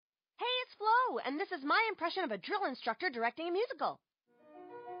too, and this is my impression of a drill instructor directing a musical.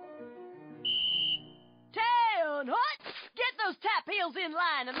 10 hot! Get those tap heels in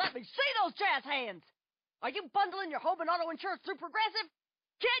line and let me see those jazz hands. Are you bundling your home and auto insurance through Progressive?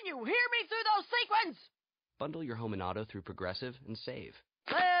 Can you hear me through those sequins? Bundle your home and auto through Progressive and save.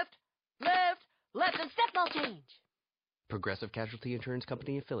 Left, and step ball change. Progressive Casualty Insurance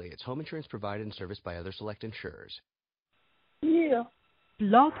Company affiliates. Home insurance provided and serviced by other select insurers. Yeah.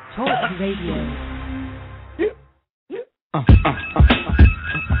 Blog Talk Radio.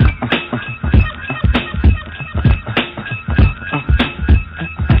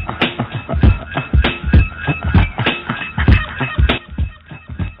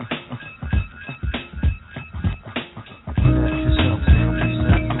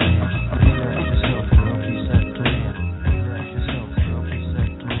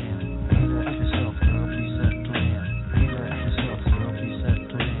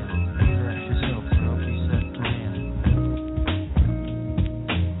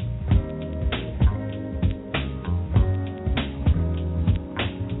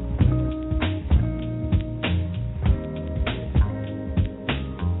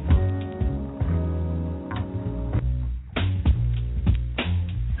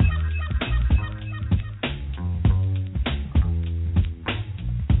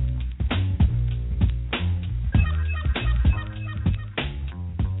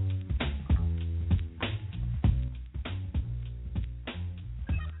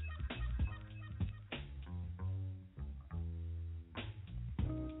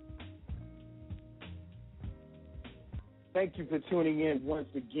 Thank you for tuning in once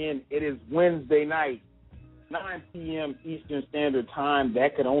again. It is Wednesday night, 9 p.m. Eastern Standard Time.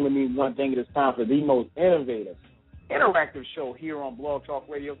 That could only mean one thing. It is time for the most innovative, interactive show here on Blog Talk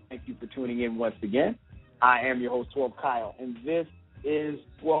Radio. Thank you for tuning in once again. I am your host, 12 Kyle, and this is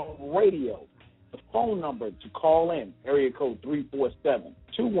 12 Radio. The phone number to call in, area code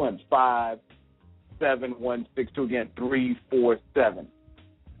 347-215-7162. Again,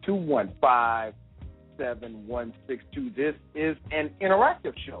 347-215-7162. This is an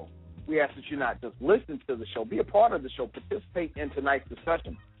interactive show. We ask that you not just listen to the show, be a part of the show, participate in tonight's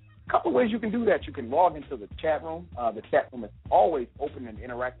discussion. A couple of ways you can do that. You can log into the chat room. The chat room is always open and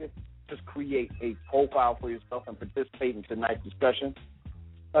interactive. Just create a profile for yourself and participate in tonight's discussion.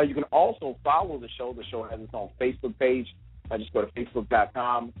 You can also follow the show. The show has its own Facebook page. Just go to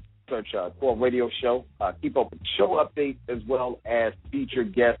facebook.com, search 12 Radio Show. Keep up with show updates as well as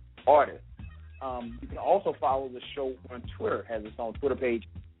featured guest artists. You can also follow the show on Twitter. It has its own Twitter page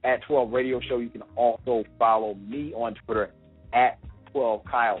at 12 Radio Show. You can also follow me on Twitter at 12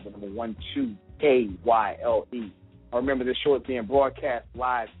 Kyle, the number 12KYLE. Remember, this show is being broadcast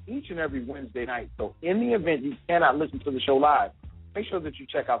live each and every Wednesday night. So in the event you cannot listen to the show live, make sure that you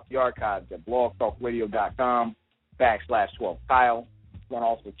check out the archives at blogtalkradio.com/12 Kyle. You can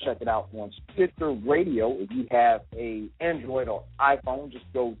also check it out on Stitcher Radio. If you have a Android or iPhone,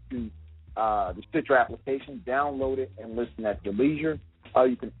 just go to the Stitcher application, download it, and listen at your leisure.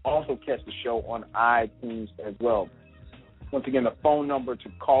 You can also catch the show on iTunes as well. Once again, the phone number to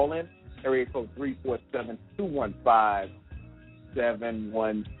call in, area code 347-215-7162.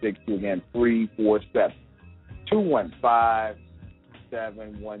 Again, 347-215-7162.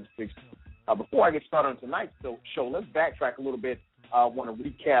 Before I get started on tonight's show, let's backtrack a little bit. I want to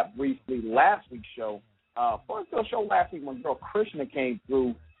recap briefly last week's show. First show last week when girl Krishna came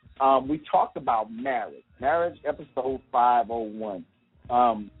through, we talked about marriage episode 501.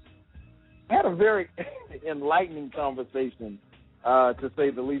 We had a very enlightening conversation, to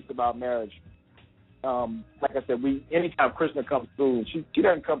say the least, about marriage. Like I said, anytime Krishna comes through, she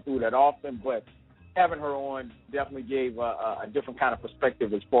doesn't come through that often, but having her on definitely gave a different kind of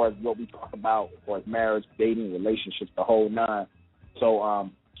perspective as far as what we talk about as far as marriage, dating, relationships, the whole nine. So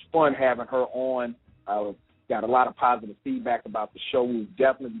it's fun having her on. Got a lot of positive feedback about the show. We'll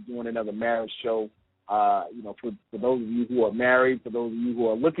definitely be doing another marriage show. For those of you who are married, for those of you who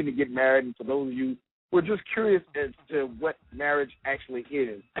are looking to get married, and for those of you who are just curious as to what marriage actually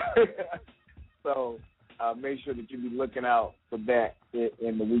is. So make sure that you be looking out for that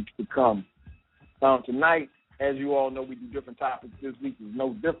in the weeks to come. Tonight, as you all know, we do different topics. This week is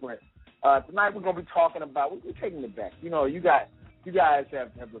no different. Tonight we're going to be talking about, we're taking it back. You guys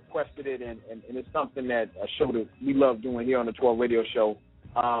have requested it, and it's something that a show that we love doing here on the 12 Radio Show.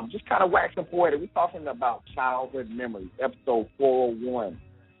 Just kind of waxing poetic. We're talking about childhood memories, episode 401,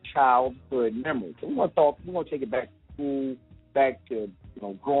 childhood memories. So we're going to take it back to school, back to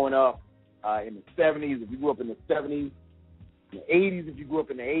growing up in the 70s. If you grew up in the 70s, in the 80s, if you grew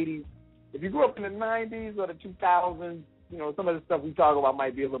up in the 80s, if you grew up in the 90s or the 2000s, some of the stuff we talk about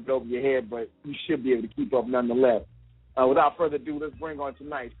might be a little bit over your head, but you should be able to keep up nonetheless. Without further ado, let's bring on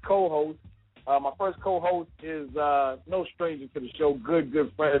tonight's co-host. My first co-host is no stranger to the show, good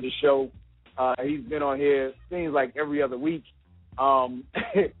friend of the show. He's been on here, seems like every other week.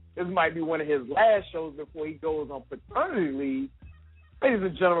 This might be one of his last shows before he goes on paternity leave. Ladies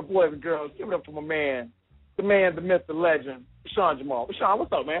and gentlemen, boys and girls, give it up for my man, the myth, the legend, Rashan Jamal. Rashan,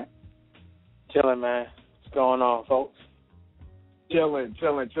 what's up, man? Chilling, man. What's going on, folks? Chilling.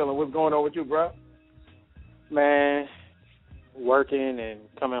 What's going on with you, bro? Man, working and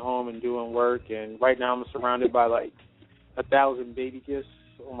coming home and doing work, and right now I'm surrounded by like 1,000 baby gifts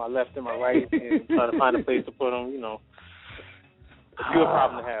on my left and my right, and trying to find a place to put them. It's a good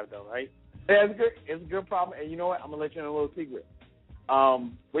problem to have, though, right? Yeah, it's good. It's a good problem, and you know what? I'm gonna let you in a little secret.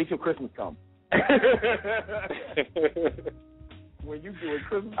 Wait till Christmas comes. When you do it,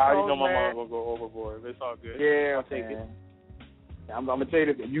 Christmas. I already know my mom gonna go overboard. It's all good. Yeah, I'll take it. I'm gonna tell you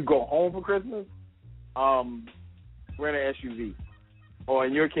this: if you go home for Christmas, rent an SUV, or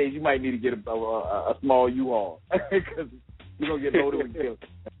in your case, you might need to get a small U-Haul because you're gonna get loaded with gifts.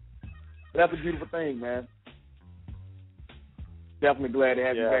 That's a beautiful thing, man. Definitely glad to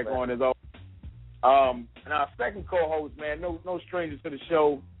have you back on as always. And our second co-host, man, no stranger to the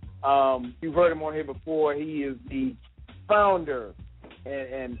show. You've heard him on here before. He is the founder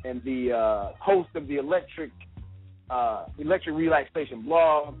and the host of the Electric Relaxation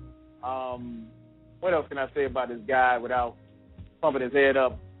blog. What else can I say about this guy without pumping his head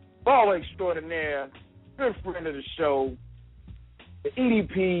up? Baller extraordinaire, good friend of the show, the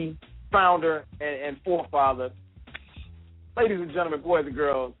EDP founder and forefather. Ladies and gentlemen, boys and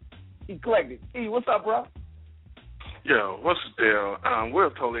girls, Eclectik. E, what's up, bro? Yo, what's the deal?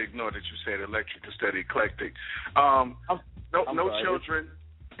 We'll totally ignore that you said electric instead of eclectic. No children,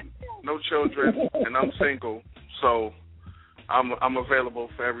 and I'm single, so I'm available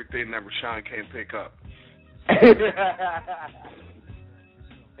for everything that Rashan can't pick up.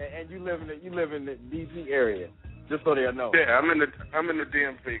 And you live in the DC area, just so they know. Yeah, I'm in the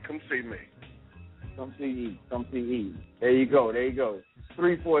DMV. Come see me. Come see E. There you go.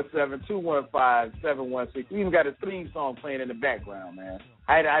 347-215-716. We even got a theme song playing in the background, man.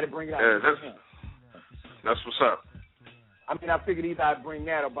 I had to bring it out. Yeah, that's what's up. I mean, I figured either I'd bring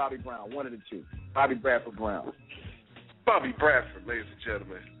that or Bobby Brown, one of the two. Bobby Bradford Brown. Bobby Bradford, ladies and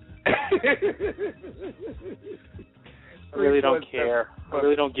gentlemen. I really don't care. I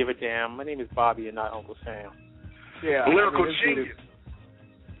really don't give a damn. My name is Bobby and not Uncle Sam. Yeah, Political genius.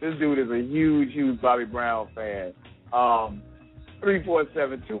 This dude is a huge Bobby Brown fan.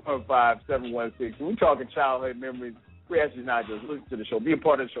 347-215-716. We're talking childhood memories. We ask you not just listen to the show, be a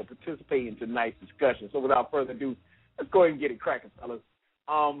part of the show, participate in tonight's discussion. So without further ado, let's go ahead and get it cracking, fellas.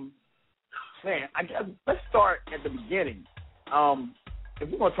 Man, I guess let's start at the beginning. If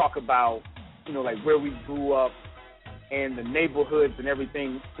we're going to talk about, like where we grew up and the neighborhoods and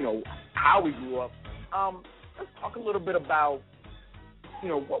everything, how we grew up, let's talk a little bit about,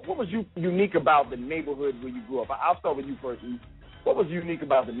 what was unique about the neighborhood where you grew up? I'll start with you first. What was unique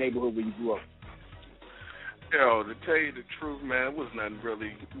about the neighborhood where you grew up? Yo, to tell you the truth, man, it was nothing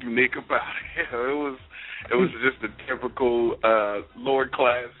really unique about it. It was just a typical lower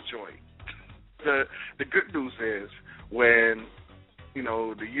class joint. The good news is when,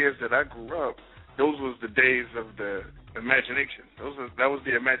 the years that I grew up, those was the days of the imagination. That was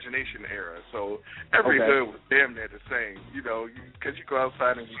the imagination era. So every hood was damn near the same, because you go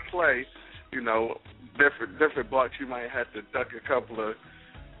outside and you play, different blocks you might have to duck a couple of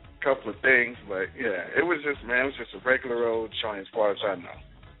things, but yeah, it was just a regular old joint as far as I know.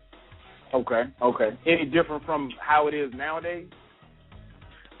 Okay. Any different from how it is nowadays?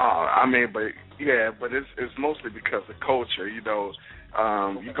 But it's mostly because of culture, You go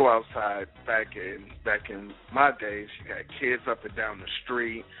outside back in my days, you got kids up and down the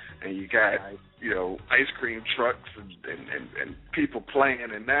street, and you got ice cream trucks and people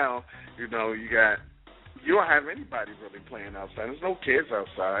playing, and now you don't have anybody really playing outside. There's no kids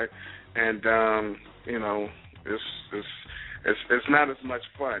outside, and it's not as much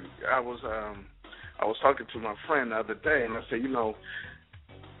fun. I was talking to my friend the other day, and I said,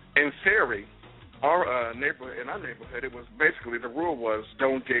 in theory, in our neighborhood, it was basically the rule was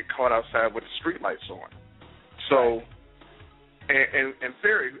don't get caught outside with the street lights on. So, in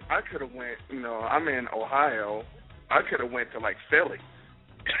theory, I could have went. I'm in Ohio. I could have went to like Philly.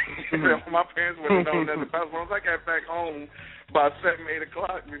 My parents would have known that the best. Once I got back home about 7, 8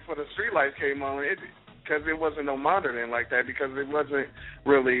 o'clock before the street lights came on, because it wasn't no monitoring like that, because it wasn't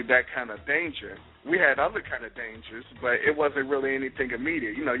really that kind of danger. We had other kind of dangers, but it wasn't really anything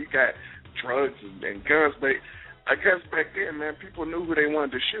immediate. You got drugs and guns, but I guess back then, man, people knew who they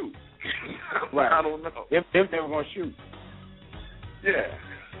wanted to shoot. Right. I don't know. If they were going to shoot. Yeah.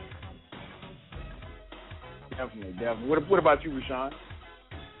 Definitely. What about you, Rashan?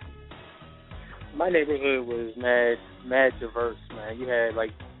 My neighborhood was mad diverse, man. You had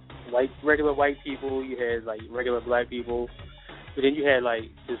like regular white people, you had like regular black people, but then you had like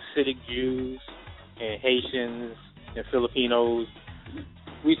Hasidic Jews and Haitians and Filipinos.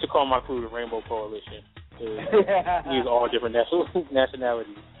 We used to call my crew the Rainbow Coalition. We was all different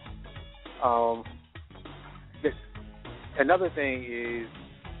nationalities. Another thing is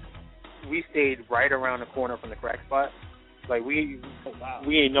we stayed right around the corner from the crack spot. Like we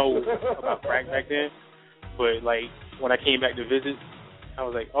ain't know about crack back then, but like when I came back to visit, I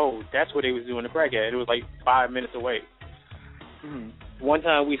was like, oh, that's where they was doing the crack at. It was like 5 minutes away. Mm-hmm. One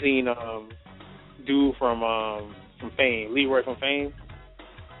time we seen dude from Fame, Leroy from Fame.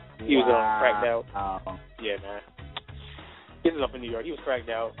 He was cracked out. Yeah, man. This is up in New York. He was cracked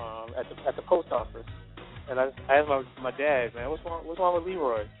out at the post office, and I asked my dad, man, what's wrong with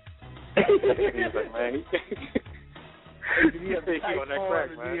Leroy? He was like, man. Did he have a tight crack,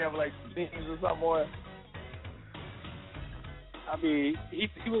 man? Did he have like jeans or something? Or? I mean,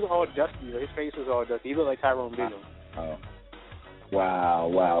 he was all dusty. His face was all dusty. He looked like Tyrone Biggum. Oh.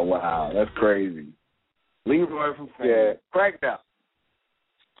 Wow. That's crazy. Leroy from Fame. Yeah. Cracked out.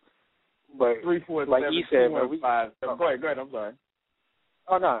 But 3, 4, like 7, he said, 2, 1, 5. Go ahead. I'm sorry.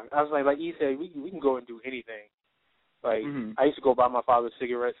 Oh no, I was like he said, we can go and do anything. Like I used to go buy my father's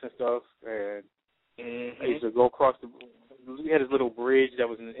cigarettes and stuff, and I used to go across the. We had this little bridge that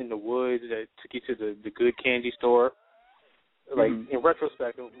was in the woods that took you to the good candy store. Like in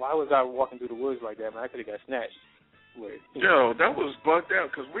retrospect, why was I walking through the woods like that? Man, I could have got snatched. Yo, that was bugged out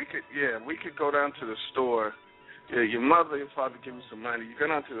because we could go down to the store. Yeah, your mother, your father give you some money. You go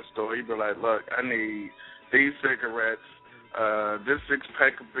down to the store. You be like, look, I need these cigarettes, this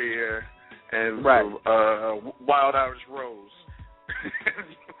 6-pack of beer, and Wild Irish Rose.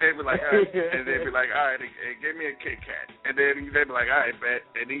 They'd be like, all right. And they'd be like, all right, and give me a Kit Kat. And then they'd be like, all right, bet.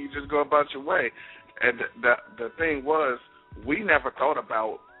 And then you just go about your way. And the thing was, we never thought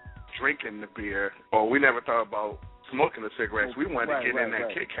about drinking the beer, or we never thought about smoking the cigarettes. We wanted to get in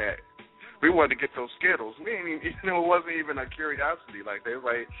that Kit Kat. We wanted to get those Skittles. We ain't even, it wasn't even a curiosity. Like, they was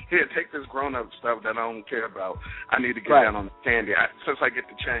like, here, take this grown-up stuff that I don't care about. I need to get down on the candy since I get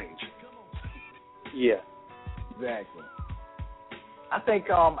the change. Yeah. Exactly. I think,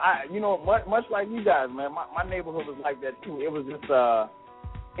 much like you guys, man, my neighborhood was like that, too. It was just,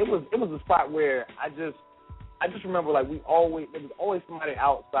 it was a spot where I just remember, like, there was always somebody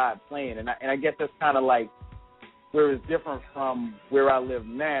outside playing, and I guess that's kind of like where it's different from where I live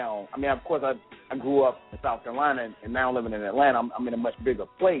now. I mean, of course, I grew up in South Carolina, and now living in Atlanta, I'm in a much bigger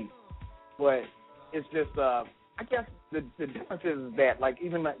place, but it's just, I guess the difference is that, like,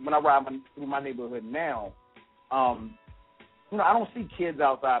 even when I ride through my neighborhood now, I don't see kids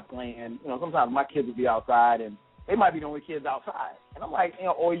outside playing. Sometimes my kids will be outside, and they might be the only kids outside. And I'm like,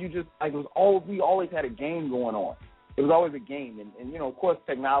 or you just, like, we always had a game going on. It was always a game. And of course,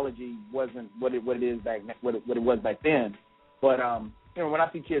 technology wasn't what it is back what it was back then. But, when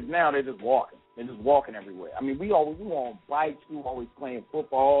I see kids now, they're just walking. They're just walking everywhere. I mean, we were on bikes. We were always playing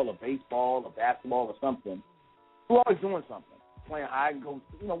football or baseball or basketball or something. We were always doing something, playing hide and go,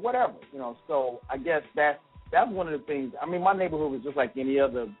 whatever. So I guess that's one of the things. I mean, my neighborhood was just like any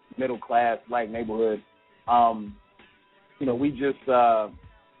other middle-class black neighborhood. We just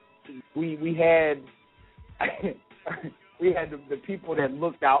we had we had the people that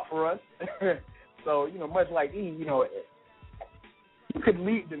looked out for us. So much like Eve, you could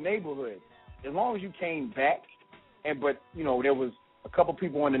leave the neighborhood as long as you came back. But there was a couple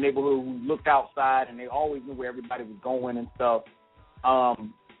people in the neighborhood who looked outside, and they always knew where everybody was going and stuff.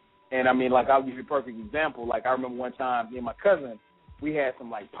 And I mean, like, I'll give you a perfect example. Like, I remember one time, me and my cousin, we had some,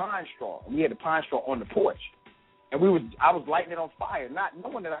 like, pine straw. We had the pine straw on the porch. And I was lighting it on fire, not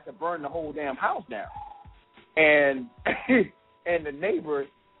knowing that I could burn the whole damn house down. And and the neighbor,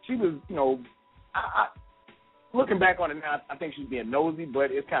 she was, I looking back on it now, I think she was being nosy,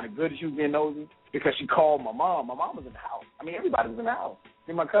 but it's kind of good that she was being nosy because she called my mom. My mom was in the house. I mean, everybody was in the house.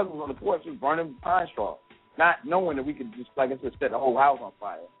 And my cousin was on the porch, she was burning pine straw, not knowing that we could just, like I said, set the whole house on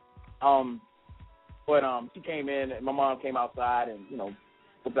fire. But she came in, and my mom came outside and,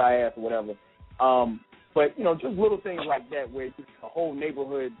 whooped our ass or whatever. But, just little things like that where just the whole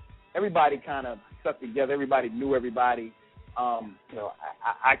neighborhood, everybody kind of stuck together. Everybody knew everybody.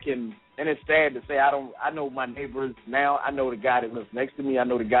 I can, and it's sad to say I know my neighbors now. I know the guy that lives next to me. I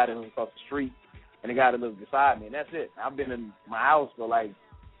know the guy that lives across the street and the guy that lives beside me, and that's it. I've been in my house for like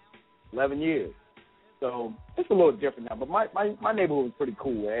 11 years. So it's a little different now. But my neighborhood was pretty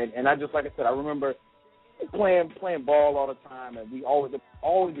cool, and I just, like I said, I remember playing ball all the time, and we always a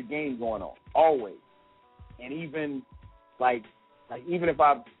game going on, always. And even even if we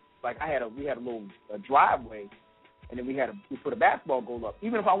had a little driveway, and then we put a basketball goal up.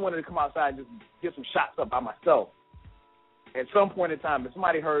 Even if I wanted to come outside and just get some shots up by myself, at some point in time, if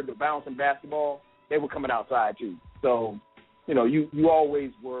somebody heard the bouncing basketball, they were coming outside too. So, you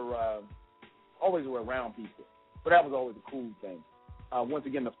always were around people. But that was always a cool thing. Once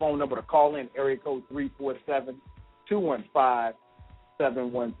again, the phone number to call in, area code 347-215-7162.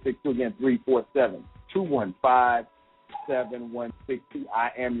 Again, 347-215-7162.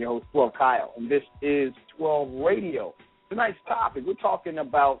 I am your host, 12 Kyle, and this is 12 Radio. Tonight's topic, we're talking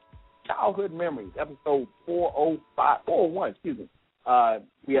about childhood memories, episode 401.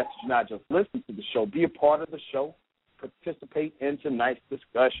 We ask you not just listen to the show, be a part of the show, participate in tonight's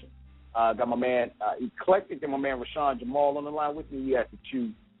discussion. Got my man Eclectik and my man Rashan Jamal on the line with me. We ask that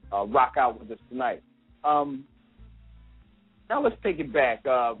you rock out with us tonight. Now let's take it back.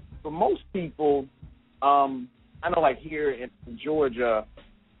 For most people, I know like here in Georgia,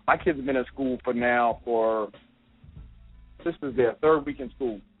 my kids have been in school this is their third week in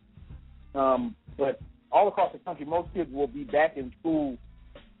school. But all across the country, most kids will be back in school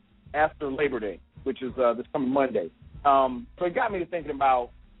after Labor Day, which is this coming Monday. So it got me to thinking about,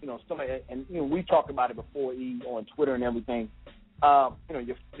 we talked about it before, on Twitter and everything. Your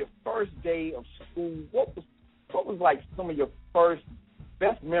first day of school. What was like some of your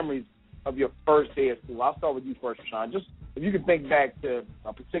best memories of your first day of school? I'll start with you first, Rashan. Just if you could think back to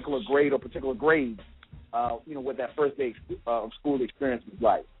a particular grade or particular grades, what that first day of school experience was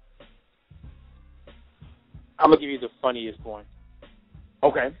like. I'm going to give you the funniest one.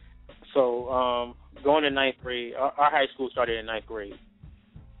 Okay. So going to ninth grade, our high school started in ninth grade.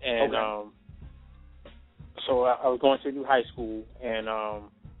 And okay. So I was going to a new high school, and I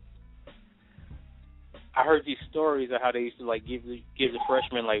heard these stories of how they used to like give the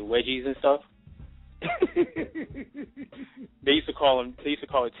freshmen like wedgies and stuff. They used to call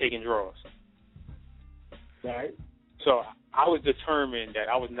it taking draws. Right. So I was determined that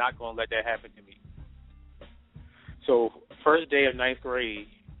I was not going to let that happen to me. So first day of ninth grade,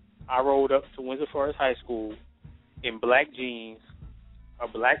 I rolled up to Windsor Forest High School in black jeans, a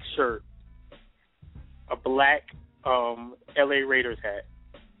black shirt, a black LA Raiders hat,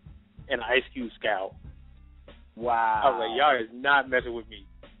 and an Ice Cube scowl. Wow. I was like, y'all is not messing with me.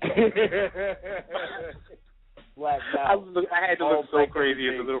 Black I had to look so crazy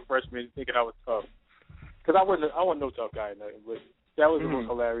as a little freshman thinking I was tough. Because I wasn't no tough guy or nothing, but that was the most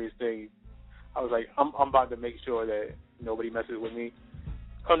hilarious thing. I was like, I'm about to make sure that nobody messes with me.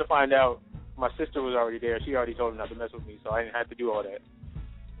 Come to find out, my sister was already there. She already told him not to mess with me, so I didn't have to do all that.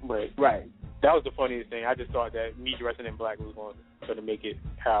 But right. That was the funniest thing. I just thought that me dressing in black was going to make it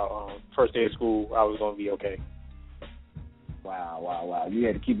how first day of school I was going to be okay. Wow. You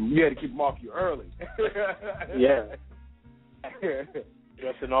had to keep them off you early. Yeah.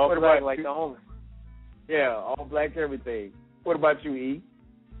 Dressing all black like the homie. Yeah, all black everything. What about you, E?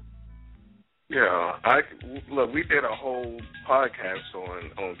 Yeah, we did a whole podcast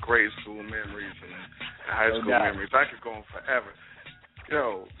on grade school memories and high school memories. I could go on forever.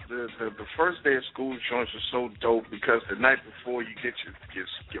 The first day of school joints are so dope because the night before you get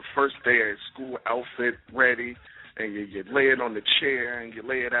your first day of school outfit ready, and you lay it on the chair and you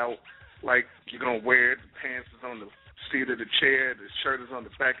lay it out like you're gonna wear it. The pants is on the seat of the chair, the shirt is on the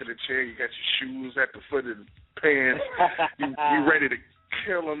back of the chair. You got your shoes at the foot of the pants. You ready to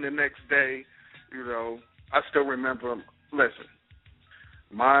kill them the next day. I still remember. Listen,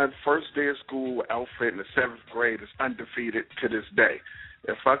 my first day of school outfit in the 7th grade is undefeated to this day.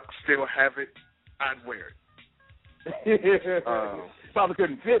 If I still have it, I'd wear it. Probably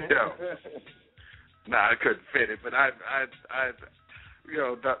couldn't fit it. I couldn't fit it, but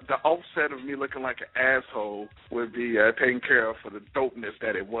the offset of me looking like an asshole would be taken care of for the dopeness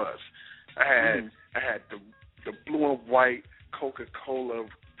that it was. I had the blue and white Coca-Cola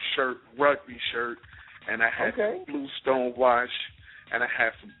shirt, rugby shirt, and I had some blue Stonewash, and I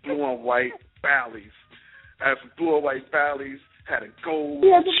had some blue and white Bally's. Had a gold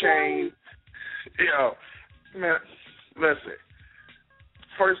chain. Man, listen.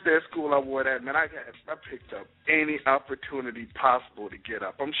 First day of school, I wore that. Man, I picked up any opportunity possible to get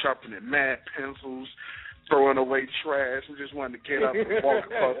up. I'm sharpening mad pencils, throwing away trash. I just wanted to get up and walk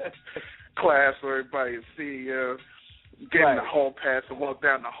across class so everybody would see. Getting the hall pass and walk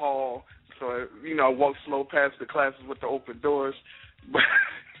down the hall. So, I walk slow past the classes with the open doors.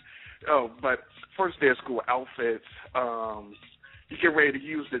 But first day of school outfits, you get ready to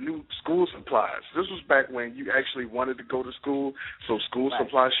use the new school supplies. This was back when you actually wanted to go to school, so school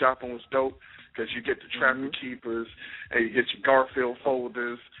supply shopping was dope because you get the Trapper Keepers and you get your Garfield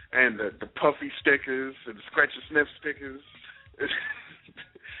folders and the Puffy stickers and the Scratch and Sniff stickers.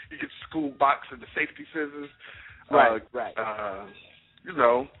 You get the school box and the safety scissors. Right. You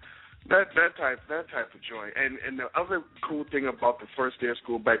know, that type of joint. And the other cool thing about the first day of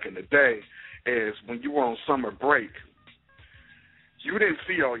school back in the day is when you were on summer break, you didn't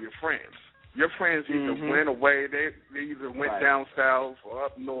see all your friends. Your friends either went away, they either went down south or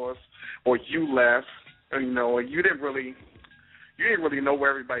up north, or you left, and, you know, or you didn't really know where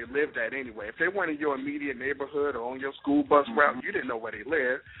everybody lived at anyway. If they weren't in your immediate neighborhood or on your school bus route, you didn't know where they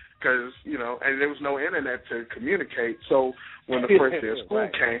lived because, you know, and there was no internet to communicate. So when the first day of school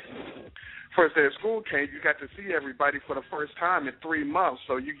came, you got to see everybody for the first time in 3 months.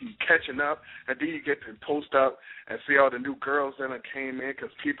 So you can catching up, and then you get to post up and see all the new girls that came in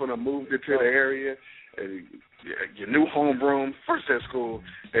because people have moved into the area. Your new homeroom. First day of school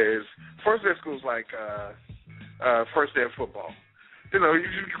is like first day of football. You know,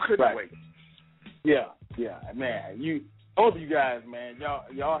 you couldn't wait. Yeah, man. Both of you guys, man,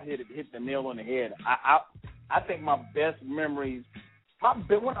 y'all hit the nail on the head. I think my best memories. One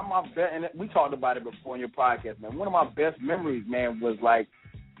of my best, and we talked about it before in your podcast, man. One of my best memories, man, was like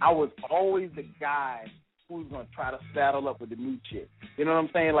I was always the guy who was gonna try to saddle up with the new chick. You know what I'm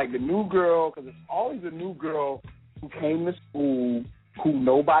saying? Like the new girl, because it's always a new girl who came to school who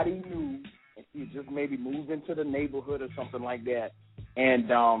nobody knew, and she just maybe moved into the neighborhood or something like that.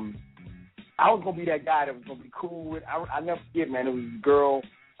 And I was gonna be that guy that was gonna be cool with. I never forget, man. It was a girl.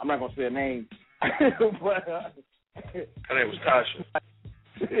 I'm not gonna say her name, but her name was Tasha.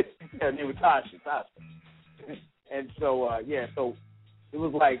 Yeah, her name was Tasha. And so, so it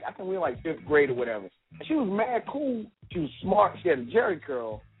was like, I think we were like 5th grade or whatever. And she was mad cool. She was smart. She had a jerry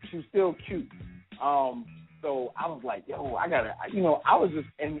curl. She was still cute. So I was like, yo, I was just,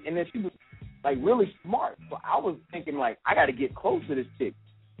 and then she was like really smart. So I was thinking like, I gotta get close to this chick.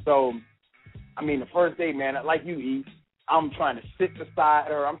 So, I mean, the first day, man, like you, E, I'm trying to sit beside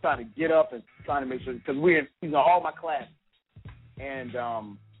her. I'm trying to get up and trying to make sure, because she's in all my classes. And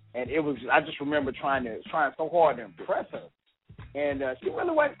it was, I just remember trying so hard to impress her. And she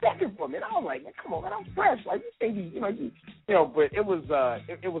really wasn't checking for me. And I was like, man, come on, man, I'm fresh. Like, you think but it was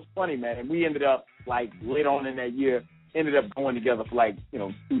funny, man. And we ended up, like, later on in that year, ended up going together for, like,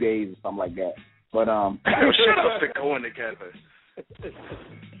 2 days or something like that. But, shut up to going together.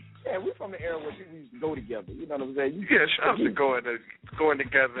 Yeah, we're from the era where people used to go together. You know what I'm saying? Yeah, shout out to going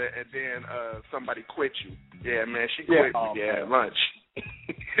together and then somebody quit you. Yeah, man, she quit me at lunch.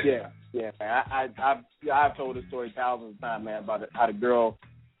 Yeah, man. I've told this story thousands of times, man, about how the girl,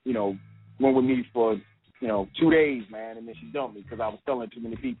 went with me for, 2 days, man, and then she dumped me because I was telling too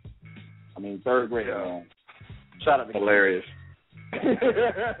many people. I mean, 3rd grade, man. Shout out to hilarious.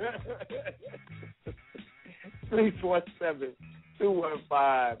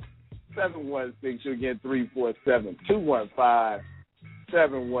 347-215-7162. Again,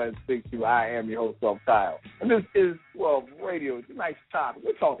 347-215-7162. I am your host, Kyle. And this is, radio. It's a nice topic.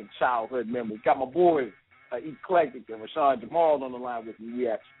 We're talking childhood memories. Got my boys, Eclectik and Rashan Jamal on the line with me. We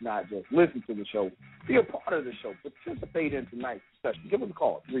actually not just listen to the show, be a part of the show, participate in tonight's discussion. Give us a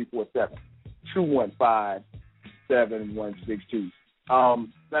call, 347-215-7162. Now,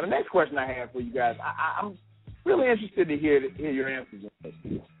 the next question I have for you guys, I'm really interested to hear your answers.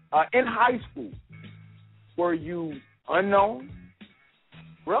 In high school, were you unknown,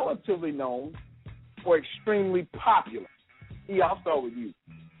 relatively known, or extremely popular? I'll start with you.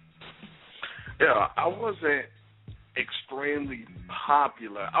 Yeah, I wasn't extremely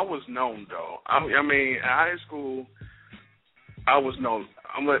popular. I was known, though. I mean, in high school, I was known.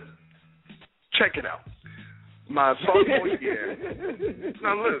 Check it out. My sophomore year.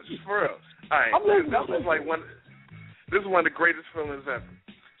 Now, listen, for real. All right, this is one of the greatest feelings ever.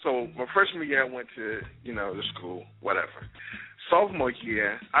 So my freshman year, I went to, the school, whatever. Sophomore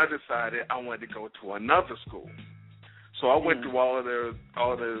year, I decided I wanted to go to another school. So I went through all the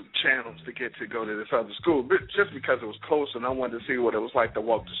channels to get to go to this other school, just because it was close and I wanted to see what it was like to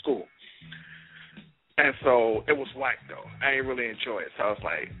walk to school. And so it was whack, though. I didn't really enjoy it. So I was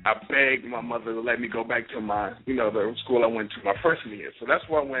like, I begged my mother to let me go back to my, the school I went to my freshman year. So that's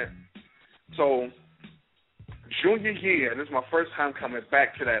where I went. So junior year, this is my first time coming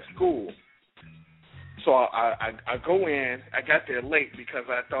back to that school. So I go in. I got there late because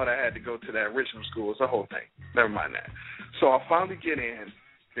I thought I had to go to that original school. It's the whole thing. Never mind that. So I finally get in.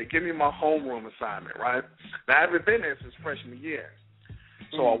 They give me my homeroom assignment, right? Now, I haven't been there since freshman year.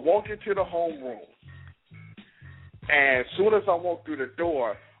 So I walk into the homeroom, And as soon as I walked through the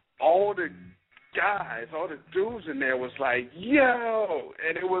door, all the guys, all the dudes in there was like, yo,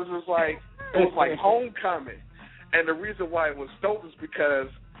 and it was just like homecoming. And the reason why it was dope is because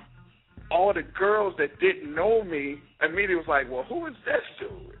all the girls that didn't know me immediately was like, well, who is this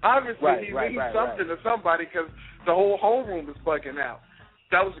dude? Obviously, he means something to somebody because the whole homeroom is bugging out.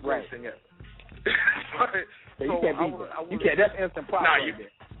 That was the greatest thing ever. So you can't beat that. You can't. That's instant pop.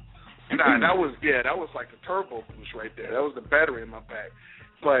 That was like the turbo boost right there. That was the battery in my back.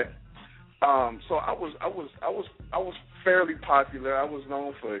 But so I was fairly popular. I was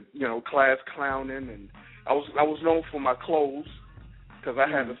known for class clowning, and I was known for my clothes because I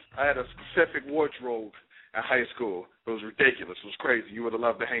had a specific wardrobe at high school. It was ridiculous. It was crazy. You would have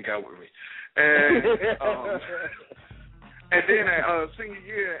loved to hang out with me. And and then at senior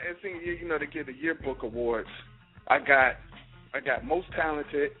year, to get the yearbook awards, I got most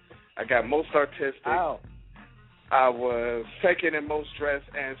talented. I got most artistic. Ow. I was second in most dressed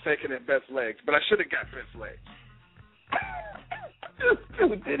and second in best legs, but I should have got best legs.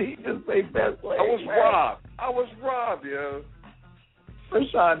 Did he just say best legs? I was robbed, yo.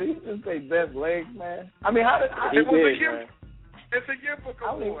 Rashan, did he just say best legs, man? I mean, it's a yearbook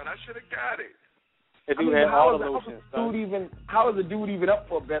award. I should have got it. How is the dude even up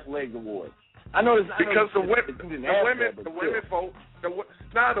for a best legs award? I know this because the women vote. The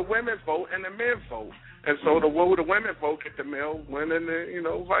women vote and the men vote, and so the women vote get the male win, and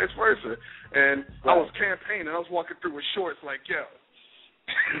vice versa. And I was campaigning. I was walking through with shorts like, yo.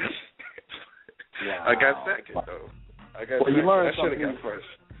 Wow. I got second though. I you learned I should have something. got first.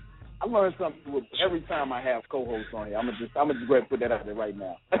 I learned something with every time I have co-hosts on here. I'm gonna just go ahead and put that out there right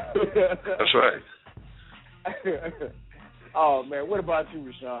now. That's right. Oh man, what about you,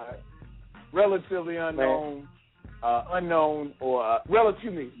 Rashan? Relatively unknown, unknown,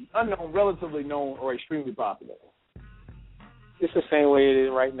 relatively known, or extremely popular? It's the same way it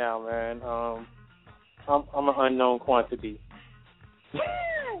is right now, man. I'm an unknown quantity.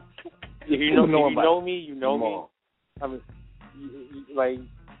 If you know me, you know me. I mean, like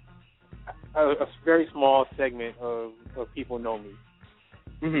a very small segment of people know me.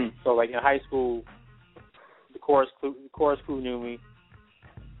 Mm-hmm. So, like in high school, the chorus crew knew me,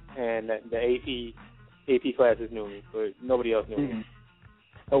 and the AP classes knew me, but nobody else knew me.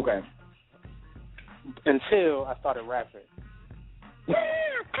 Okay. Until I started rapping.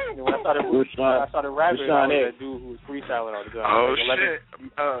 And when I started rapping, I was that dude who was freestyling all the time. Oh, like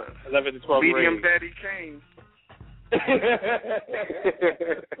 11 to 12 Medium grade. Daddy Kane.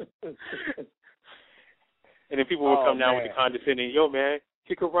 And then people would come down with the condescending, yo, man,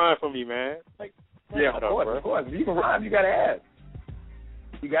 kick a rhyme for me, man. Like, yeah, of course. If you can rhyme, you got to ask.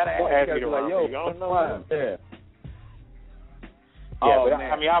 You got to ask. Don't ask me to rhyme. Yo, I don't know.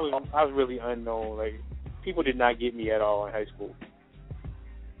 I mean, I was really unknown. Like, people did not get me at all in high school.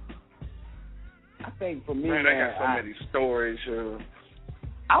 I think for me, man, I got so many stories.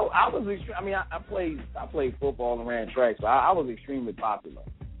 I was extreme. I mean, I played football and ran track, so I was extremely popular.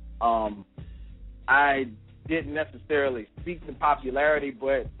 I didn't necessarily speak to popularity,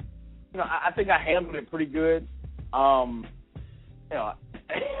 but I think I handled it pretty good. I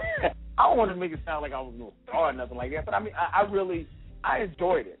don't want to make it sound like I was no star or nothing like that, but I mean, I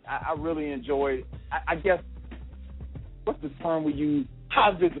enjoyed it. I really enjoyed. I guess what's the term we use?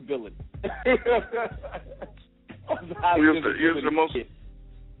 High visibility.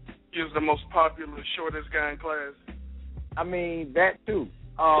 He was the most popular, shortest guy in class. I mean, that too.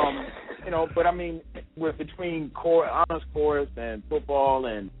 But I mean, between honors chorus and football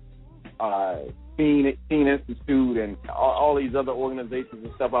and Teen Institute and all these other organizations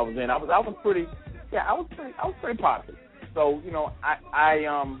and stuff I was in, I was pretty popular. So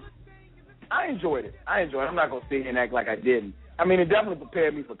I enjoyed it. I'm not gonna sit here and act like I didn't. I mean, it definitely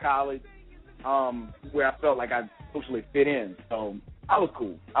prepared me for college, where I felt like I socially fit in. So I was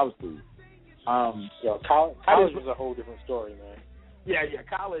cool. College was a whole different story, man. Yeah,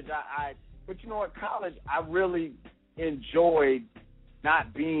 college. But you know what? College, I really enjoyed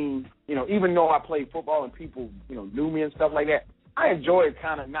not being, even though I played football and people, knew me and stuff like that. I enjoyed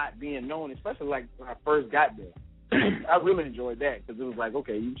kind of not being known, especially like when I first got there. I really enjoyed that because it was like,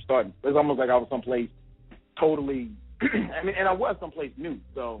 okay, you started. It was almost like I was someplace totally. I mean, and I was someplace new.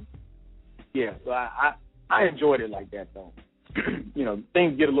 So yeah, so I enjoyed it like that though.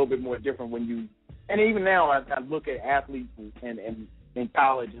 Things get a little bit more different when you. And even now, I look at athletes and in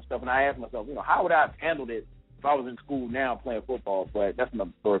college and stuff, and I ask myself, how would I have handled it if I was in school now playing football? But that's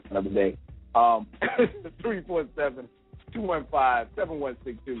another story for another day.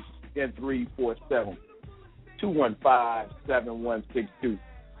 347-215-7162. Again, 347-215-7162.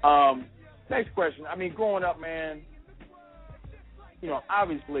 Next question. I mean, growing up, man,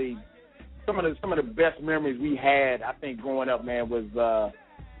 obviously some of the best memories we had, I think, growing up, man, was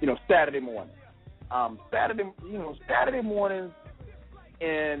Saturday morning. Saturday mornings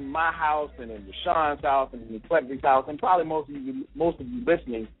in my house and in Rashan's house and in eclectik's house, and probably most of you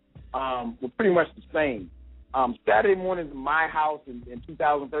listening, were pretty much the same. Saturday mornings in my house in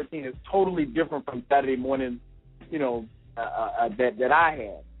 2013 is totally different from Saturday mornings, that I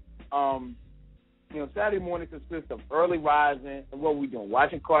had. Saturday morning consists of early rising and what we doing,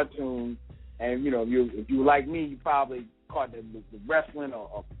 watching cartoons, and if you were like me, you probably caught the wrestling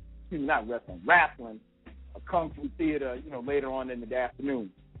or not wrestling, or kung fu theater, later on in the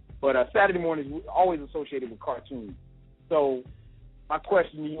afternoon. But Saturday mornings were always associated with cartoons. So my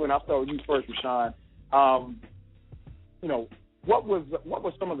question to you, and I'll start with you first, Rashan. What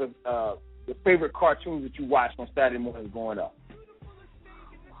was some of the favorite cartoons that you watched on Saturday mornings growing up?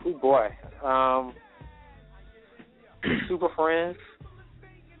 Oh boy, Super Friends.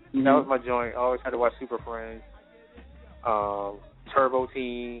 Mm-hmm. That was my joint. I always had to watch Super Friends. Turbo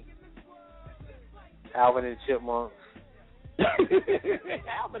Teen, Alvin and the Chipmunks.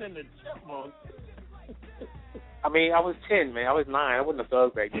 Alvin and the Chipmunks. I mean, I was 10, man. I was 9. I wasn't a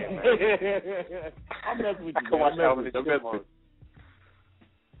thug back then, man. I'm messing with you. I could watch Alvin and the Chipmunks.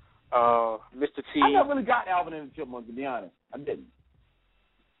 Mr. T. I never really got Alvin and the Chipmunks, to be honest. I didn't.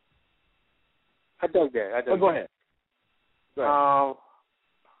 I dug that. Go ahead.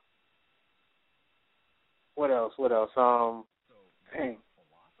 What else? Dang.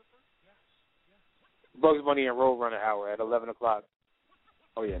 Bugs Bunny and Roadrunner Hour at 11 o'clock.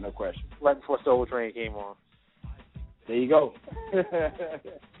 Oh, yeah, no question. Right before Soul Train came on. There you go.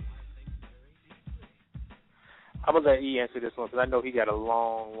 I'm going to let E answer this one because I know he got a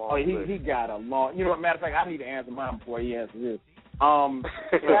long list. He got a long... matter of fact, I need to answer mine before he answers this.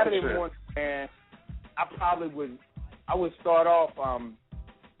 Saturday morning, man, I would start off...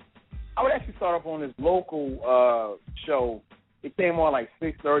 I would actually start off on this local show. It came on like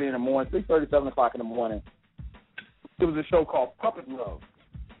 6:30 in the morning, 6:30, 7 o'clock in the morning. It was a show called Puppet Love.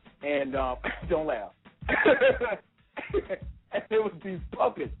 And don't laugh. And it was these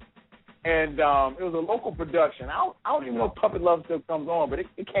puppets. And it was a local production. I don't even know if Puppet Love still comes on, but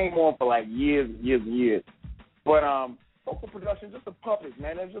it came on for like years and years and years. But local production, just a puppets,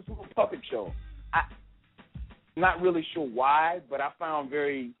 man. It was just a little puppet show. Not really sure why, but I found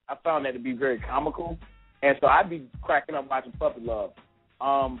that to be very comical, and so I'd be cracking up watching Puppet Love.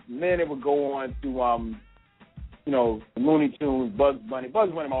 Then it would go on to the Looney Tunes, Bugs Bunny.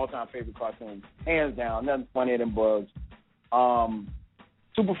 Bugs Bunny, my all-time favorite cartoon, hands down. Nothing funnier than Bugs.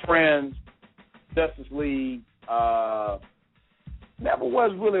 Super Friends, Justice League. Never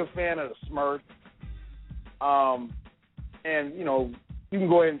was really a fan of the Smurfs. And you can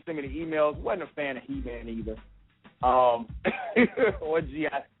go ahead and send me the emails. Wasn't a fan of He-Man either. Or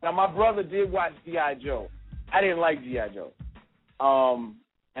G.I. Now, my brother did watch G.I. Joe. I didn't like G.I. Joe.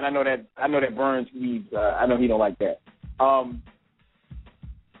 And I know that burns me. I know he don't like that. From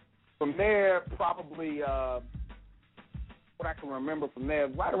there, probably what I can remember from there,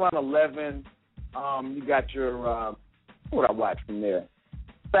 right around 11, you got your, what I watched from there?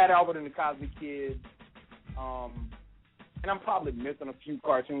 Fat Albert and the Cosby Kids. And I'm probably missing a few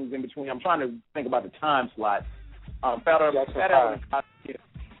cartoons in between. I'm trying to think about the time slot. Fat Albert and the Cosby Kids.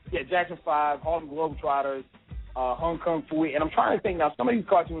 Yeah, Jackson 5, Harlem Globetrotters, Hong Kong Fooey. And I'm trying to think now, some of these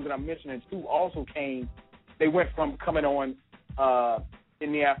cartoons that I'm mentioning too also they went from coming on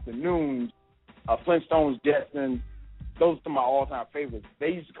in the afternoons, Flintstones, Jetsons. Those are my all-time favorites. They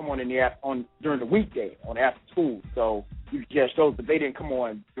used to come on during the weekday, on after school. So you could catch those, but they didn't come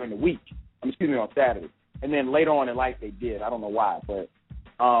on during the week. On Saturday. And then later on in life they did. I don't know why, but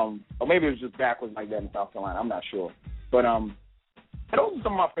or maybe it was just backwards like that in South Carolina. I'm not sure. But those are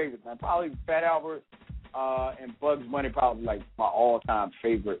some of my favorites, man. Probably Fat Albert and Bugs Bunny, probably like my all-time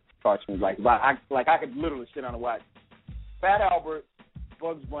favorite cartoons. I could literally sit down and watch Fat Albert,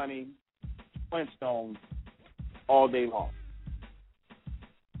 Bugs Bunny, Flintstones all day long.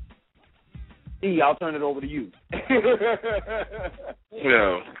 I'll turn it over to you.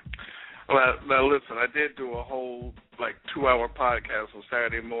 Yeah. Well, now listen, I did do a whole 2-hour podcast on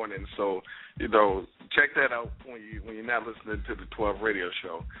Saturday morning, so check that out when you're not listening to the 12 radio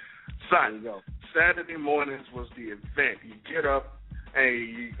show. Son, Saturday mornings was the event. You get up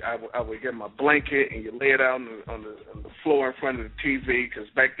and I would get my blanket and you lay it out on the floor in front of the TV, because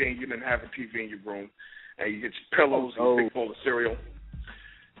back then you didn't have a TV in your room, and you get your pillows and your big bowl of cereal.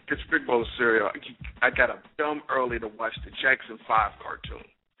 I got up dumb early to watch the Jackson 5 cartoon.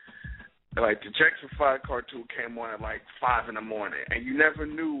 The Jackson 5 cartoon came on at 5 in the morning, and you never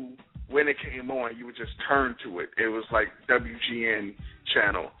knew when it came on, you would just turn to it. It was like WGN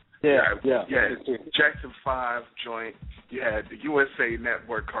channel. Yeah. Jackson 5 joint. You had the USA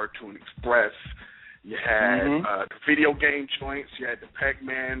Network Cartoon Express. You had the video game joints. You had the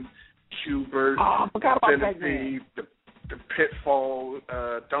Pac-Man, Cubert, Centipede, the Pitfall,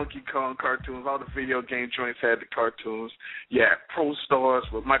 Donkey Kong cartoons. All the video game joints had the cartoons. You had Pro Stars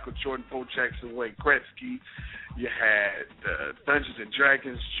with Michael Jordan, Bo Jackson, Wayne Gretzky. You had the Dungeons and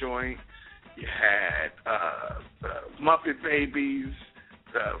Dragons joint. You had Muppet Babies,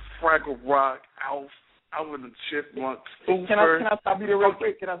 Fraggle Rock, Alvin and Chipmunks. Can I stop you real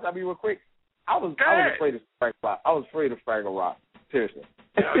quick? I was afraid of Fraggle Rock. I was afraid of Fraggle Rock. Seriously.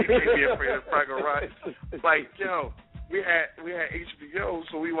 You can't be afraid of Fraggle Rock. Like, we had HBO,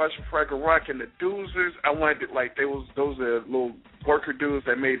 so we watched Fraggle Rock and the Doozers. I wanted it like those are little worker dudes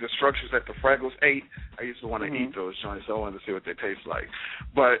that made the structures that the Fraggles ate. I used to want to eat those joints, so I wanted to see what they taste like.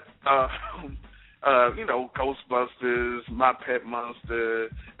 But Ghostbusters, My Pet Monster,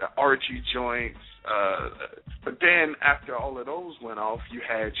 the Archie joints. But then after all of those went off, you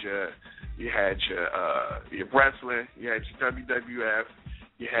had your wrestling, you had your WWF,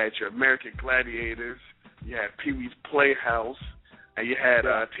 you had your American Gladiators, you had Pee-wee's Playhouse, and you had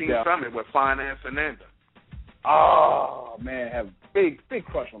Teen Summit with Fine Ass Ananda. Oh man, I have big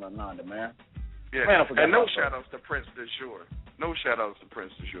crush on Ananda, man. Yeah, man, and no shout outs to Prince du Jour.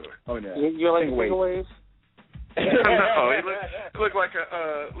 Oh yeah. You like single waves? No, he looked like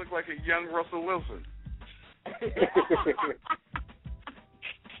a young Russell Wilson.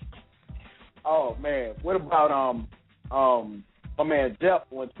 Oh man, what about my man Jeff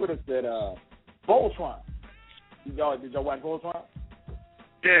on Twitter said Voltron. Did y'all watch Voltron?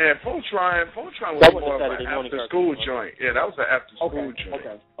 Yeah, Voltron was more of an after school joint. Yeah, that was an after school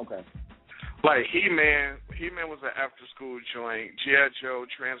joint. Okay. Like He-Man was an after school joint. G.I. Joe,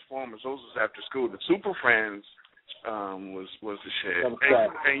 Transformers, those was after school. The Super Friends was the shit.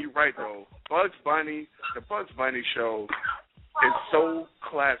 And you're right though. The Bugs Bunny show is so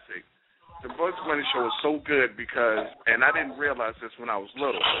classic. The Bugs Bunny show is so good because, and I didn't realize this when I was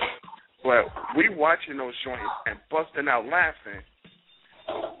little, but we watching those joints and busting out laughing,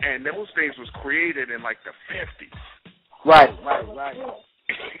 and those things was created in like the 50s. Right.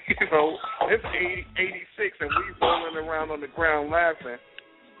 It's 86 and we rolling around on the ground laughing.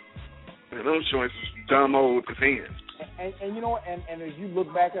 And those joints was dumb old as ends. And you know, and as you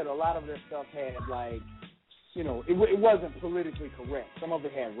look back at a lot of this stuff had like, it wasn't politically correct. Some of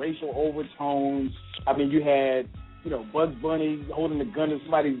it had racial overtones. I mean, you had, Bugs Bunny holding the gun to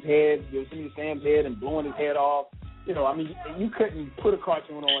somebody's head, Yosemite Sam's head, and blowing his head off. I mean, you couldn't put a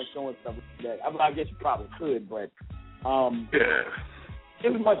cartoon on showing stuff like that. I guess you probably could, but it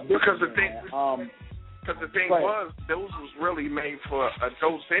was much different. Because the thing was, those was really made for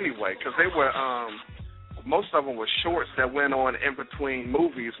adults anyway, because they were, most of them were shorts that went on in between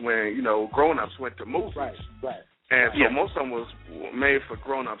movies when, grown-ups went to movies. Right. And so most of them was made for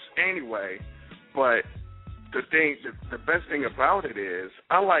grown-ups anyway, but the best thing about it is,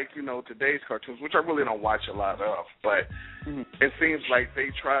 I like, today's cartoons, which I really don't watch a lot of, but it seems like they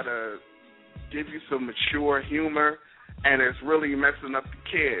try to give you some mature humor, and it's really messing up the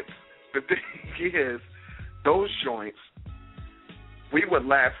kids. The thing is, those joints, we would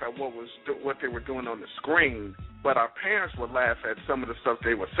laugh at what they were doing on the screen, but our parents would laugh at some of the stuff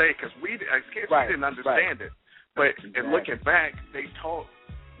they would say because we, as kids, we didn't understand it. But in looking back, they taught,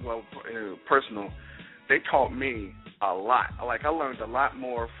 they taught me a lot. Like, I learned a lot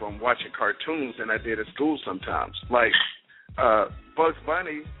more from watching cartoons than I did at school sometimes. Like, Bugs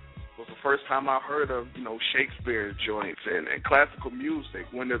Bunny was the first time I heard of, Shakespeare joints and classical music.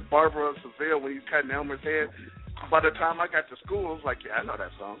 When the Barber of Seville, when he's cutting Elmer's head, by the time I got to school, I was like, yeah, I know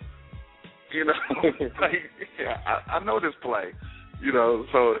that song. I know this play.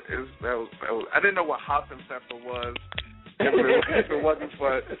 So I didn't know what Hoppenstepper was. If it wasn't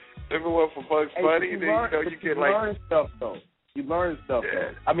for Bugs Bunny, then you get like... You learn stuff, though.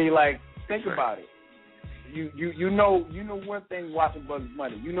 I mean, like, think about it. You know one thing watching Bugs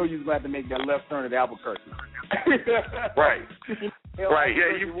Bunny. You know you're going to have to make that left turn at Albuquerque. Right. Right.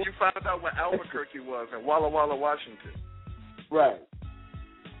 Yeah, you found out what Albuquerque was in Walla Walla, Washington. Right.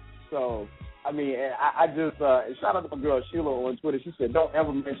 So, I mean, I just shout out to my girl Sheila on Twitter. She said, "Don't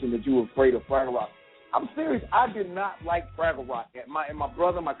ever mention that you were afraid of Fraggle Rock." I'm serious. I did not like Fraggle Rock. And my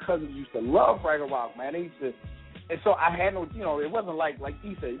brother and my cousins used to love Fraggle Rock, man. They used to. And so I had no, it wasn't like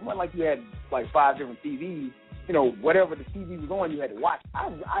he said, it wasn't like you had like 5 different TVs. Whatever the TV was on, you had to watch. I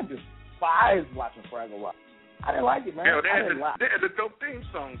despised watching Fraggle Rock. I didn't like it, man. They had the dope theme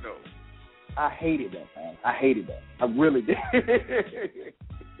song, though. I hated that, man. I really did.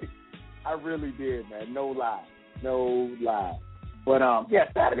 I really did, man. No lie. But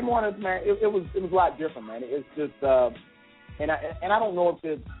yeah, Saturday mornings, man, it was a lot different, man. It's just and I don't know if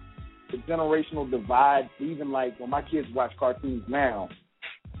it's the generational divide. Even like when my kids watch cartoons now,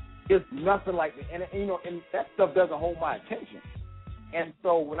 it's nothing like that. And and that stuff doesn't hold my attention. And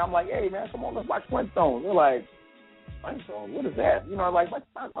so when I'm like, hey man, come on, let's watch Flintstones, they're like, Flintstones, what is that? Like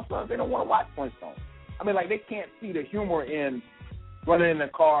my sons, they don't want to watch Flintstones. I mean, like they can't see the humor in running in the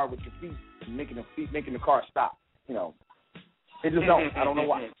car with your feet and making the car stop. They just don't. I don't know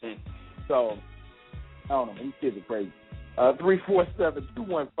why. So I don't know. These kids are crazy.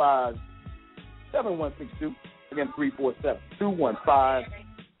 347-215-7162. Again,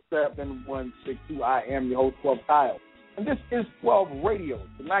 347-215-7162. I am your host, 12 Kyle. And this is 12 Radio.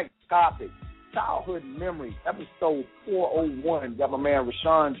 Tonight's topic, childhood memories, episode 401. Got my man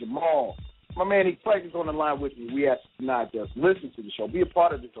Rashan Jamal. My man eclectik is on the line with me. We ask you to not just listen to the show, be a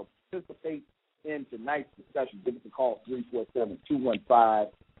part of the show, participate in tonight's discussion. Give us a call,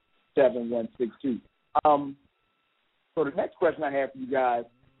 347-215-7162. So the next question I have for you guys,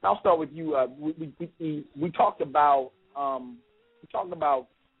 I'll start with you. We talked about the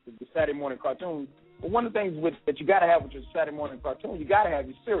Saturday morning cartoons. But one of the things that you got to have with your Saturday morning cartoon, you got to have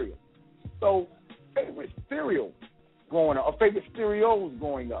your cereal. So favorite cereal growing up, or favorite cereals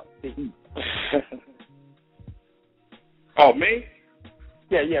growing up to eat. Oh, me?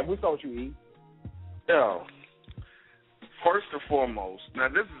 Yeah. We'll start with you, E. Yeah. First and foremost, now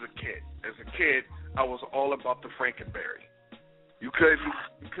this is a kid. As a kid, I was all about the Frankenberry. You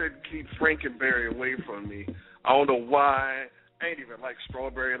couldn't keep Frankenberry away from me. I don't know why. I ain't even like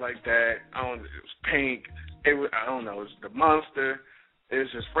strawberry like that. It was pink. I don't know. It was the monster. It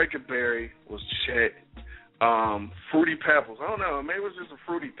was just Frankenberry was shit. Fruity Pebbles. I don't know. Maybe it was just a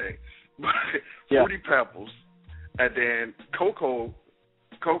fruity thing. But Fruity Pebbles. And then Cocoa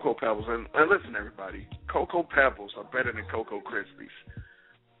Pebbles. And listen, everybody, Cocoa Pebbles are better than Cocoa Krispies.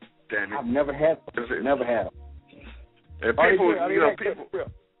 Damn it. I've never had them. Never had them. And people,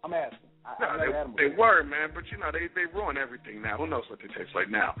 people. I'm asking. They were, man, but they ruin everything now. Who knows what they taste like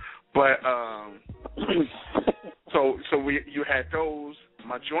now? But so you had those.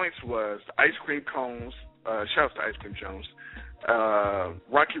 My joints was the ice cream cones. Shouts to Ice Cream Jones.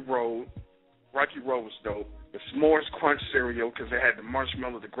 Rocky Road. Rocky Road was dope. The S'mores Crunch cereal because they had the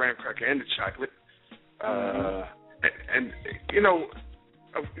marshmallow, the graham cracker, and the chocolate. And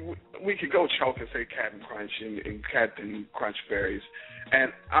we could go choke and say Captain Crunch and Captain Crunch Berries.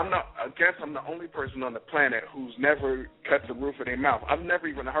 And I guess I'm the only person on the planet who's never cut the roof of their mouth. I've never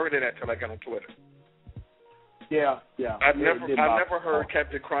even heard of that till I got on Twitter. Yeah. I've never heard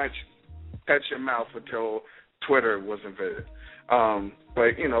Captain Crunch cut your mouth until Twitter was invented.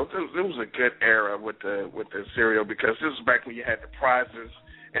 But it was a good era with the cereal because this was back when you had the prizes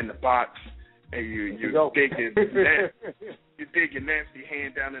in the box and you dig your nasty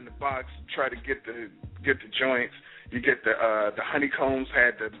hand down in the box, try to get the joints. You get the honeycombs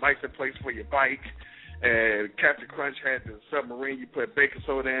had the license plates for your bike, and Captain Crunch had the submarine. You put baking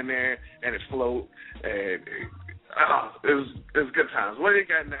soda in there and it float. And it was good times. What do you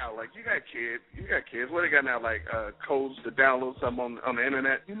got now? Like you got kids. What do you got now? Like codes to download something on the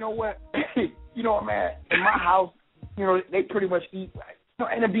internet. You know what? Man. In my house, they pretty much eat.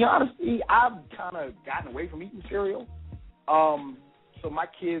 And to be honest, I've kind of gotten away from eating cereal. So my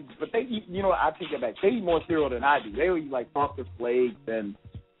kids, but they eat, I take it back. They eat more cereal than I do. They eat like Frosted Flakes and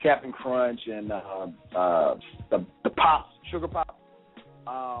Captain Crunch and the Pops, Sugar Pops,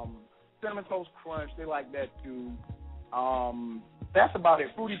 Cinnamon Toast Crunch. They like that too. That's about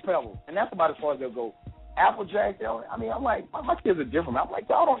it. Fruity Pebbles, and that's about as far as they'll go. Apple Jack, I'm like, my kids are different. I'm like,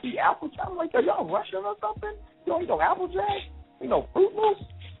 y'all don't eat Apple Jack. I'm like, are y'all Russian or something? You don't eat no Apple Jack? Fruit Loops?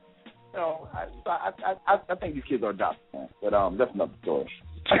 I think these kids are adopted, man. But that's another story.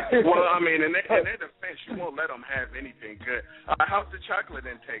 Well, I mean, in their defense, you won't let them have anything good. How's the chocolate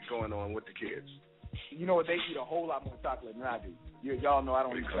intake going on with the kids? You know what? They eat a whole lot more chocolate than I do. Y'all know I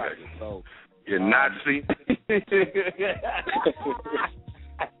don't eat chocolate, so. You're Nazi.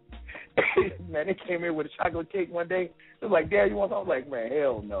 Man, they came in with a chocolate cake one day. It was like, Dad, you want something? I was like, man,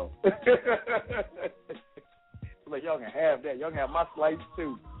 hell no. Like, y'all can have that. Y'all can have my slice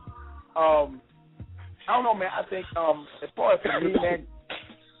too. I don't know, man. I think as far as for me, man,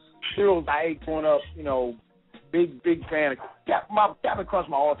 cereals I ate growing up, big fan of Captain Crunch,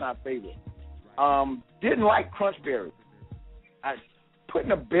 my all-time favorite. Didn't like Crunch Berries.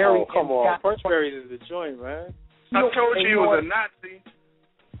 Putting a berry. Oh, come on, Crunch Berries is the joint, man. I told you was a Nazi.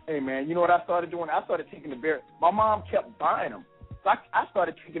 Hey, man, you know what I started doing? I started taking the berries. My mom kept buying them, so I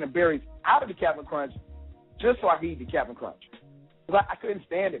started taking the berries out of the Captain Crunch just so I could eat the Captain Crunch. Because I couldn't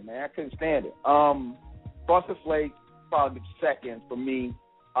stand it, man. I couldn't stand it. Frosted Flakes, probably the second for me.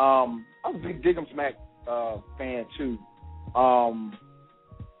 I was a big Dig 'em Smack fan, too.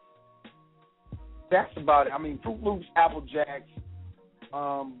 That's about it. I mean, Fruit Loops, Apple Jacks.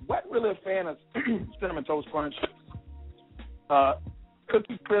 Wasn't really a fan of Cinnamon Toast Crunch.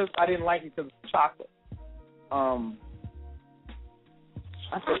 Cookie Crisp, I didn't like it because of chocolate. I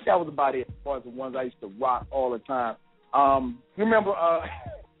think that was about it as far as the ones I used to rock all the time. You remember,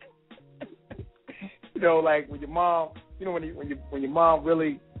 you know, like when your mom, you know, when your mom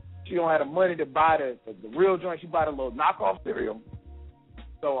really, she don't have the money to buy the real joint, she buy the little knockoff cereal.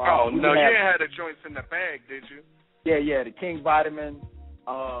 So, no, you didn't have the joints in the bag, did you? Yeah, the King Vitamin.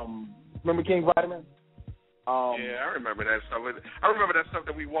 Remember King Vitamin? Yeah, I remember that stuff. I remember that stuff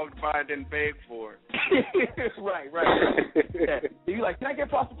that we walked by and didn't beg for. Right. Yeah. He's like, can I get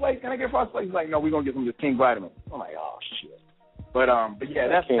Frosted Flakes? He's like, no, we're going to get some of this King Vitamin. I'm like, oh, shit. But yeah,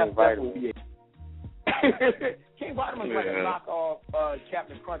 that's what we ate. King Vitamin's like a knockoff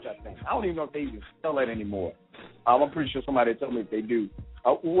Captain Crunch, I think. I don't even know if they even sell that anymore. I'm pretty sure somebody told me if they do.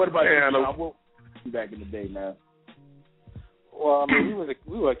 What about you back in the day, man? Well, I mean,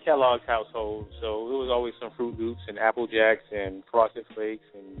 we were a Kellogg's household, so it was always some Fruit Loops and Apple Jacks and Frosted Flakes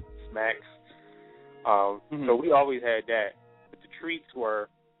and Smacks. So we always had that. But the treats were,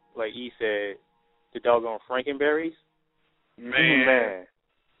 like E said, the doggone Frankenberries. Man.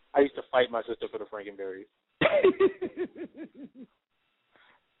 I used to fight my sister for the Frankenberries.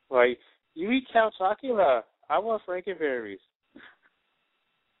 Like, you eat Count Chocula. I want Frankenberries.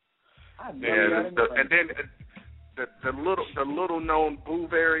 And then the little known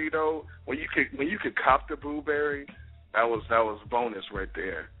Blueberry though, when you could cop the Blueberry, that was bonus right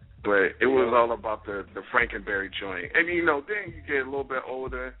there. But it was all about the Frankenberry joint. And you know, then you get a little bit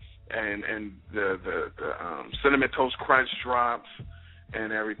older and the Cinnamon Toast Crunch drops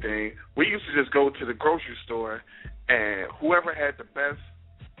and everything. We used to just go to the grocery store and whoever had the best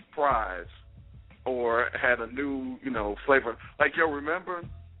prize or had a new, you know, flavor. Like, yo, remember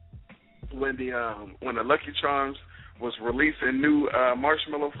when the Lucky Charms was releasing new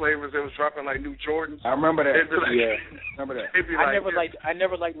marshmallow flavors? They was dropping like new Jordans. I remember that. Remember that. I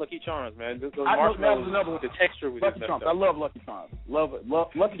never liked Lucky Charms, man. Those marshmallows, the texture was Lucky Charms. I love Lucky Charms. Love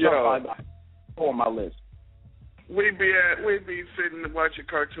Lucky Charms on my list. We'd be sitting and watching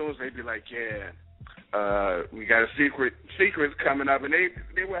cartoons. They'd be like, we got a secret's coming up, and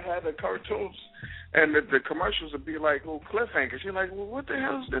they would have the cartoons. And the commercials would be like little cliffhangers. You're like, well, what the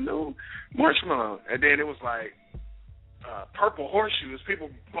hell is the new marshmallow? And then it was like purple horseshoes. People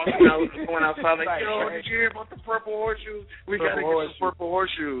busting out, going outside like, yo, did you hear about the purple horseshoes? We got to get some purple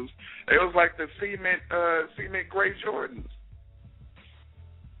horseshoes. It was like the cement gray Jordans.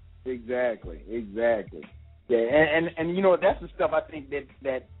 Exactly. Yeah, and you know, that's the stuff I think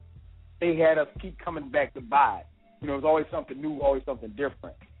that they had us keep coming back to buy. You know, it was always something new, always something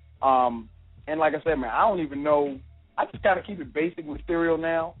different. And like I said, man, I don't even know. I just kind of keep it basic with cereal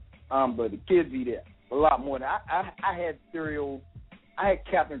now. But the kids eat it a lot more. I had cereal. I had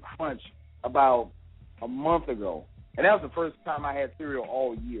Captain Crunch about a month ago, and that was the first time I had cereal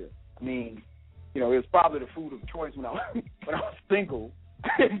all year. I mean, you know, it was probably the food of choice when I was single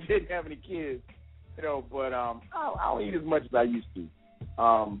and didn't have any kids. You know, but I don't eat as much as I used to.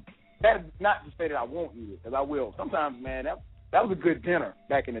 That's not to say that I won't eat it, because I will. Sometimes, man, that was a good dinner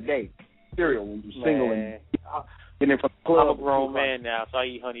back in the day. Cereal when you're single and getting from the club. I'm a grown man now, so I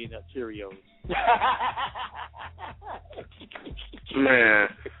eat Honey Nut Cheerios. Man,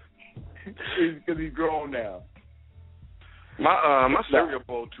 because he's grown now. My cereal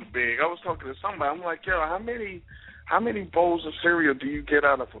bowl too big. I was talking to somebody. I'm like, yo, how many bowls of cereal do you get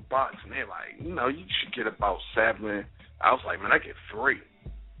out of a box? And they're like, you know, you should get about 7. I was like, man, I get 3.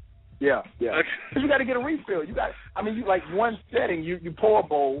 Yeah. You got to get a refill. You like one setting. You pour a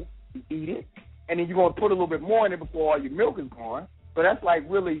bowl, you eat it, and then you're going to put a little bit more in it before all your milk is gone. So that's like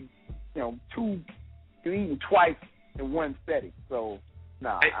really, you know, you're eating twice in one setting. So,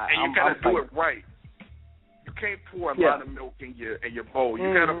 nah. And you got to do it right. You can't pour a lot of milk in your bowl.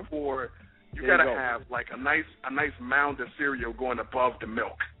 You got to pour. You got to have like a nice mound of cereal going above the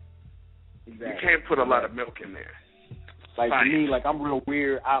milk. Exactly. You can't put a lot of milk in there. Like for me, like I'm real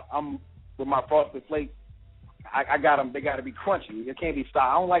weird. I'm with my Frosted Flakes. I got them. They got to be crunchy. It can't be soggy.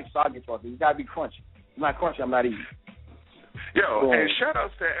 I don't like soggy Frosted. It got to be crunchy. If it's not crunchy, I'm not eating. Yo, and shout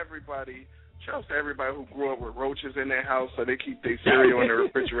outs to everybody. Shout outs to everybody who grew up with roaches in their house, so they keep their cereal in the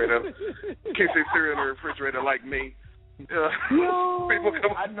refrigerator. Keep their cereal in the refrigerator like me. Yo, people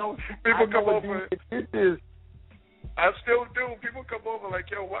come over. I still do. People come over like,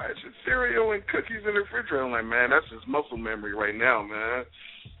 yo, why is your cereal and cookies in the refrigerator? I'm like, man, that's just muscle memory right now, man.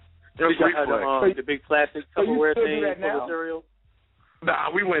 That's reflex. The big plastic Tupperware thing for the cereal?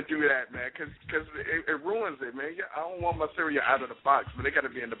 Nah, we went through that, man, because it ruins it, man. I don't want my cereal out of the box, but they got to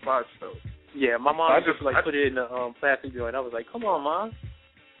be in the box, though. Yeah, my mom just put it in the plastic joint. I was like, come on, Mom.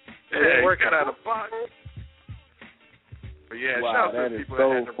 Yeah, it got out of the box. But yeah, shout out to the people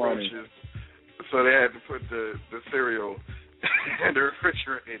that had the roaches. So they had to put the cereal in the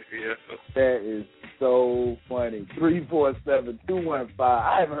refrigerator. Yeah. That is so funny.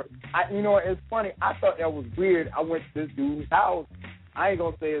 347-215. You know, it's funny. I thought that was weird. I went to this dude's house. I ain't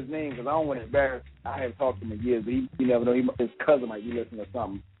gonna say his name because I don't want to embarrass. I haven't talked to him in years, but you never know. His cousin might be listening or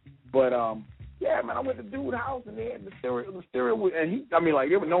something. But yeah, man, I went to the dude's house and they had the cereal, and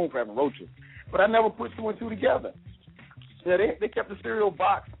they were known for having roaches. But I never put two and two together. Yeah, they kept the cereal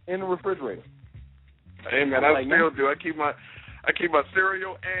box in the refrigerator. Hey man, I still do. I keep my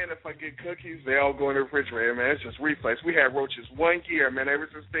cereal, and if I get cookies, they all go in the refrigerator, man. It's just reflex. We had roaches 1 year, man. Ever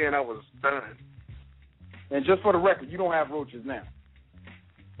since then, I was done. And just for the record, you don't have roaches now.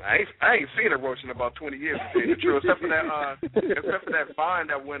 I ain't seen a roach in about 20 years, to tell you the truth. Except for that vine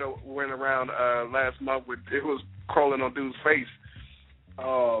that went around last month. It was crawling on dude's face.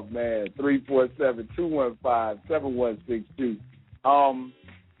 Oh man, 347-215-7162.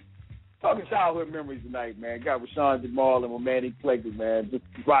 Talking childhood memories tonight, man. Got Rashan Jamal and my man Eclectik, man, just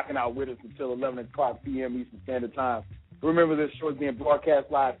rocking out with us until 11 o'clock p.m. Eastern Standard Time. Remember, this show is being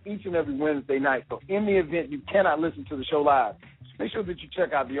broadcast live each and every Wednesday night. So in the event you cannot listen to the show live, make sure that you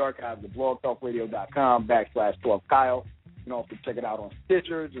check out the archives at blogtalkradio.com/12Kyle. You can also check it out on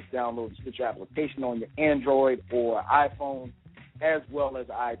Stitcher. Just download the Stitcher application on your Android or iPhone, as well as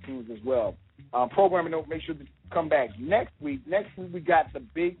iTunes as well. Programming note, make sure to come back next week. Next week we got the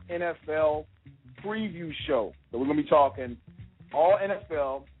big NFL preview show. So we're going to be talking all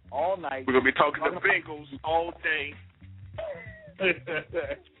NFL, all night. We're going to be talking the Bengals all day.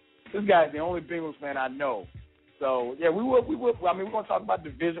 This guy's the only Bengals fan I know. So, yeah, we will. I mean, we're going to talk about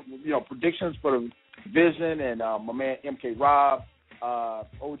division, predictions for the division, and my man MK Rob,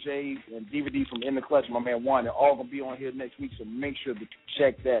 OJ, and DVD from In the Clutch, my man Juan. They're all going to be on here next week, so make sure to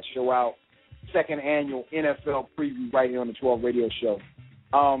check that show out. Second annual NFL preview right here on the 12 Radio Show.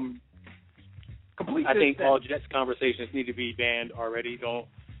 I think all Jets conversations need to be banned already. Your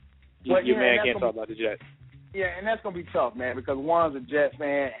man can't talk about the Jets. Yeah, and that's going to be tough, man, because Juan's a Jets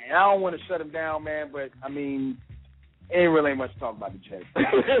fan, and I don't want to shut him down, man, but, I mean, ain't really much to talk about the Jets.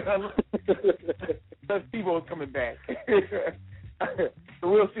 Because Tebow's coming back. So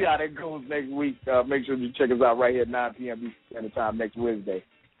we'll see how that goes next week. Make sure you check us out right here at 9 p.m. Eastern Standard Time next Wednesday.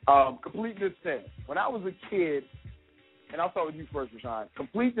 Complete this sentence. When I was a kid, and I'll start with you first, Rashan.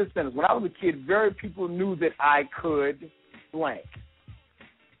 Complete this sentence. When I was a kid, very people knew that I could blank.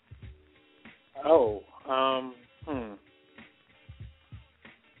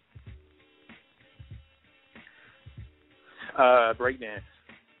 Breakdance.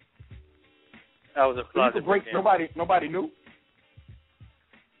 I was a closet breakdance. Nobody knew?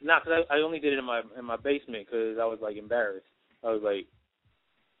 Nah, because I only did it in my basement because I was, embarrassed. I was like,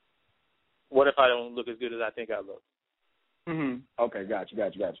 what if I don't look as good as I think I look? Okay, got you.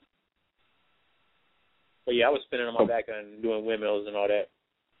 But, yeah, I was spinning on my back and doing windmills and all that.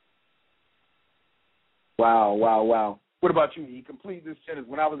 Wow. What about you, E? Complete this sentence.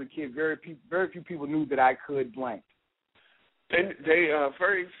 When I was a kid, very few people knew that I could blank. They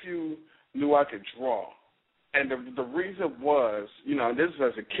very few knew I could draw. And the reason was, this is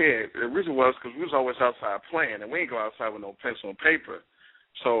as a kid, the reason was because we was always outside playing, and we ain't go outside with no pencil and paper.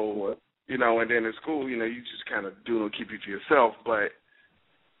 So, and then in school, you just kind of do it, keep it to yourself. But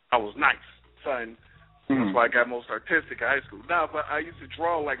I was nice, son. That's why I got most artistic in high school. No, but I used to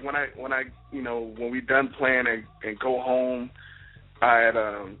draw when we done playing and go home. I had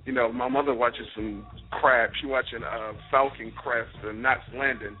my mother watches some crap. She watching Falcon Crest and Knots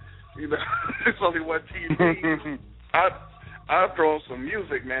Landing. It's only one TV. I'd throw on some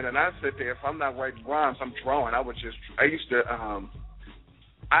music, man, and I'd sit there. If I'm not writing rhymes, I'm drawing.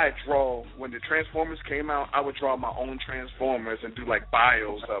 I'd draw, when the Transformers came out, I would draw my own Transformers and do,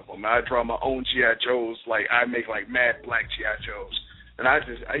 bios of them. I'd draw my own G.I. Joes. I'd make, mad black G.I. Joes. And I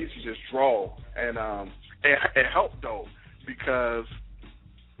used to just draw. And it helped, though, because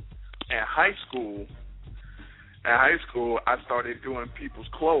in high school, I started doing people's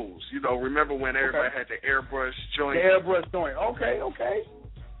clothes. Remember when everybody had the airbrush joint? The airbrush joint. Okay.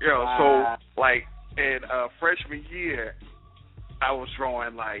 So, in freshman year, I was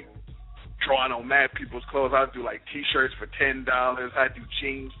drawing on mad people's clothes. I'd do T-shirts for $10. I'd do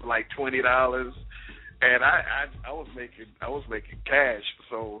jeans for $20. And I was making cash,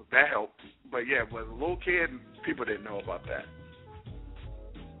 so that helped. But yeah, as a little kid, people didn't know about that.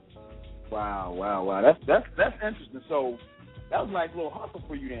 Wow. That's interesting. So that was like a little hustle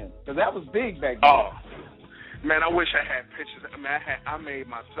for you then, because that was big back then. Oh, man, I wish I had pictures. I mean, I made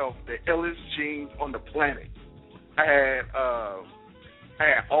myself the illest jeans on the planet. I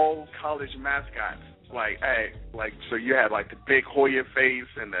had all college mascots. So you had like the big Hoya face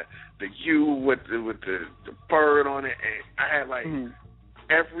and the U with the bird on it, and I had like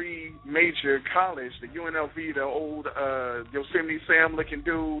every major college, the UNLV, the old Yosemite Sam looking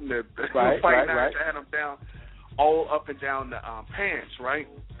dude, the right. I had them down all up and down the pants, right?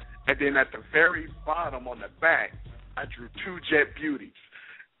 And then at the very bottom on the back, I drew 2 Jet Beauties.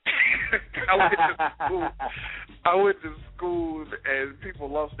 I went to school and people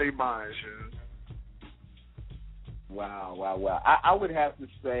lost their minds. Wow. I would have to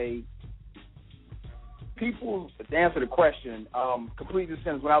say, people, to answer the question, completely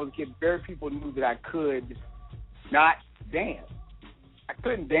sense, when I was a kid, very people knew that I could not dance. I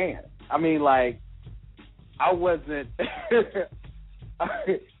couldn't dance. I mean, like, I wasn't,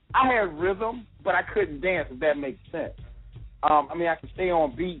 I had rhythm, but I couldn't dance, if that makes sense. I mean, I could stay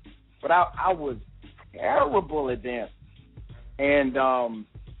on beat, but I was terrible at dancing. And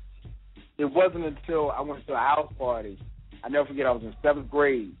it wasn't until I went to a house party, I never forget, I was in 7th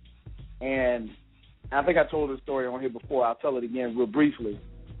grade, and I think I told this story on here before. I'll tell it again real briefly.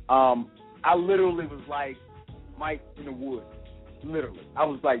 I literally was like Mike in the woods, literally. I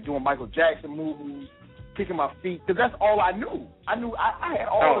was like doing Michael Jackson moves, kicking my feet, because that's all I knew. I had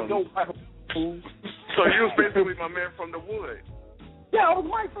all of those Michael moves. So you was basically my man from the wood. Yeah, I was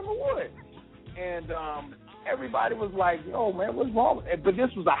Mike from the wood. And everybody was like, yo, man, what's wrong? But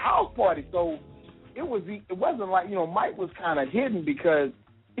this was a house party, so it wasn't like, Mike was kind of hidden because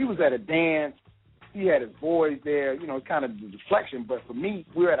he was at a dance. He had his boys there, kind of the deflection. But for me,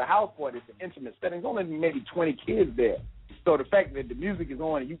 we were at a house party. It's an intimate setting. There's only maybe 20 kids there. So the fact that the music is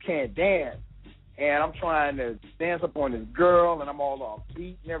on and you can't dance, and I'm trying to dance up on this girl, and I'm all off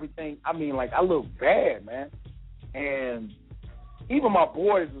beat and everything. I mean, like, I look bad, man. And even my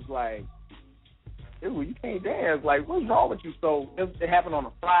boys was like, ew, you can't dance. Like, what's wrong with you? So it happened on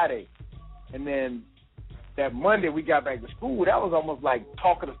a Friday. And then that Monday we got back to school. That was almost like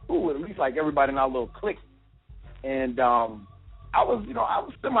talk of the school, at least like everybody in our little clique. And I was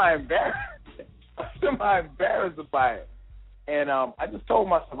semi-embarrassed. Semi-embarrassed by it. And I just told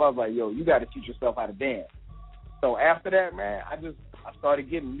myself, I was like, yo, you got to teach yourself how to dance. So after that, man, I started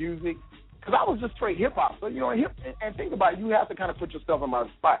getting music. Because I was just straight hip-hop. So, and think about it, you have to kind of put yourself in my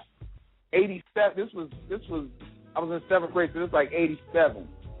spot. 87, this was, I was in 7th grade, so this was like 87.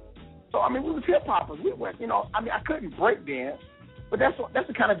 So, I mean, we was hip-hoppers. We went, I couldn't break dance, but that's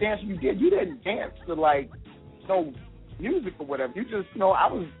the kind of dance you did. You didn't dance to, like, no music or whatever. You just, I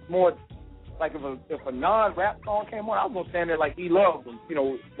was more, like, if a non-rap song came on, I was going to stand there like E-Love, with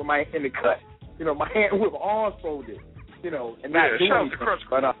my, in the cut, my hand with my arms folded, and not doing shout out to Crush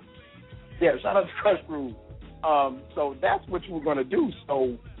Groove. Yeah, shout out to Crush Groove. So that's what you were going to do.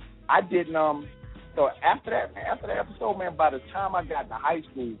 So I didn't, so after that episode, man, by the time I got to high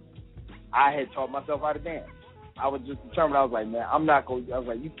school, I had taught myself how to dance. I was just determined. I was like, man, I was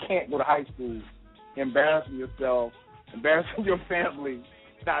like, you can't go to high school embarrassing yourself, embarrassing your family,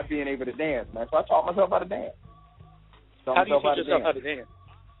 not being able to dance, man. So I taught myself how to dance. How do you teach yourself how to dance?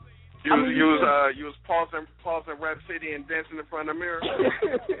 You was pausing Rap City and dancing in front of the mirror?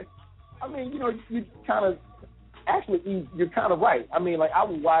 I mean, you kind of, actually, you're kind of right. I mean, like, I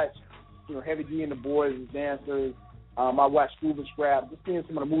would watch, Heavy D and the Boys as dancers. I watched Scuba Scrap, just seeing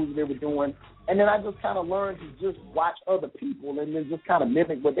some of the moves they were doing. And then I just kind of learned to just watch other people and then just kind of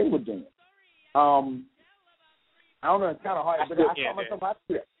mimic what they were doing. I don't know, it's kind of hard, but I taught myself how to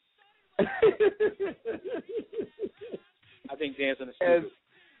do that. I think dancing is stupid.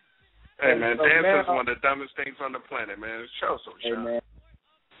 Hey, man, dancing is one of the dumbest things on the planet, man. It's Hey, man.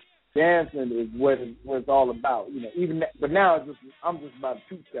 Dancing is what it's all about, but now I'm just about a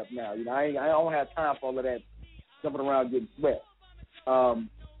 2-step now. I don't have time for all of that jumping around getting sweat.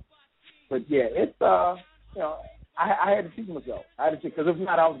 But yeah, it's I had to teach myself. Because if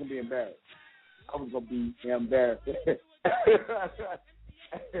not, I was gonna be embarrassed.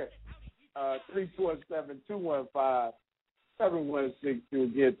 347-215-7162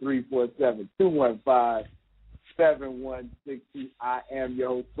 again. 347-215-7162. I am your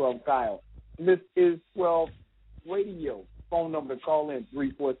host, 12 Kyle. This is 12 Radio. Phone number to call in,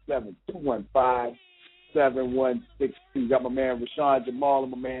 347-215-7162. Got my man Rashan Jamal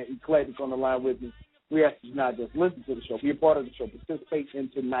and my man Eclectik on the line with me. We ask you not just listen to the show, be a part of the show, participate in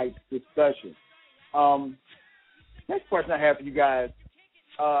tonight's discussion. Next question I have for you guys.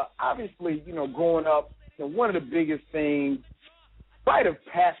 Obviously, growing up, one of the biggest things, rite of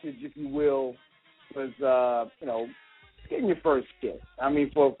passage, if you will, was, getting your first kiss. I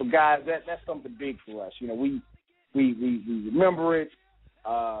mean, for guys, that's something big for us. We remember it.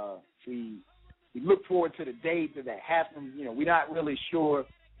 We look forward to the date that happens. We're not really sure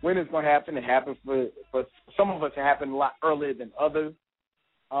when it's going to happen. It happens for some of us. It happened a lot earlier than others.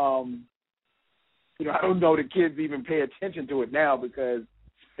 I don't know the kids even pay attention to it now because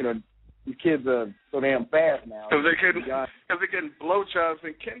these kids are so damn fast now. Because they're getting blowjobs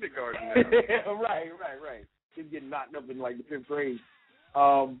in kindergarten now. Right. Kids getting knocked up in like the 5th grade.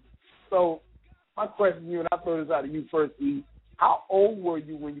 So my question to you, and I'll throw this out to you first, E. How old were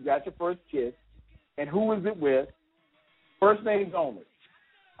you when you got your first kiss, and who was it with? First names only.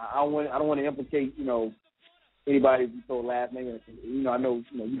 I don't want to implicate, anybody if you throw a last name in. I know,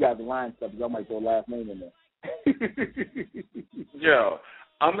 you guys are lying stuff, because I might throw a last name in there. Yo,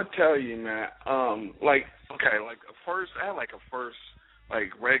 I'm gonna tell you, man. I had a first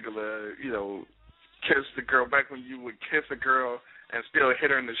regular, kiss the girl back when you would kiss a girl and still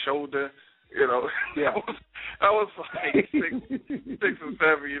hit her in the shoulder. Yeah. I was like 6 or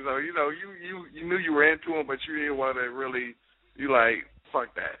 7 years old. You knew you were into him, but you didn't want to really. You like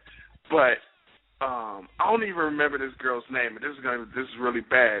fuck that. But I don't even remember this girl's name, and this is really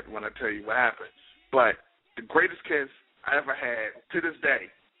bad when I tell you what happened. But the greatest kiss I ever had to this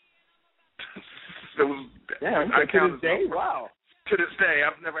day. To this day, wow. To this day,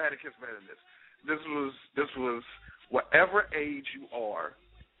 I've never had a kiss better than this. This was whatever age you are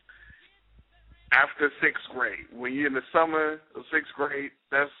after 6th grade. When you're in the summer of 6th grade,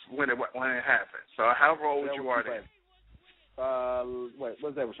 that's when it happened. So however old you are then.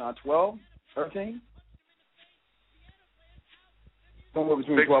 What's that, Rashan? 12? 13? Somewhere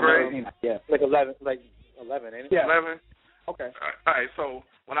between 12 and 13. Yeah. Like 11, ain't it? Yeah. 11? Okay. All right, so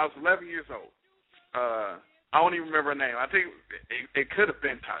when I was 11 years old, I don't even remember her name. I think it could have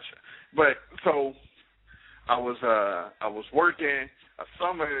been Tasha. But so I was working a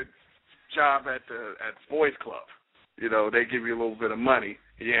summer job at the boys club. They give you a little bit of money.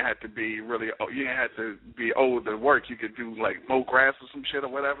 You didn't have to be old to work. You could do like mow grass or some shit or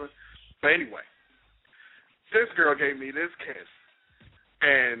whatever. But anyway, this girl gave me this kiss,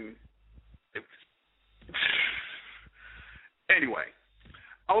 and anyway,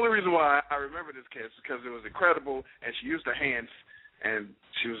 only reason why I remember this kiss is because it was incredible, and she used her hands, and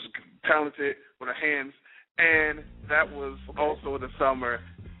she was talented with her hands, and that was also the summer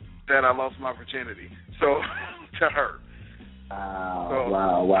that I lost my virginity. So to her.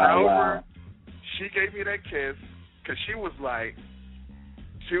 Wow. She gave me that kiss because she was like,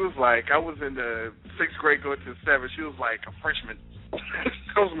 I was in the 6th grade going to the 7th. She was like a freshman.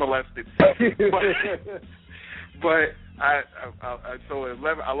 I was molested. But so at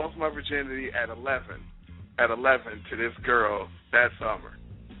 11, I lost my virginity at 11 to this girl that summer.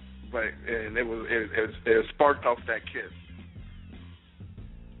 And it sparked off that kiss.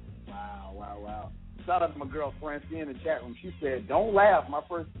 Wow. Shout out to my girl Francine in the chat room. She said, "Don't laugh. My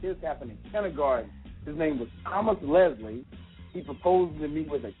first kiss happened in kindergarten. His name was Thomas Leslie. He proposed to me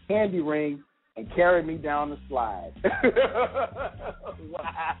with a candy ring and carried me down the slide."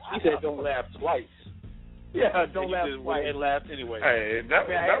 Wow. He said, "Don't laugh twice." Yeah, don't laugh twice. And laughed anyway. Hey,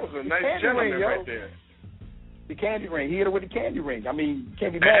 that was a nice gentleman right there. The candy ring. He hit her with the candy ring. I mean,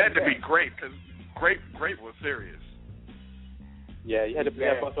 can't be mad. It had to be great because grape was serious. Yeah, you had to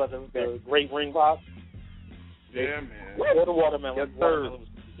bust out the great ring box. Yeah, man. Or the watermelon. Yes, sir.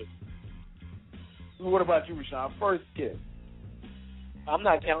 What about you, Rashan? First kiss. I'm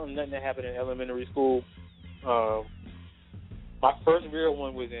not counting nothing that happened in elementary school. My first real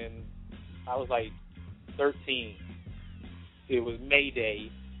one was I was like 13. It was May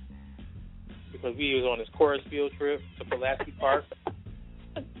Day because we was on this chorus field trip to Pulaski Park,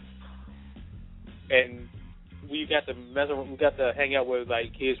 and we got to hang out with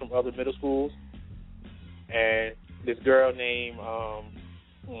like kids from other middle schools, and this girl named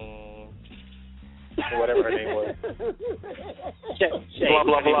whatever her name was. Blah,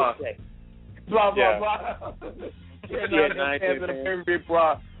 blah, blah. Blah, blah, yeah. blah. Yeah, very big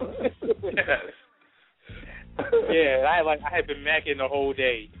bra. Yeah, I had been macking the whole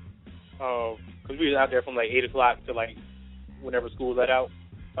day. Because we was out there from like 8 o'clock to like whenever school let out.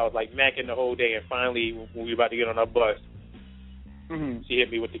 I was like macking the whole day, and finally when we were about to get on our bus, she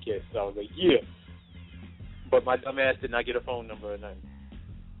hit me with the kiss. So I was like, yeah. But my dumb ass did not get a phone number or nothing.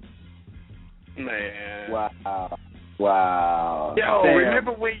 Man. Wow. Yo, damn.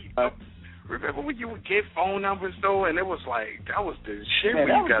 Remember when you would get phone numbers though, and it was like that was the shit man,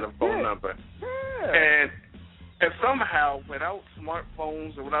 when you got a phone number. And somehow, without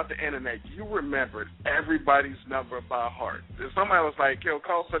smartphones and without the internet, you remembered everybody's number by heart. And somehow it's like, yo,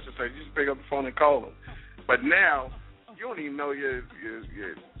 call such and such. You just pick up the phone and call them. But now, you don't even know your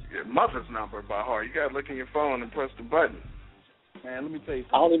mother's number by heart. You got to look in your phone and press the button. Man, let me tell you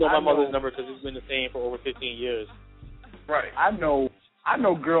something. I only know my mother's number because it's been the same for over 15 years. Right. I know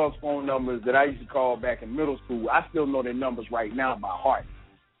girls' phone numbers that I used to call back in middle school. I still know their numbers right now by heart.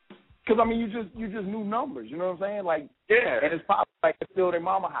 Because, I mean, you just knew numbers, you know what I'm saying? Like, Yeah. And it's probably like it's still their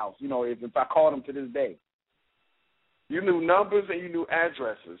mama house, you know, if I called them to this day. You knew numbers and you knew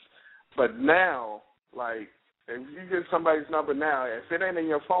addresses. But now, like, if you get somebody's number now, if it ain't in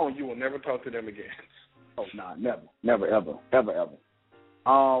your phone, you will never talk to them again. Oh, nah, never, ever.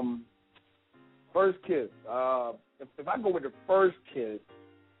 First kiss. If I go with the first kiss,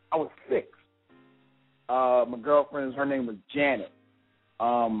 I was 6. My girlfriend, her name was Janet.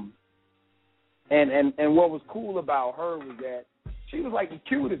 And what was cool about her was that she was like the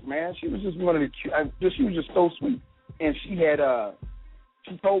cutest, man. She was just one of the she was just so sweet. And she had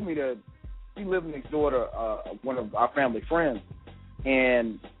she told me that she lived next door to one of our family friends,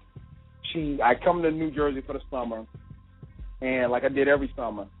 and I come to New Jersey for the summer, and like I did every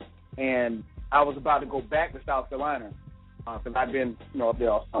summer, and I was about to go back to South Carolina because I'd been up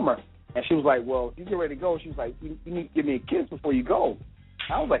there all summer, and she was like, well, you get ready to go. She was like, you need to give me a kiss before you go.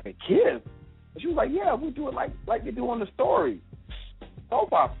 I was like, a kiss? And she was like, yeah, we do it like they do on the story.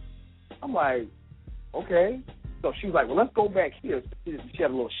 Soap opera. I'm like, okay. So she was like, well, let's go back here. She had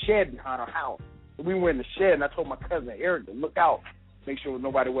a little shed behind her house. So we went in the shed, and I told my cousin Eric to look out, make sure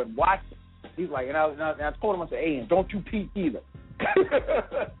nobody wasn't watching. He's like, and I told him, I said, hey, and don't you peek either.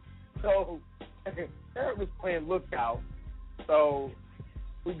 So Eric was playing lookout. So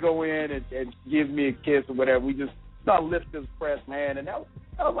we go in and gives me a kiss or whatever. We just start lifting his press, man. And that was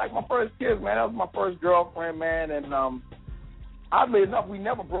like my first kiss, man. That was my first girlfriend, man. And oddly enough, we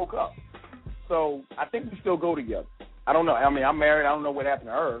never broke up. So I think we still go together. I don't know. I mean, I'm married. I don't know what happened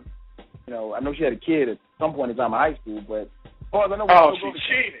to her. You know, I know she had a kid at some point in time in high school, but as far as I know, we still go together.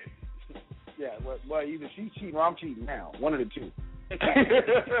 Cheated. Yeah, well, either she's cheating or I'm cheating now. One of the two.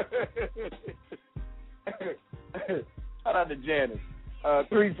 Shout out to Janice.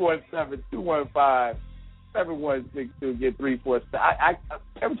 347-215-7162. Get 347.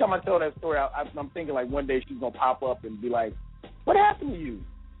 Every time I tell that story, I'm thinking like one day she's gonna pop up and be like, "What happened to you?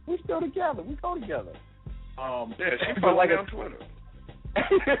 We're still together. We go together." Yeah, she follows me on Twitter.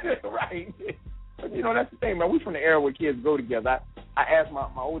 Right. But you know, that's the thing, man. We from the era where kids go together. I asked my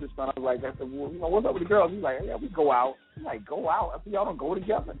oldest son, I said, well, you know, what's up with the girls? He's like, yeah, we go out. I'm like, go out? I said, y'all don't go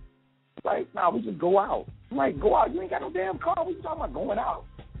together? He's like, nah, we just go out. I'm like, go out? You ain't got no damn car. What you talking about going out?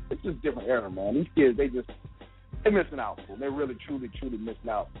 It's just a different era, man. These kids, they're missing out. They're really, truly, truly missing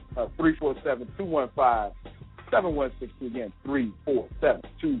out. 347-215-7162. Again,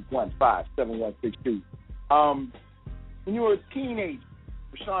 347-215-7162. When you were a teenager,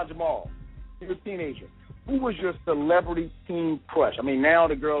 Rashan Jamal, you were a teenager, who was your celebrity teen crush? I mean, now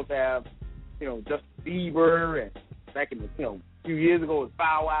the girls have, you know, Justin Bieber, and back in the, a few years ago it was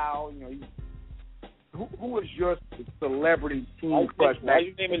Bow Wow. You know, who was your celebrity teen crush? Why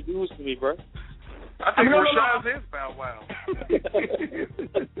you naming dudes to me, bro? I think Rashan's is Bow Wow.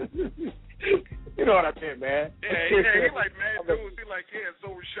 You know what I meant, man. Yeah, he like mad dudes. He like, yeah, so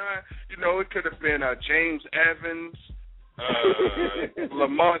Rashan, you know, it could have been James Evans,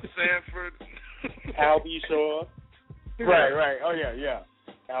 Lamont Sanford. Al B. Shaw. Right. Oh, yeah.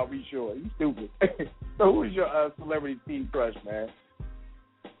 Al B. Shaw. You stupid. So who's your celebrity teen crush, man?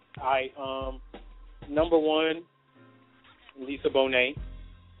 All right, number one, Lisa Bonet.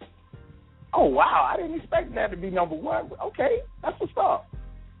 Oh, wow. I didn't expect that to be number one. Okay, that's what's up.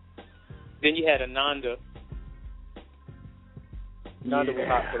 Then you had Ananda. Ananda was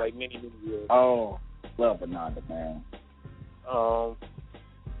hot for like many, many years. Oh, love Ananda, man.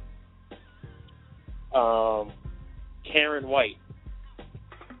 Karen White.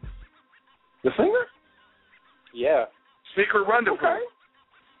 The singer? Yeah. Secret Rendezvous. Okay.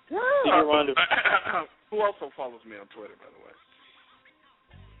 Yeah. Secret Rendezvous. Who also follows me on Twitter, by the way?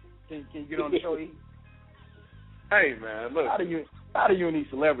 Can you get on the show, E? Hey, man, look. How do you and these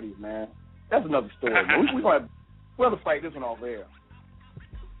celebrities, man? That's another story, man. We'll have to fight this one off air.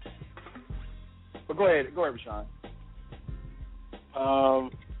 But go ahead, Rashan.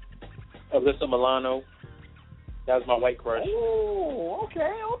 Alyssa Milano. That was my white crush. Oh,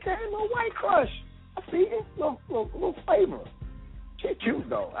 okay. Little white crush. I see it. Little flavor. She's cute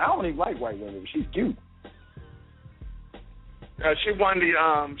though. I don't even like white women. She's cute. She won the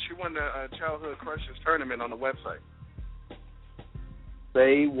Childhood Crushes tournament on the website.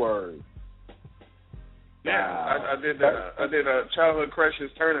 Say word. Yeah, I did a childhood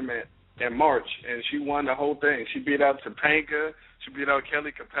crushes tournament in March, and she won the whole thing. She beat out Topanga. She beat out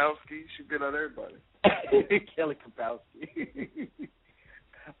Kelly Kapowski. She beat out everybody. Kelly Kapowski.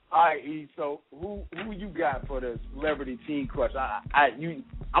 All right, E. So who you got for the celebrity teen crush?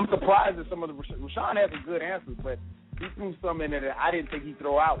 I'm surprised at some of the Rashan has some good answers, but he threw some in there that I didn't think he'd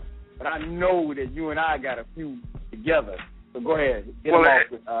throw out. But I know that you and I got a few together. So go ahead, get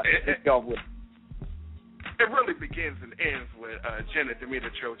let's go with. It really begins and ends with Jenna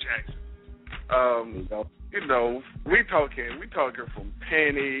Demeter-Joe Jackson. You know, we talking from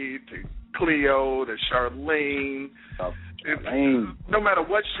Penny to Cleo to Charlene. No matter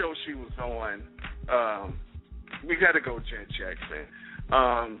what show she was on, we got to go Jen Jackson.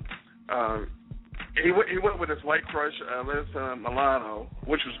 He went with his white crush, Alyssa Milano,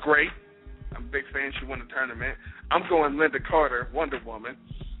 which was great. I'm a big fan. She won the tournament. I'm going Linda Carter, Wonder Woman,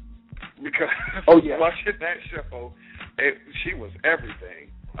 because watching that show, she was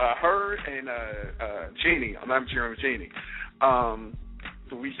everything. Her and Jeannie. I'm cheering Jeannie.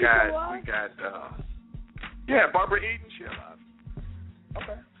 So we got Barbara Eden. She alive.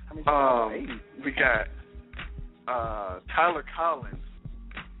 Okay. We got Tyler Collins,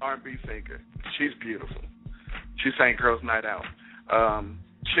 R&B singer. She's beautiful. She sang Girls Night Out.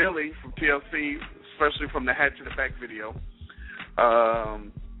 Chili from TLC, especially from the Hat to the Back video.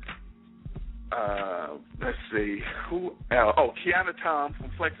 Let's see. Who else? Oh, Kiana Tom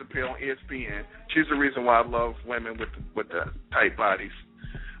from Flex Appeal on ESPN. She's the reason why I love women with the tight bodies.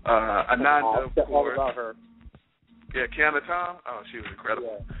 Ananda, of course. All about her. Yeah, Kiana Tom. Oh, she was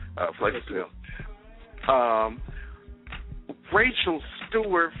incredible. Yeah. Flex Appeal. Rachel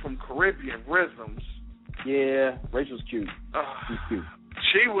Stewart from Caribbean Rhythms. Yeah, Rachel's cute. She's cute.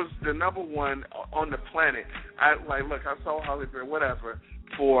 She was the number one on the planet. I saw Holly Berry, whatever,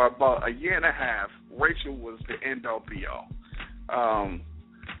 for about a year and a half. Rachel was the end-all, be-all.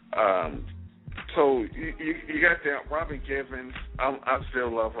 So you got that Robin Givens. I still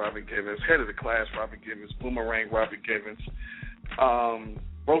love Robin Givens. Head of the class, Robin Givens. Boomerang, Robin Givens.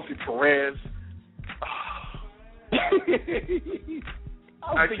 Rosie Perez.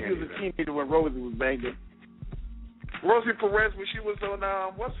 I think he was a teenager when Rosie was banging. Rosie Perez, when she was on,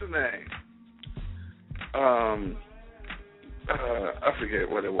 what's her name? I forget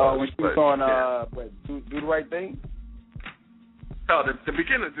what it was. When she was on, Do the Right Thing? No, the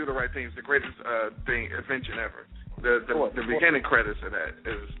beginning of Do the Right Thing is the greatest invention ever. The beginning credits of that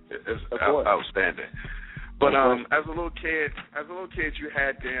is outstanding. But as a little kid, you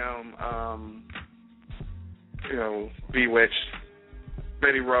had them, Bewitched,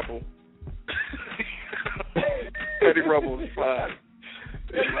 Betty Rubble. Betty Rubble was fine.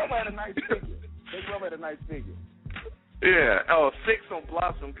 Betty Rubble had a nice figure. Yeah. Oh, 6 on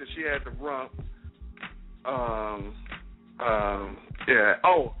Blossom because she had the rump. Yeah.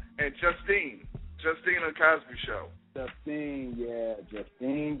 Oh, and Justine on Cosby Show. Justine. Yeah.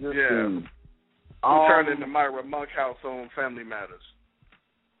 Who turned into Myra Monkhouse on Family Matters.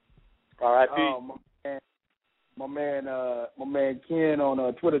 R.I.P. My man Ken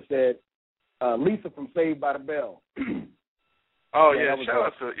on Twitter said Lisa from Saved by the Bell. Oh yeah,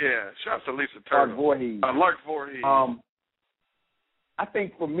 shout out to Lisa Turner. Lark Voorhees. I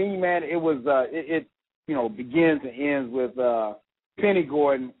think for me, man, it was it begins and ends with Penny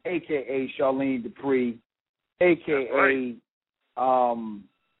Gordon, aka Charlene Dupree, aka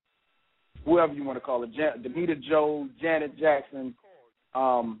whoever you want to call it, Demeter-Joe, Janet Jackson.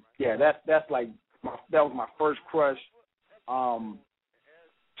 That's like that was my first crush.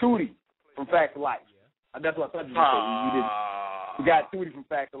 Tootie from Facts of Life. That's what I thought you said. You got Tootie from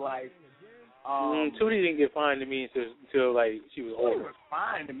Facts of Life. Tootie didn't get fine to me until like she was older. Tootie was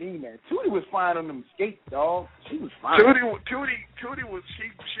fine to me, man. Tootie was fine on them skates, dog. She was fine. Tootie was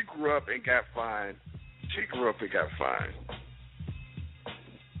she grew up and got fine.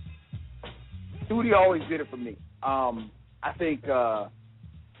 Tootie always did it for me. I think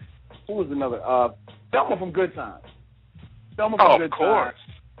who was another? Thelma from Good Times. Thelma from Good Times.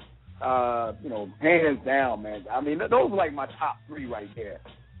 Hands down, man. I mean, those are like my top 3 right there.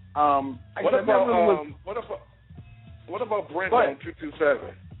 What about Brenda on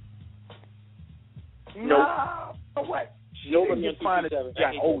 227? No, what? She didn't get fine as she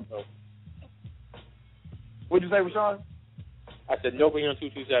got older. What'd you say, Rashan? I said nobody on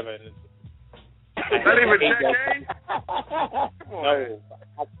 227. Not even Jack A? Come on. No.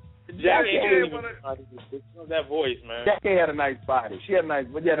 Jack A. That voice, man. Jack A had a nice body. She had a nice,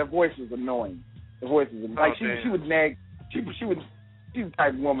 but her voice was annoying. The voice was like she would nag. She's the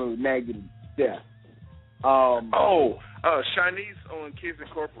type of woman who would nag you to death. Shanice on Kids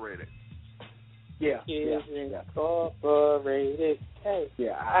Incorporated. Yeah. Kids Incorporated. Hey.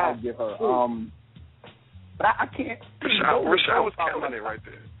 Yeah, I'll give her. But I can't. Rashan was killing it right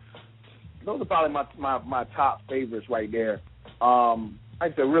there. Those are probably my top favorites right there. Like I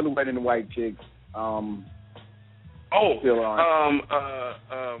said, Really Wet in the White Chicks.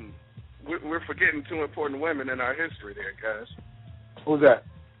 We're forgetting two important women in our history there, guys. Who's that?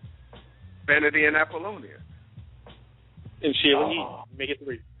 Vanity and Apollonia. And Sheila E. Make it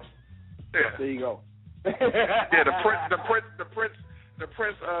 3. Yeah. There you go. Yeah, the Prince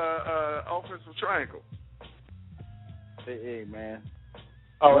offensive triangle. Hey, man.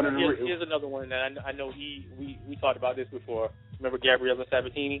 Oh, and here's another one that I know we talked about this before. Remember Gabriella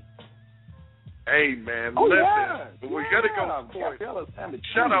Sabatini? Hey, man, we gotta go for it.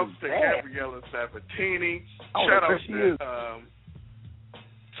 Shout out to Gabriella Sabatini. Shout out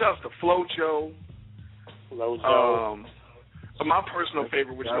to FloJo. My personal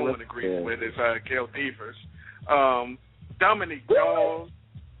favorite, which no one agrees with, is Gail Devers. Dominique Dawes.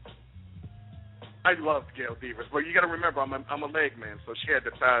 I love Gail Devers, but you got to remember, I'm a leg man, so she had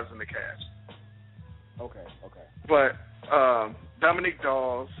the thighs and the calves. Okay. But Dominique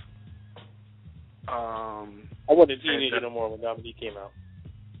Dawes. I wasn't a teenager no more when Dominique came out.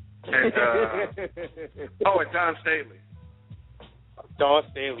 And Don Staley. Dawn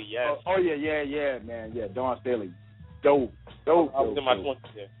Staley, yes. Yeah, man. Yeah, Dawn Staley. Dope. I was in my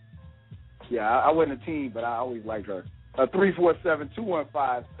 20s there. Yeah, I wasn't a teen, but I always liked her.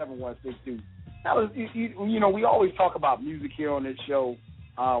 347-215-7162. That was, you know, we always talk about music here on this show.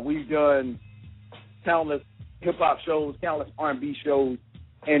 We've done countless hip-hop shows, countless R&B shows,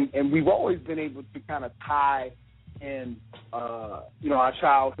 and we've always been able to kind of tie in, our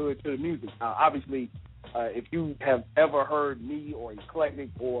childhood to the music. Obviously, if you have ever heard me or Eclectik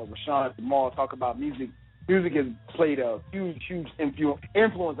or Rashan Jamal talk about music has played a huge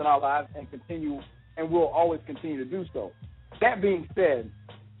influence in our lives and will always continue to do so. That being said,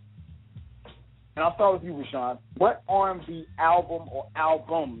 and I'll start with you, Rashan, what R&B album or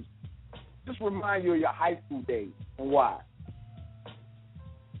albums just remind you of your high school days and why?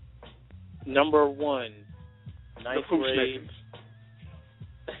 Number 1, ninth grade.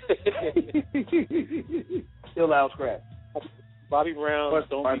 Still out scratch. Bobby Brown,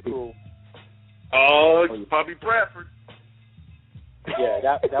 Don't Be Cruel. Oh, Bobby Bradford. Yeah,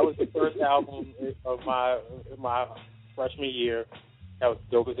 that was the first album of my freshman year. That was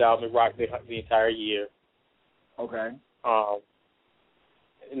the dopest album. It rocked the entire year. Okay.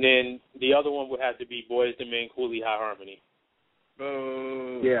 And then the other one would have to be Boyz II Men, Cooley High Harmony.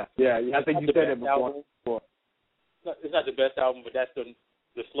 Yeah. I think you said it before. It's not the best album, but that's the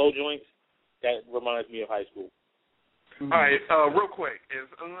slow joints. That reminds me of high school. Mm-hmm. All right, real quick, is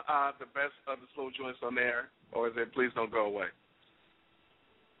the best of the slow joints on there, or is it Please Don't Go Away?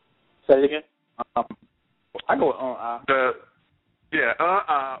 Say it again. I go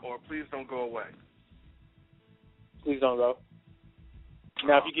or Please Don't Go Away. Please Don't Go.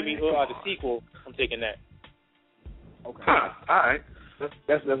 Now, if you give me the sequel, I'm taking that. Okay. All right.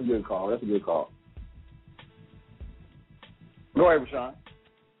 That's a good call. That's a good call. Go ahead, Rashan.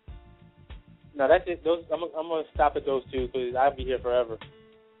 No, that's it. I'm gonna stop at those two because I'll be here forever.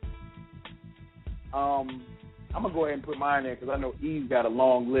 I'm gonna go ahead and put mine in because I know Eve's got a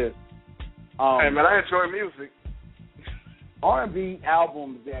long list. Hey man, I enjoy music. R&B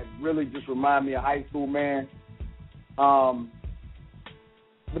albums that really just remind me of high school, man. The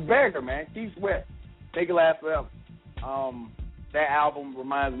Beggar, man, Keith Sweat, Make It Last Forever. That album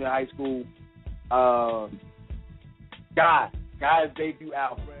reminds me of high school. Guy's debut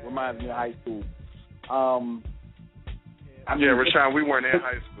album reminds me of high school. Rashan, we weren't in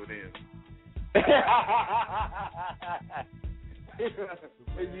high school then.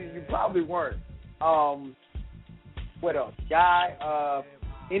 you probably weren't. What else? Guy,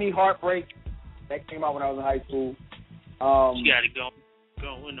 Any Heartbreak, that came out when I was in high school. You got it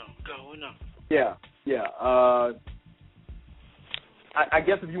going on. Yeah. I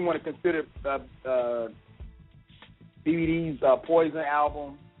guess if you want to consider BBD's Poison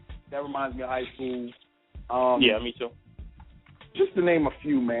album, that reminds me of high school. Yeah, me too. Just to name a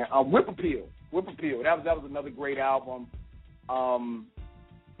few, man. Whip Appeal. That was another great album.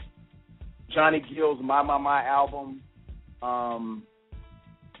 Johnny Gill's My album.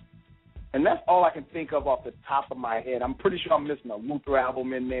 And that's all I can think of off the top of my head. I'm pretty sure I'm missing a Luther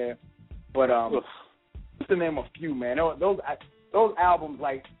album in there. But just to name a few, man. Those albums,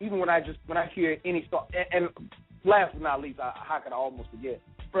 like, even when I hear any song, and last but not least, how could I almost forget,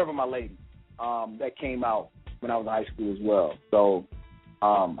 Forever My Lady, that came out when I was in high school as well. So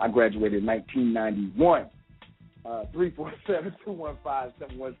I graduated in 1991.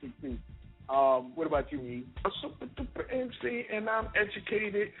 347-215-7162. What about you, E? A super duper MC, and I'm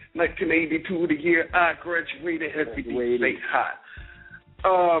educated. 1982, the year I graduated, SBD State High.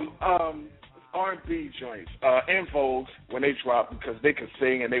 R&B joints, En Vogue, when they dropped, because they could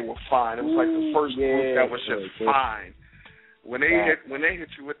sing and they were fine. It was like the first group that was just fine. When they hit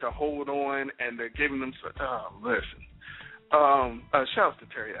you with the hold on and they're giving them, listen. Shout out to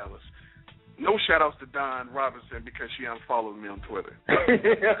Terry Ellis. No shout outs to Don Robinson because she unfollowed me on Twitter.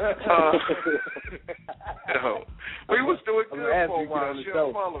 We was doing good for a while. She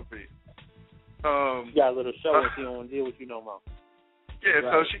unfollowed me. She got a little show and she don't want to deal with you no more. Yeah,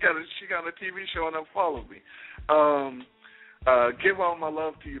 right. So she got a TV show and unfollowed me. Give All My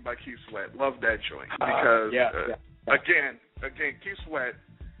Love to You by Keith Sweat. Love that joint because again, Keith Sweat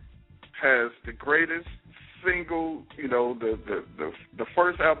has the greatest single, the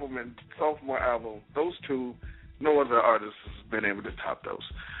first album and sophomore album, those two, no other artist has been able to top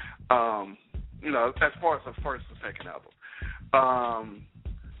those. As far as the first and second album.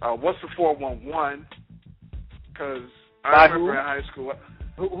 What's the 411? Because I remember in high school,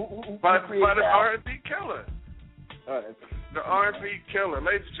 by the R&B Killer. The R&B Killer.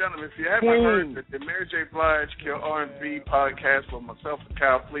 Ladies and gentlemen, if you haven't heard the Mary J. Blige Kill R&B podcast with myself and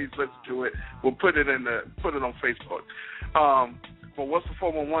Kyle, please listen to it. We'll put it on Facebook. But what's the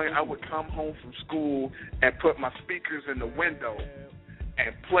 411? I would come home from school and put my speakers in the window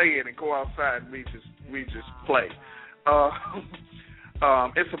and play it and go outside and we just play.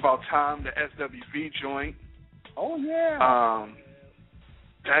 It's About Time, the SWV joint. Oh yeah.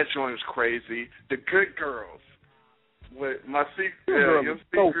 That joint was crazy. The Good Girls. With my secret, your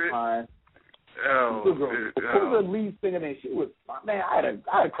So secret. fine. Oh, Who was the lead singer? And she was, man, I had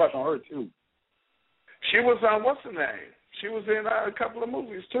a crush on her too. She was on what's her name? She was in a couple of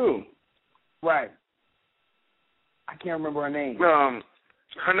movies too. Right. I can't remember her name. Her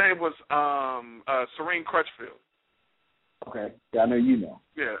name was Serene Crutchfield. Okay. Yeah, I know you know.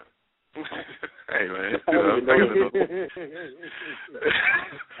 Yeah. Hey man. I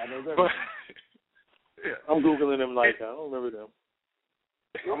know But, yeah. I'm Googling them like I don't remember them.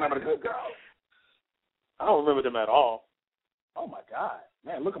 You don't remember the Good Girls? I don't remember them at all. Oh my God,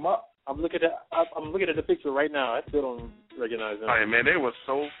 man, look them up. I'm looking at the picture right now. I still don't recognize them. Oh man, they were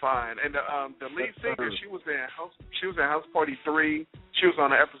so fine. And the lead singer, she was in House Party 3. She was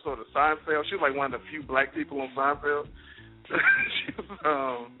on an episode of Seinfeld. She was like one of the few black people on Seinfeld.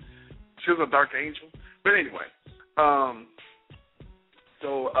 She was a dark angel. But anyway,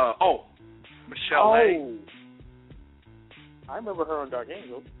 Michelle A. I remember her on Dark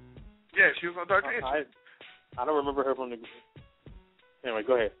Angel. Yeah, she was on Dark Angel. I don't remember her from the. Anyway,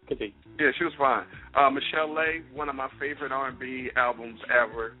 go ahead. Continue. Yeah, she was fine. Michelle A., one of my favorite R&B albums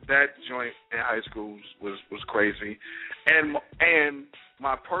ever. That joint in high school was crazy. And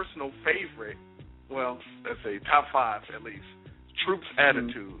my personal favorite, well, let's say top 5 at least, Troop's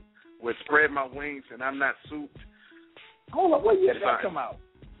Attitude with Spread My Wings and I'm Not Souped. Hold on, what year did that come out?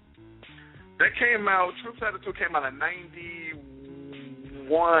 That came out, Troop's Attitude came out in 91,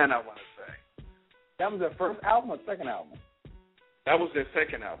 I want to say. That was their first album or second album? That was their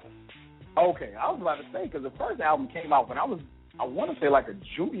second album. Okay, I was about to say, because the first album came out when I want to say like a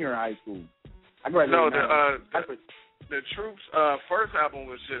junior in high school. I graduated. No, the Troops first album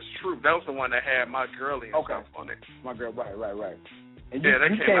was just Troop. That was the one that had My Girlie and stuff on it. My Girl, right. And that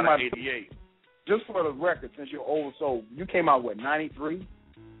came out in 88. Just for the record, since you're old, so you came out, what, 93?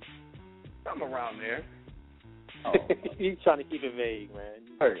 I'm around there. Oh. He's trying to keep it vague, man.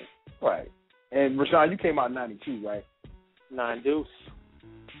 Right. And Rashan, you came out in 92, right? 9 Deuce.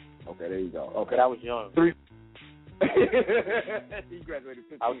 Okay, there you go. Okay. But I was young. You graduated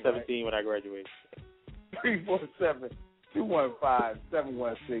 15, I was 17 when I graduated.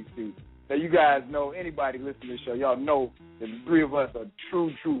 347-215-7162. Now, you guys know, anybody listening to the show, y'all know that the three of us are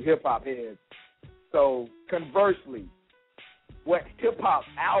true hip-hop heads. So, conversely, what hip-hop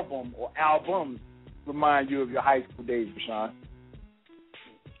album or albums remind you of your high school days, Rashan?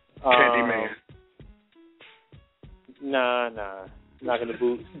 Candyman. Nah. Not in the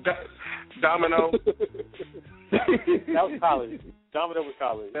boots. Domino. That was college. Domino was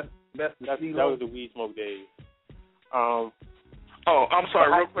college. That was the weed smoke days. I'm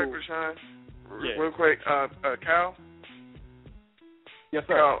sorry. Real quick, Rashan. Yeah. Real quick, Cal. Yes,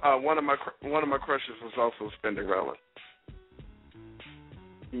 sir. Cal, one of my crushes was also Spinderella.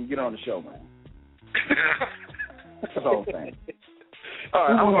 You get on the show, man. That's all I'm saying. All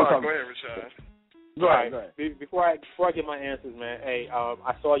right, I'm sorry. Go ahead, Rashan. Go ahead. Before I get my answers, man. Hey,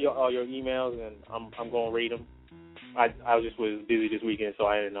 I saw all your emails and I'm gonna read them. I just was busy this weekend, so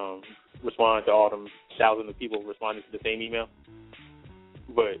I didn't respond to all them thousands of people responding to the same email.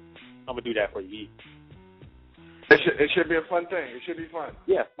 But I'm gonna do that for you. It should be a fun thing. It should be fun.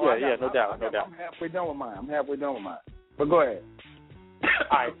 Yeah, no doubt. I'm halfway done with mine. But go ahead.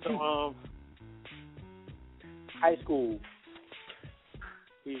 All right, so high school,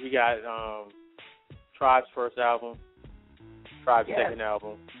 we got Tribe's first album, Tribe's second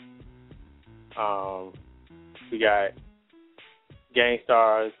album. We got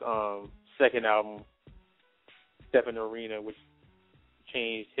Gangstar's second album, Step in the Arena, which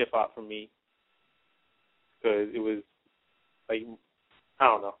changed hip hop for me because it was like, I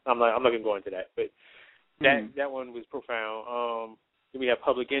don't know. I'm not gonna go into that, but that one was profound. Then we have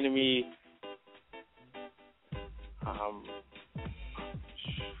Public Enemy.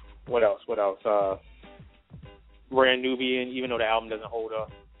 What else? Brand Nubian, even though the album doesn't hold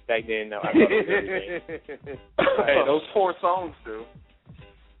up back then. I thought it was everything. Hey, those 4 songs do.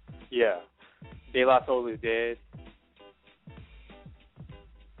 Yeah. De La Soul is Dead.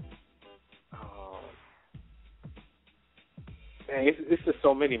 Dang, it's just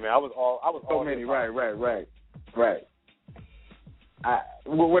so many, man. I was so many. Right.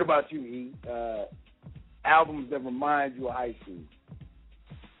 What about you, E? Albums that remind you of high school?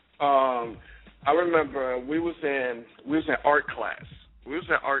 I remember we was in art class. See,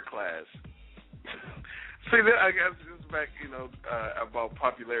 I guess this is back, about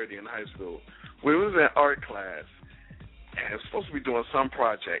popularity in high school. We was in art class, and it was supposed to be doing some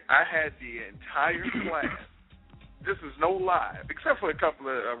project. I had the entire class. This is no lie, except for a couple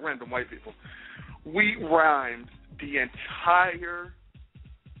of random white people. We rhymed the entire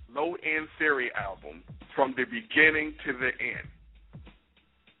Low End Theory album from the beginning to the end.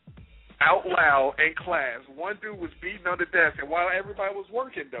 Out loud in class. One dude was beating on the desk, and while everybody was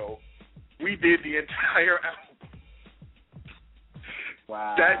working, though, we did the entire album.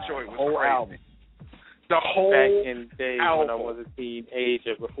 Wow. That joint was whole crazy. Album. The whole back in the days album. when I was a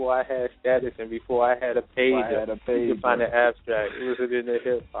teenager, before I had status and before I had a page, you could find an abstract. It was in the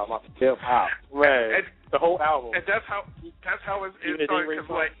hip hop. Right. And the whole album. And that's how it started.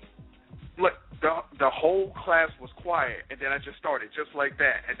 Because look, the whole class was quiet, and then I just started just like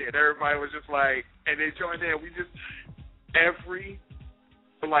that, and then everybody was just like, and they joined in. We just and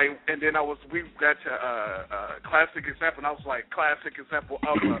then we got to classic example, and I was like, classic example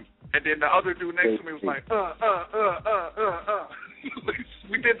of and then the other dude next to me was like,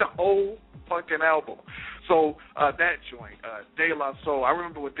 We did the whole fucking album. So that joint, De La Soul. I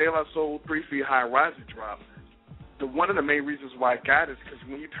remember with De La Soul, 3 Feet High, Rising dropped. One of the main reasons why I got it is because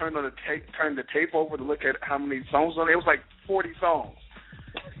when you turn the tape over to look at how many songs on it, it was like 40 songs.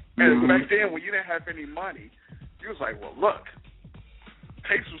 And back then, when you didn't have any money, you was like, well, look,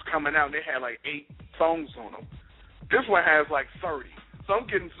 tapes was coming out and they had like 8 songs on them. This one has like 30. So I'm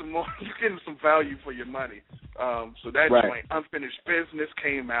getting some more. You're getting some value for your money. So that joint, Unfinished Business,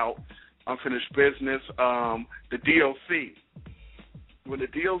 came out. Unfinished Business. The DLC. When the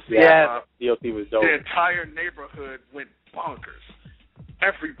DLC DLC was dope. The entire neighborhood went bonkers.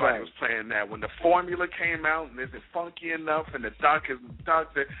 Everybody was playing that. When the Formula came out, and is it funky enough? And the doctor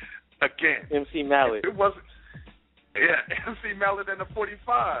again. MC Mallet. It wasn't. Yeah, MC Mallet and the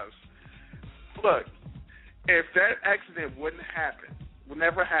 45s. Look, if that accident would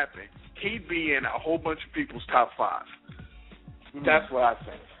never happen, he'd be in a whole bunch of people's top 5. That's what I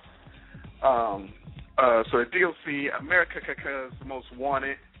think. So the DLC, America is the most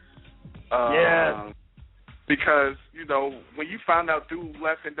wanted. Because, when you found out dude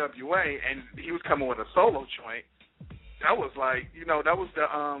left NWA and he was coming with a solo joint, that was like, that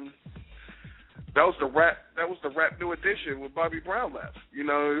was the rap new edition when Bobby Brown left. It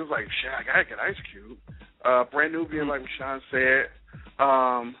was like, shit, I gotta get Ice Cube. Brand Nubian, like Rashan said.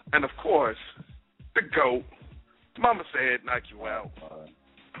 And of course, the GOAT. Mama said, knock you out.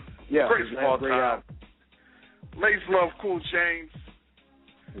 Greatest of all time. Ladies love Cool James.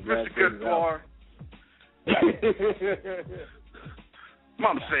 Mr. Good Bar.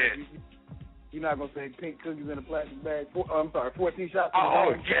 Mama said. You're not going to say pink cookies in a plastic bag? 14 shots to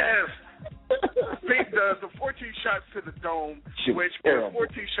the dome. Yes. The 14 shots to the dome, which when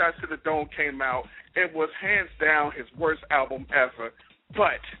 14 shots to the dome came out, it was hands down his worst album ever.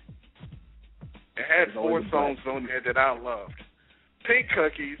 But it had 4 songs on there that I loved. Pink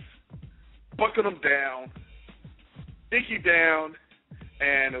Cookies, Bucking Them Down, Dinky Down,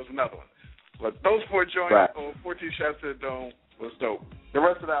 and there was another one. But those 4 joints on 14 Shots to the Dome was dope. The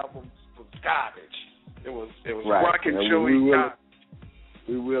rest of the album was garbage. It was rockin' chilly garbage.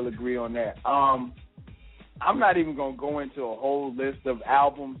 We will agree on that. I'm not even gonna go into a whole list of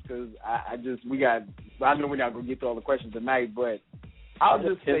albums because I know we're not gonna get to all the questions tonight, but I'll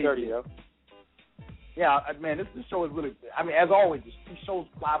just say this. Yeah, man, this show is really. I mean, as always, these shows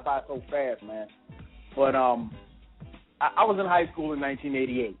fly by so fast, man. But I was in high school in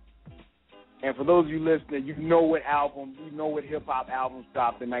 1988, and for those of you listening, you know what hip hop albums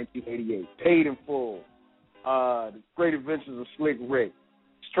dropped in 1988. Paid in Full, The Great Adventures of Slick Rick,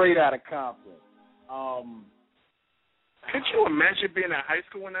 Straight Outta Compton. Could you imagine being in high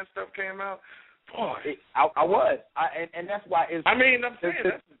school when that stuff came out? Boy, I was, and that's why it's. I mean, I'm saying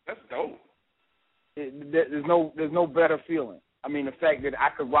that's dope. There's no better feeling. I mean, the fact that I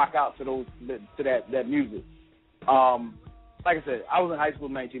could rock out to that music. Like I said, I was in high school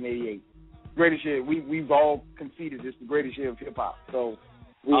in 1988. Greatest year. We've all conceded it's the greatest year of hip hop. So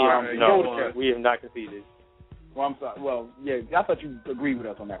we have not conceded. Well, I'm sorry. Well, yeah, I thought you agreed with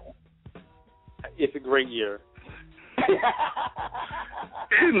us on that one. It's a great year.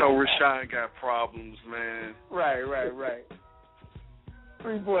 You know, Rashan got problems, man. Right.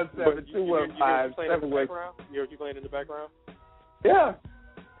 347-215-7. You heard you playing in the background? Yeah.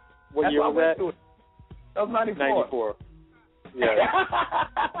 What year was that? That was 94. 94. Yeah.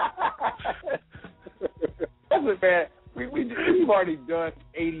 Listen, man, we've already done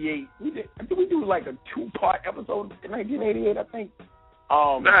 88. Did we do like a 2-part episode in 1988? I think.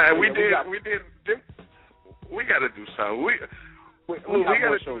 Nah, we did. We got to do something. We got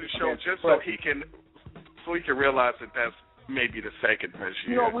to do the show just so he can realize that that's maybe the second best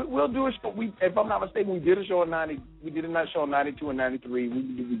year. You know, we'll do a show. If I'm not mistaken, we did a show in 90. We did a show in 92 and 93.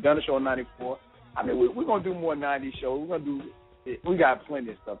 We've done a show in 94. I mean, we're gonna do more 90 shows. We're gonna do. We got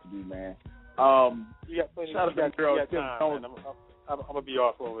plenty of stuff to do, man. You got plenty. Shout out to girl. I'm gonna be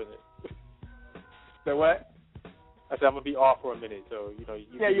off for a minute. Say what? I said I'm gonna be off for a minute, so you know.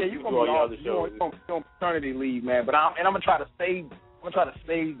 You gonna be off. You're on paternity leave, man. But I'm gonna try to save. I'm gonna try to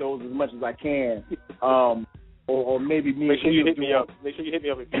save those as much as I can. Or maybe me. Make sure you hit me up. Make sure you hit me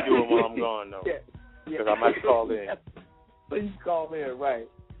up if you do it while I'm gone, though. Yeah. Because I might call in. So you call in, right?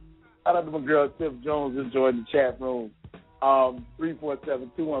 Shout out to my girl Tiff Jones who joined the chat room.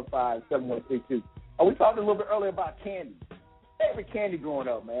 347-215-7162. We talked a little bit earlier about candy. Favorite candy growing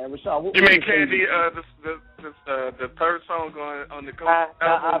up, man. Rashawn, what you mean Candy? The third song on the album.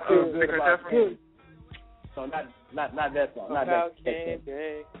 I feel good about candy. So not that song. Not that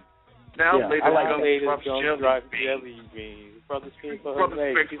candy. Now, yeah, ladies, I like ladies drive jelly beans. Brother speaks for her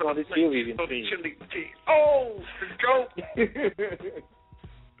legs. She's on the cheerleading team. Oh, go!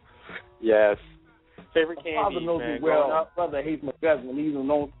 Yes. Favorite candy, father knows man. me well. My brother hates my cousin.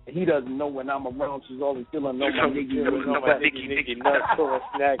 He doesn't know when I'm around. She's always feeling no my nigga. Nicky nuts, for a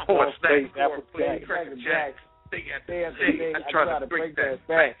snack, apple cracker jack. I try to break that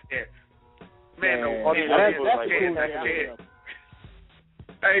back. Man,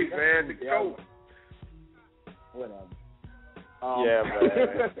 hey, man, the goat. Whatever. Yeah,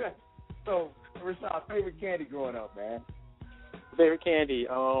 man. So, Rashawn, favorite candy growing up, man? Favorite candy,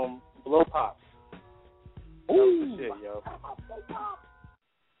 blow pops. Ooh, shit, yo.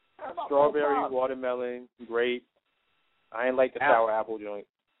 Strawberry, watermelon, grape. I ain't like the sour apple joint.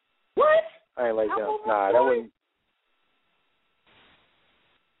 What? I ain't like that. Nah, that wasn't.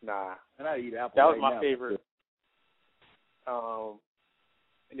 Nah. And I eat apple. That was my favorite.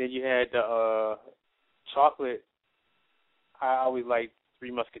 And then you had the chocolate. I always liked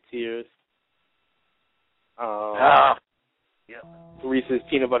Three Musketeers. Reese's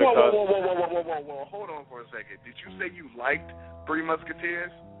peanut butter cups. Whoa. Hold on for a second. Did you say you liked Three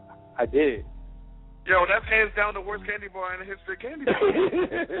Musketeers? I did. Yo, that's hands down the worst candy bar in the history of candy bars.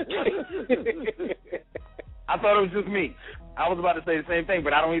 I thought it was just me. I was about to say the same thing,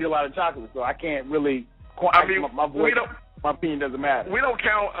 but I don't eat a lot of chocolate, so I can't really. My voice, my opinion doesn't matter. We don't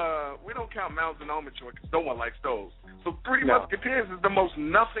count Mounds and Almond Joy because no one likes those. So Three Musketeers is the most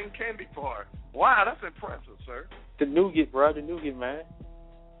nothing candy bar. Wow, that's impressive, sir. The nougat, bro. The nougat, man.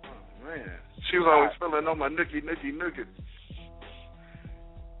 Oh, man. She was always feeling on my nookie.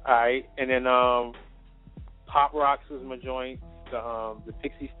 All right, and then Pop Rocks was my joint. The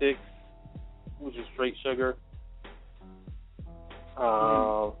Pixie Sticks, which is straight sugar.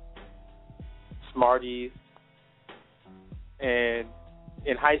 Smarties. And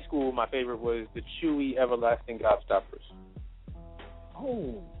in high school, my favorite was the Chewy Everlasting Gobstoppers.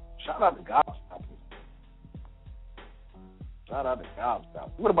 Oh, shout out to Gobstoppers.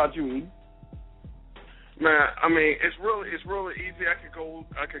 What about you, E? Man, I mean, it's really easy. I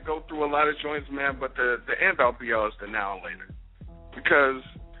could go through a lot of joints, man, but the end all be all is the now and later, because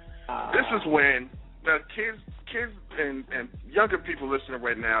this is when the kids and younger people listening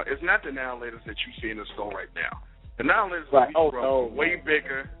right now. It's not the now and laters that you see in the store right now. The now and laters were way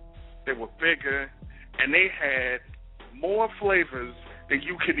bigger. They were bigger, and they had more flavors than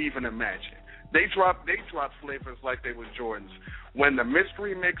you could even imagine. They dropped flavors like they were Jordans. When the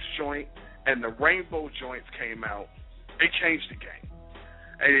mystery mix joint and the rainbow joints came out, they changed the game.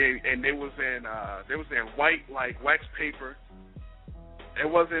 And it was in white like wax paper. There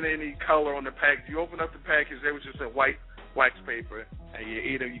wasn't any color on the package. You open up the package, they was just in white wax paper, and you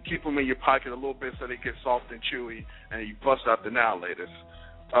eat them. You keep them in your pocket a little bit so they get soft and chewy, and you bust out the now laters.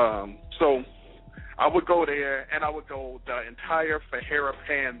 So I would go there, and I would go the entire Fajera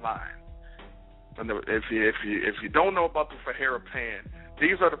Pan line. And if you don't know about the Fajera Pan,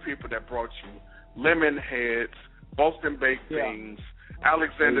 these are the people that brought you Lemon Heads, Boston Baked Beans,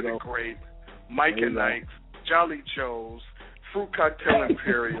 Alexander the Great, Mike and Ike's, Jolly Joe's, Fruit Cocktail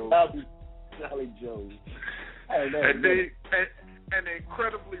Imperial, Jolly Joe's, and the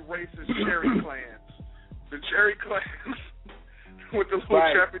incredibly racist Cherry Clans. The Cherry Clans with the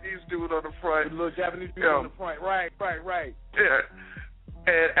little Japanese dude on the front. The little Japanese dude on the front. Right. Yeah.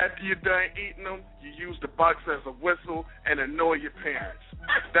 And after you're done eating them, you use the box as a whistle and annoy your parents.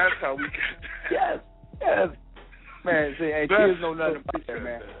 That's how we get that. Yes. Man, see, kids know nothing about that,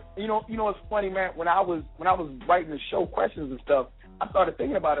 man. You know what's funny, man? When I was writing the show questions and stuff, I started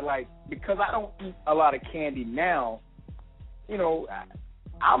thinking about it, like, because I don't eat a lot of candy now, you know,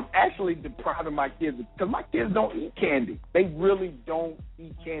 I'm actually depriving my kids, because my kids don't eat candy. They really don't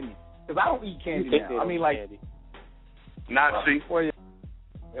eat candy. Because I don't eat candy now. I mean, like, candy. Nazi.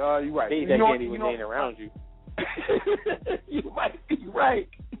 You're right. They eat that candy when they ain't around you. You're right.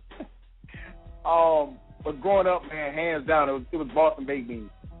 But growing up, man, hands down, it was Boston Baked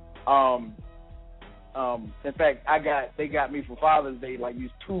Beans. In fact, they got me for Father's Day like these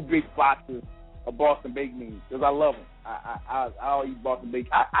 2 big boxes of Boston Baked Beans because I love them. I'll eat Boston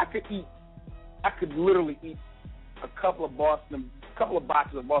Baked. I could literally eat a couple of boxes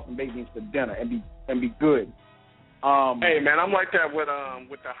of Boston Baked Beans for dinner and be good. Hey man, I'm like that with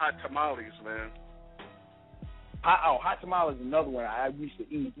the hot tamales, man. Hot tamales is another one I used to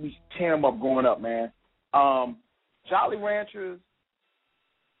eat. We used to tear them up growing up, man. Jolly Ranchers,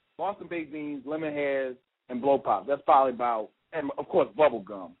 Boston Baked Beans, Lemon Heads, and Blow Pops. That's probably about, and of course, bubble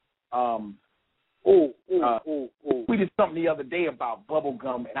gum. We did something the other day about bubble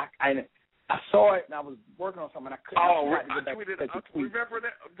gum, and I saw it, and I was working on something, and I couldn't. Remember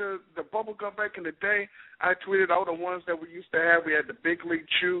that the bubble gum back in the day? I tweeted all the ones that we used to have. We had the Big League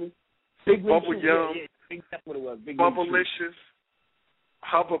Chew, Bubble Yum, that's what it was. Bubblicious,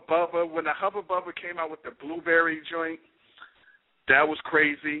 Hubba Bubba. When the Hubba Bubba came out with the blueberry joint, that was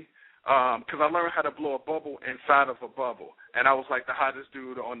crazy. Because I learned how to blow a bubble inside of a bubble, and I was like the hottest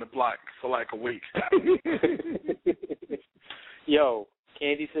dude on the block for like a week. Yo,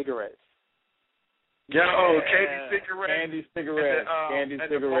 candy cigarettes. Candy cigarettes. Candy cigarettes.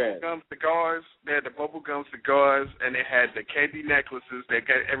 The bubblegum cigars. They had the bubblegum cigars, and they had the candy necklaces. They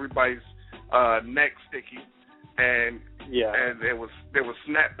got everybody's neck sticky, and there was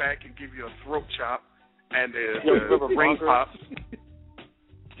snapback and give you a throat chop, and the ring pops.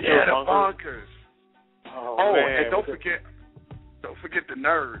 Yeah, the bonkers. Oh man. And don't forget the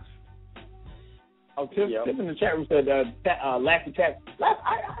nerds. Oh, Tim in the chat room said Laffy Taffy.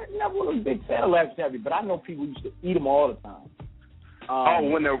 I never was a big fan of Laffy Taffy, but I know people used to eat them all the time.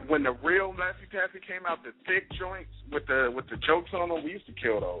 When the real Laffy Taffy came out, the thick joints with the jokes on them, we used to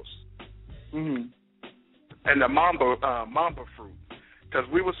kill those. Mm-hmm. And the Mamba fruit, because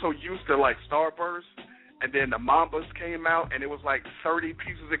we were so used to like Starburst. And then the Mambas came out, and it was like 30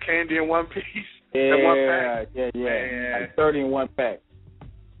 pieces of candy in one piece. Yeah, in one pack. Yeah. Like 30 in one pack.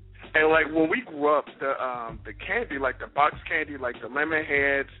 And like when we grew up, the candy, like the box candy, like the Lemon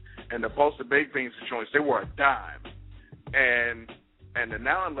Heads and the Boston Baked Beans joints, they were a dime. And the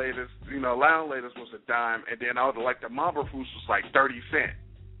Now and Laters, was a dime, and then all the Mamba fruits was like 30 cents.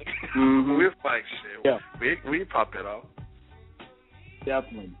 Mm-hmm. We was like, shit, we popped it off.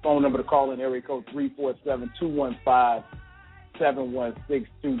 Definitely. Phone number to call in, area code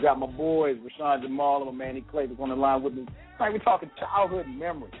 347-215-7162. Got my boys, Rashan Jamal and my man Eclectik on the line with me. Tonight we're talking childhood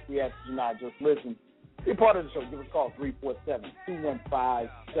memories. We asked you not just listen. Be a part of the show. Give us a call,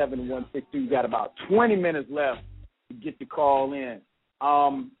 347-215-7162. Got about 20 minutes left to get the call in.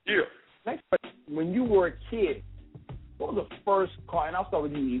 Next question. When you were a kid, what was the first car, and I'll start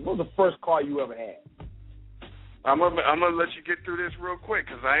with you, what was the first car you ever had? I'm gonna let you get through this real quick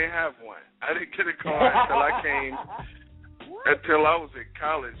because I ain't have one. I didn't get a car until I was in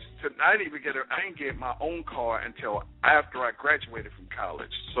college. I didn't get my own car until after I graduated from college.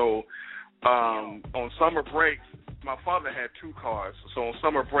 So on summer breaks, my father had 2 cars. So on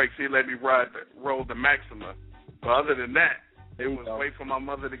summer breaks, he let me roll the Maxima. But other than that, it was wait for my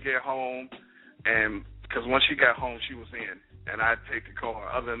mother to get home, and because once she got home, she was in, and I'd take the car.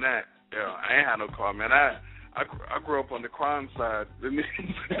 Other than that, Yeah, I ain't had no car, man. I grew up on the crime side.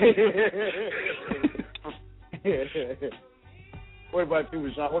 What about you,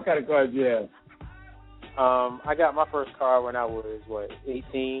 Rashan? What kind of car did you have? I got my first car when I was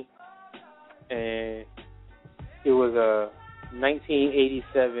 18, and it was a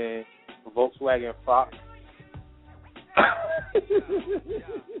 1987 Volkswagen Fox,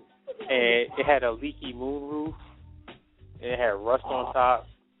 and it had a leaky moonroof, and it had rust on top,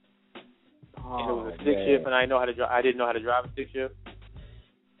 and it was a stick shift, and I didn't know how to drive a stick shift.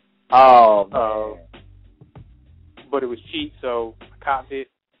 Oh man. But it was cheap, so I copped it.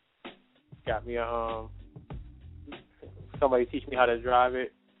 Got me somebody teach me how to drive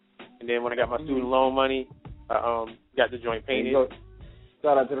it, and then when I got my student loan money, I got the joint painted.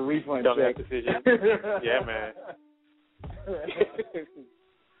 Shout out to the refund check. Decision. Yeah, man.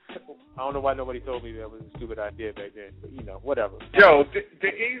 I don't know why nobody told me that was a stupid idea back then, but whatever. Yo,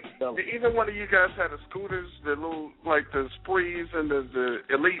 did either one of you guys had the scooters, the little like the Sprees and the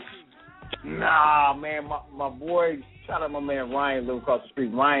Elites? Nah, man, my boy, shout out my man Ryan, live across the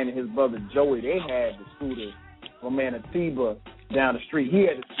street. Ryan and his brother Joey, they had the scooter. My man Atiba down the street, he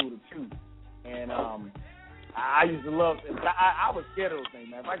had the scooter too. And I used to love it. I was scared of those things,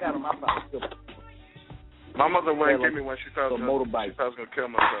 man. If I got them, I probably still. My mother wouldn't give me one. She thought I was going to kill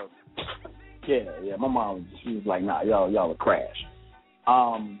myself. Yeah. My mom, she was like, nah, y'all will crash.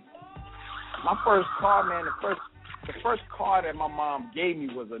 My first car, man, the first car that my mom gave me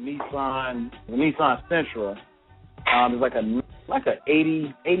was a Nissan Sentra. It was like a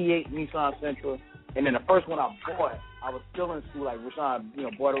 88 Nissan Sentra. And then the first one I bought, I was still in school, like Rashan,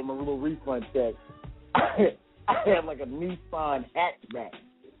 bought it with my little refund check. I had like a Nissan hatchback.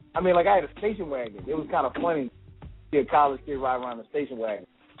 I mean, like I had a station wagon. It was kind of funny to see a college kid ride around a station wagon.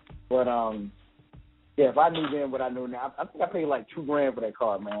 But yeah, if I knew then what I know now, I think I paid like $2,000 for that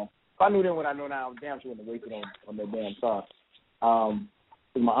car, man. If I knew then what I know now, I was damn sure wouldn't have wasted on that damn car.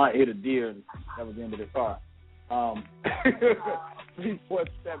 Because my aunt hit a deer, and that was the end of the car.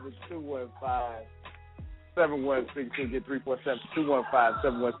 347-215-7162. Get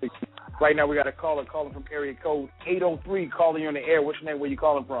 347-215-7162. Right now we got a caller calling from area code 803. Calling you on the air. What's your name? Where you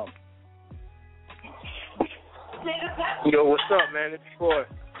calling from? Yo, what's up, man? It's Troy.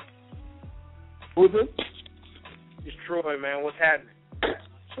 Who's this? It's Troy, man. What's happening?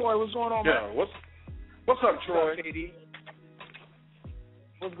 Troy, what's going on, man? What's up, Troy?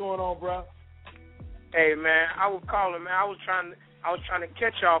 What's going on, bro? Hey, man, I was calling, man. I was trying to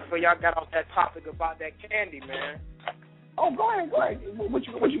catch y'all before y'all got off that topic about that candy, man. Oh, go ahead. What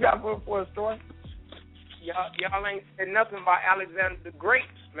you got for a story? Y'all ain't said nothing about Alexander the Great,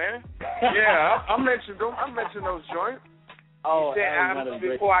 man. Yeah, I mentioned those joints. Oh, you said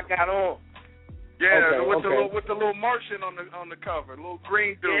before I got on. Yeah, okay, with the little Martian on the cover, little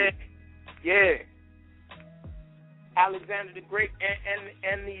green dude. Yeah. Alexander the Great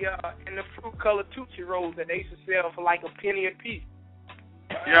and the fruit colored Tootsie Rolls that they used to sell for like a penny a piece.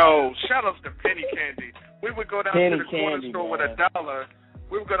 Yo, shout out to penny candy. We would go down to the corner store with $1.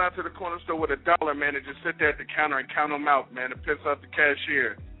 We would go down to the corner store with $1, man, and just sit there at the counter and count them out, man, and piss off the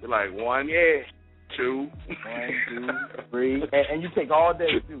cashier. You're like, 1, 2, 1, 2, 3, and you take all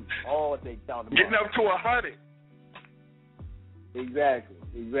day too. All day counting. Getting up to 100. Exactly.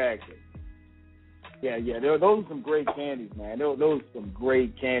 Yeah. Those are some great candies, man. Those are some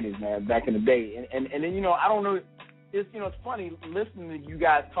great candies, man, back in the day. And then, I don't know. It's funny listening to you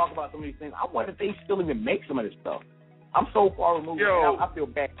guys talk about some of these things. I wonder if they still even make some of this stuff. I'm so far removed. Yo, I feel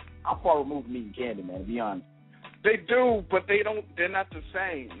bad. I'm far removed from eating candy, man, to be honest. They do, but they're not the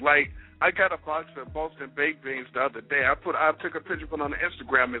same. Like, I got a box of Boston baked beans the other day. I took a picture, put on the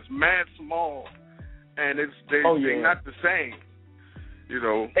Instagram. It's mad small, and they're not the same.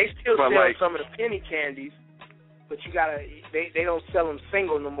 They still sell some of the penny candies, but you gotta. They don't sell them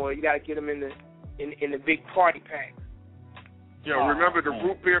single no more. You gotta get them in the big party pack. Yo, remember the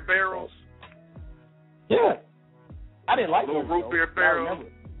root beer barrels? Yeah, I didn't like little root beer barrels,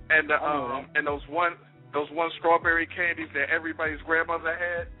 and and those one strawberry candies that everybody's grandmother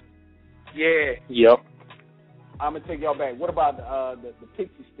had. Yeah. Yep. I'm gonna take y'all back. What about the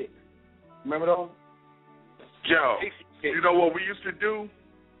pixie sticks? Remember those? Yo, you know what we used to do?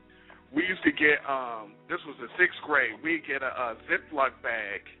 We used to get this was the 6th grade. We get a Ziploc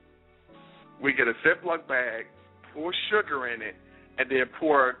bag. We get a Ziploc bag, pour sugar in it, and then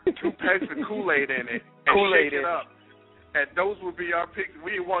pour 2 packs of Kool-Aid in it and shake it up. And those would be our picks.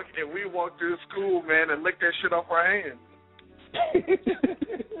 We walk through school, man, and lick that shit off our hands.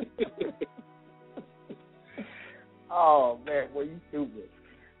 Oh man, boy, you stupid.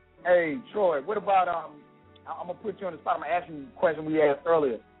 Hey, Troy, what about I'm gonna put you on the spot. I'm gonna ask you a question we asked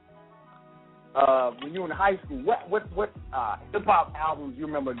earlier. when you were in high school, what hip hop albums you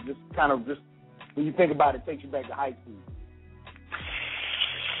remember just when you think about it takes you back to high school?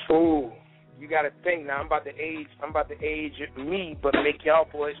 Oh, you got to think now. I'm about to age me, but make y'all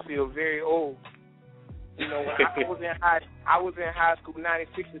boys feel very old. You know, when I was in high school,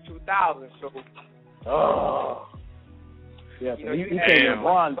 96 to 2000. So. Oh. Yeah, you know, you came in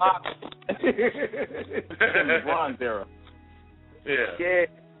bronze. Bronze era. Yeah. Yeah.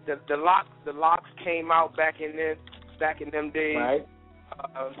 The locks came out back in them days. Right.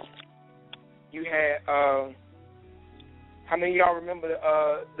 You had how many of y'all remember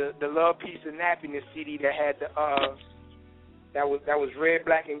the Love, Peace, and Happiness CD that had that was red,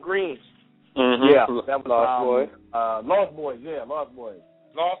 black, and green? Mm-hmm. Yeah, that was Lost Boys. Lost Boys. Yeah, Lost Boys.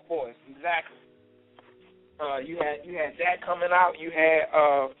 Lost Boys, exactly. You had that coming out. You had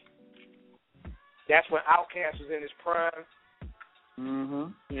that's when Outkast was in his prime.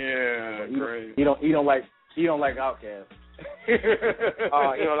 Mhm. Yeah, great. He don't like Outkast.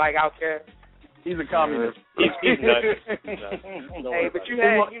 You don't like Outkast? He's a communist. He's nuts. Hey, but you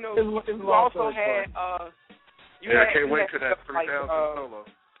had, you also had, I can't wait till that 3000 solo.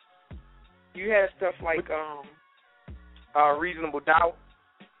 You had stuff like Reasonable Doubt.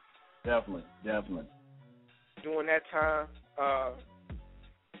 Definitely. During that time,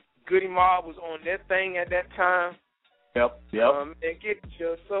 Goody Mob was on their thing at that time. Yep. And get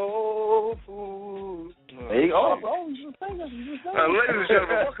your soul food. There you go. Ladies and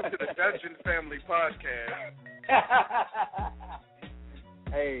gentlemen, welcome to the Dungeon Family Podcast.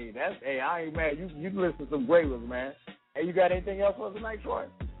 Hey, I ain't mad. You listen to some great ones, man. Hey, you got anything else for us tonight, Troy?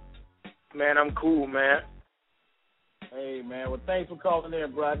 Man, I'm cool, man. Hey, man. Well, thanks for calling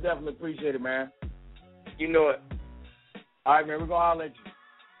in, bro. I definitely appreciate it, man. You know it. All right, man. We're going to holler at you.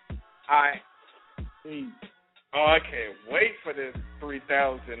 All right. Peace. Oh, I can't wait for this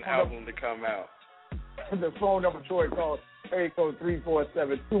 3000 album to come out. The phone number Troy called, area code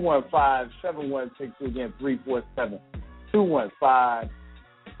 347-215-7162. Again,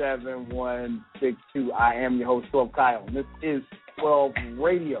 347-215-7162. I am your host, 12 Kyle. This is 12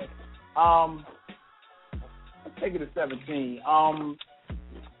 Radio. Let's take it to 17.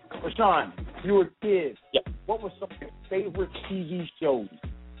 Rashan, you were a kid. Yep. What were some of your favorite TV shows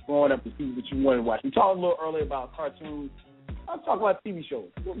growing up to see that you wanted to watch? We talked a little earlier about cartoons. Let's talk about TV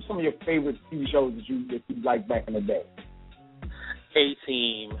shows. What were some of your favorite TV shows that you liked back in the day?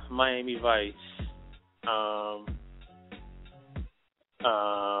 A-Team, Miami Vice,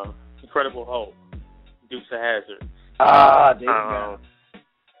 Incredible Hulk, Dukes of Hazzard. There you go.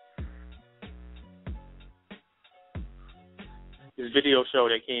 This video show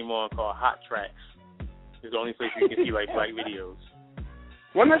that came on called Hot Tracks. It's the only place you can see like black videos.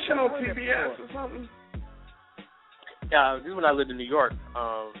 Wasn't that shit on PBS or something? Yeah, this is when I lived in New York.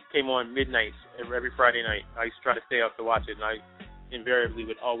 Came on midnight every Friday night. I used to try to stay up to watch it, and I invariably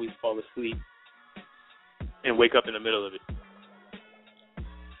would always fall asleep and wake up in the middle of it.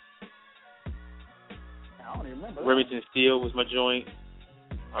 I don't even remember. Remington Steele was my joint.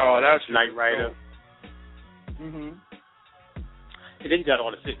 That's Knight Rider. Mhm. And then you got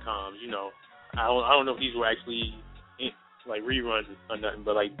all the sitcoms. You know, I don't know if these were actually like reruns or nothing,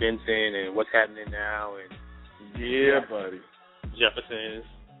 but like Benson and What's Happening Now and buddy. Jeffersons.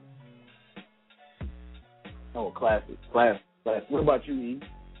 Oh, classic. What about you, E?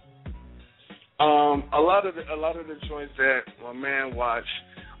 A lot of the joints that my man watched.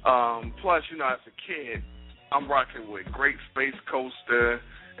 Plus, you know, as a kid, I'm rocking with Great Space Coaster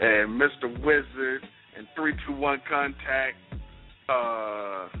and Mr. Wizard and 321 Contact,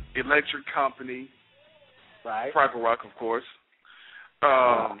 Electric Company, right? Private Rock, of course.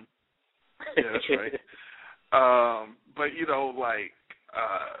 Yeah, that's right. But you know, like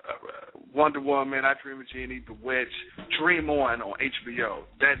Wonder Woman, I Dream of Jeannie, Bewitched, Dream On HBO.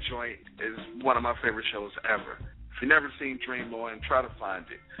 That joint is one of my favorite shows ever. If you've never seen Dream On, try to find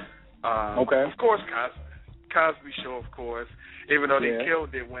it. Okay. Of course, Cosby Show, of course. Even though they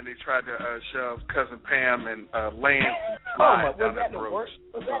killed it when they tried to shove Cousin Pam and Lance down the throat.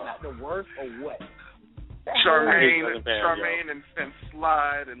 Was that not the worst or what? Charmaine and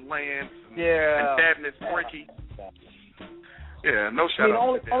Slide and Lance and Dabney's Bricky. Yeah, no shout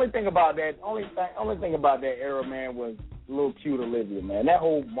out. Only thing about that era, man, was a little cute Olivia, man. That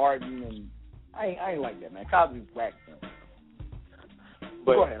whole Martin and I ain't like that, man. Cosby's whack, man.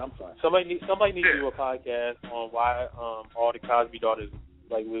 But go ahead, I'm sorry. Somebody needs to do a podcast on why all the Cosby daughters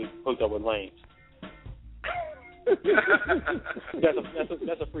like was hooked up with Lance.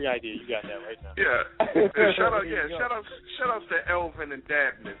 That's a free idea. You got that right now. Yeah. Shout out to Elvin and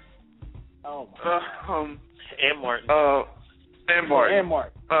Dabney. Oh my. And Martin. And Martin.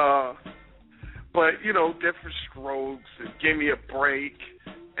 But different strokes and give me a break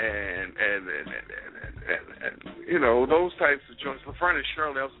and those types of joints. Laverne and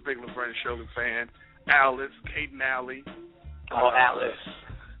Shirley, I was a big Laverne and Shirley fan. Alice, Kate and Allie. Oh, Alice.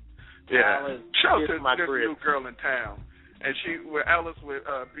 Yeah. Alice, Shout out to my this crib. new girl in town. And Alice would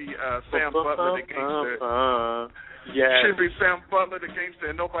be Sam Butler, the gangster. Yeah. She'd be Sam Butler, the gangster,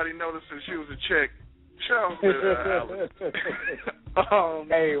 and nobody noticed that she was a chick. Shout out to Alice.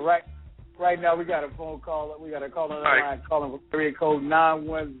 Hey, right now we got a phone call. We got a call on the line calling from area code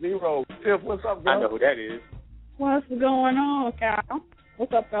 910. Tiff, what's up, girl? I know who that is. What's going on, Kyle?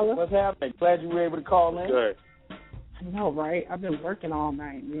 What's up, fella? What's happening? Glad you were able to call in. Good. I know, right? I've been working all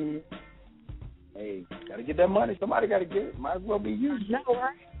night, man. Hey, gotta get that money. Somebody gotta get it. Might as well be you.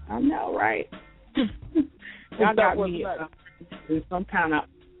 I know, right? Y'all got me in some kind of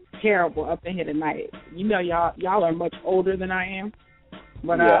terrible up in here tonight. Y'all are much older than I am.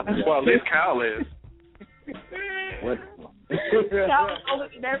 But well, at least Kyle is. What? Y'all are older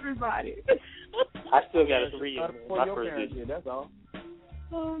than everybody. I still got a 3 year. My first year, that's all.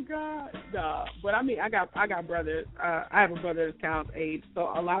 Oh God, no. But I mean, I got brothers. I have a brother that's Kyle's age, so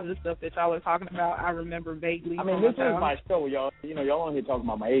a lot of the stuff that y'all are talking about, I remember vaguely. I mean, this is my show, y'all. Y'all on here talking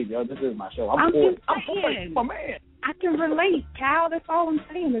about my age, y'all. This is my show. I'm 40. I'm my man. I can relate, Kyle. That's all I'm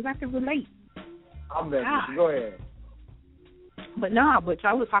saying is I can relate. I'm there. Go ahead. But y'all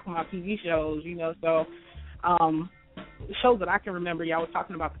was talking about TV shows, so shows that I can remember. Y'all was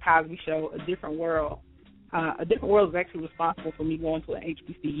talking about the Cosby Show, A Different World. A Different World is actually responsible for me going to an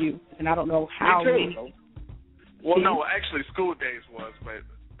HBCU, and I don't know how many. Well, no, actually, School Days was, but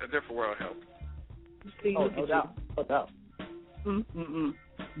A Different World helped. See, no doubt. No doubt.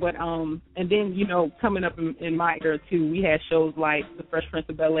 But and then coming up in my era too, we had shows like The Fresh Prince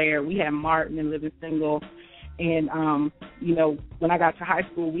of Bel-Air. We had Martin and Living Single, and when I got to high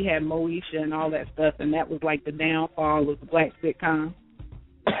school, we had Moesha and all that stuff, and that was like the downfall of the black sitcom.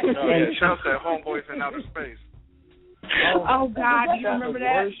 Shout out to Homeboys in Outer Space. Oh God, do you remember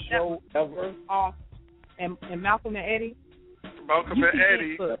that? Worst show ever. And Malcolm and Eddie. Malcolm and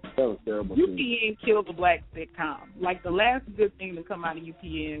Eddie. That was terrible. UPN killed the black sitcom. Like the last good thing to come out of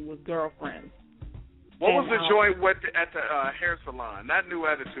UPN was Girlfriends. What was the joint at the hair salon? Not New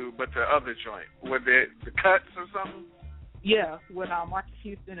Attitude, but the other joint. With the cuts or something? Yeah, with Marcus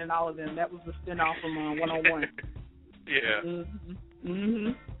Houston and all of them. That was the spinoff from 101. Yeah.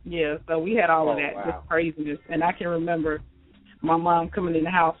 Yeah, so we had all of that, just craziness. And I can remember my mom coming in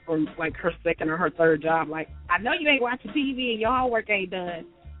the house from like her second or her third job, like, I know you ain't watching TV and your homework ain't done.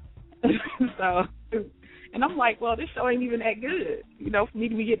 So, and I'm like, well, this show ain't even that good, for me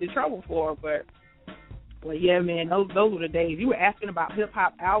to be getting in trouble for. But yeah, man, those were the days. You were asking about hip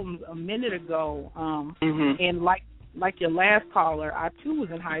hop albums a minute ago, and like your last caller, I too was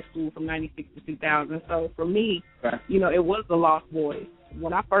in high school from '96 to 2000. So for me, it was the Lost Boys.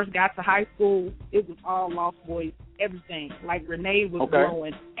 When I first got to high school, it was all Lost Boys, everything. Like Renee was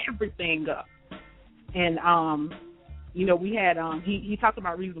blowing everything up. And we had he talked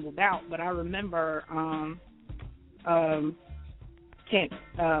about Reasonable Doubt, but I remember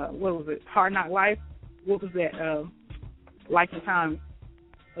what was it? Hard Knock Life. What was that? Life and Times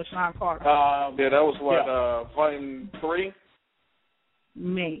of Sean Carter. Yeah, that was Volume 3?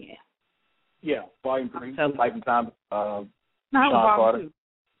 Man. Yeah, Volume 3. Life and Times. No, it was Volume 2.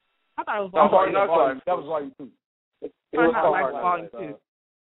 I thought it was Volume 2. That was Volume 2. It was Volume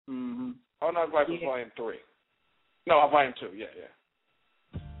 2. Hard Knock Life was Volume 3. No, Volume 2. Yeah.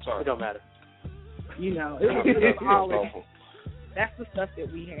 Sorry. It don't matter. It was always, that's the stuff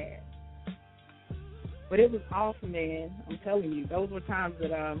that we had. But it was awesome, man. I'm telling you, those were times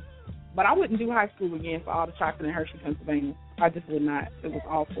that. But I wouldn't do high school again for all the chocolate in Hershey, Pennsylvania. I just would not. It was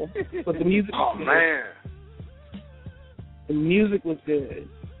awful. But the music was good. Man. The music was good.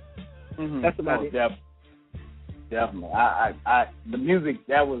 That's about it. Definitely. The music,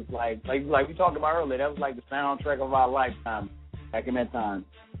 that was like we talked about earlier, that was like the soundtrack of our lifetime back in that time.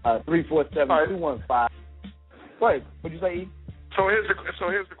 347-215. Go ahead. What'd you say, E? So here's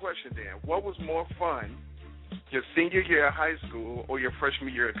the question, Dan. What was more fun, your senior year of high school or your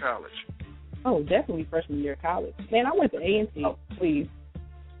freshman year of college? Oh, definitely freshman year of college. Man, I went to A&T, please.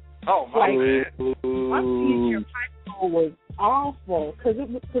 Oh, my man. My senior year of high school was awful because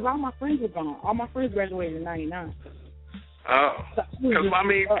all my friends were gone. All my friends graduated in 99. Oh.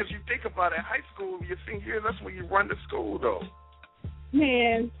 Because you think about it, high school, your senior year, that's when you run to school, though.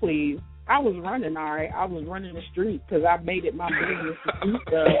 Man, please. I was running, all right. I was running the street because I made it my business to do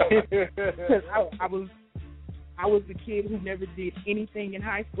stuff. Because I was the kid who never did anything in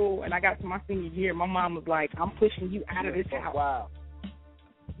high school, and I got to my senior year. My mom was like, I'm pushing you out of this house. Wow.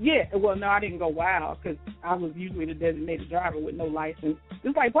 Yeah, well, no, I didn't go wild because I was usually the designated driver with no license.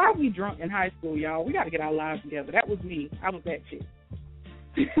 It's like, why are we drunk in high school, y'all? We got to get our lives together. That was me. I was that chick.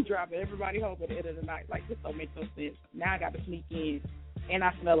 Driving everybody home at the end of the night. Like, this don't make no sense. Now I got to sneak in, and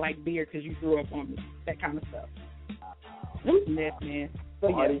I smell like beer because you threw up on me. That kind of stuff. It was a mess, man. So,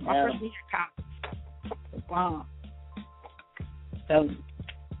 yeah, my freshman year college. Bomb.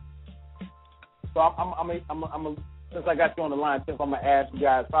 So I'm since I got you on the line, Tiff, I'm gonna ask you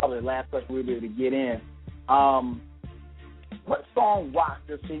guys probably the last question we'll be able to get in. What song rocked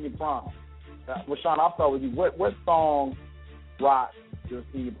your senior prom? Rashan, I'll start with you. What song rocked your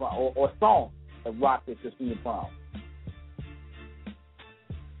senior prom, or song that rocked at your senior prom?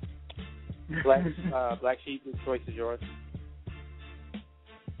 Black Sheep, the choice is yours.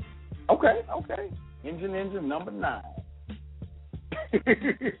 Okay. Engine number 9. I'm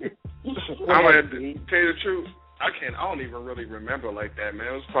gonna tell you the truth. I don't even really remember like that, man.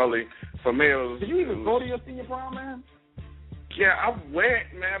 It was probably for me. Did you even go to your senior prom, man? Yeah, I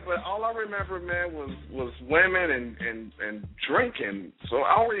went, man, but all I remember, man, was women and drinking. So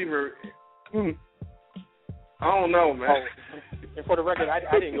I don't even. I don't know, man. Oh, and for the record,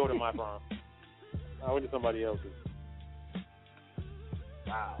 I didn't go to my prom. I went to somebody else's.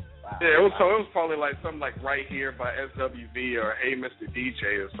 Wow. Yeah, it was probably like something like Right Here by SWV or Hey Mr.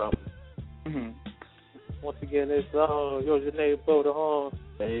 DJ or something. Mm-hmm. Once again, this song, Yo Janae Blow the Horn.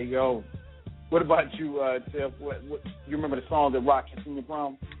 There you go. What about you, Tiff? What you remember the song that rocked your senior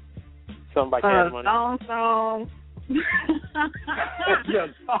prom? Something by Cash Money. Song. Yeah,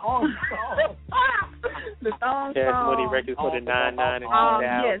 song. The song. Cash Money records for the 99 and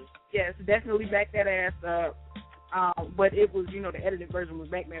 2000. Yes, definitely back that ass up. But it was, the edited version was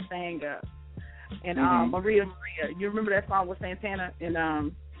back there saying and Maria, you remember that song with Santana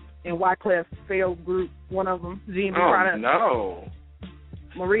and Wyclef failed group, one of them, GMB Product. No.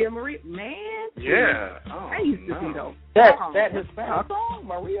 Maria, man. Yeah. I used to see those. That Hispanic song,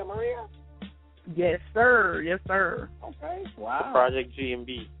 Maria. Yes, sir. Okay. Wow. The Project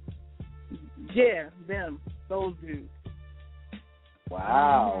GMB. Yeah, those dudes.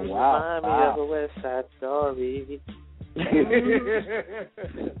 Wow. Remind me of a West Side Story. Listen to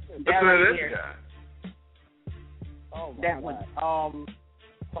this guy. Oh, my that God. one.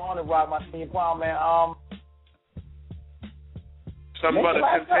 Song that rocked my senior prom, man. Something about a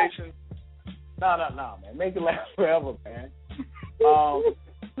temptation. No, man. Make it last forever, man.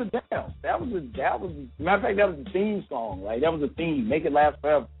 Damn. That was matter of fact, that was the theme song. Like, that was the theme. Make it last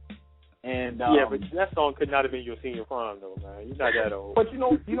forever. And yeah, but that song could not have been your senior prom, though, man. You're not that old. But you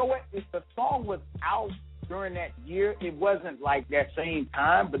know what? If the song was out during that year, it wasn't like that same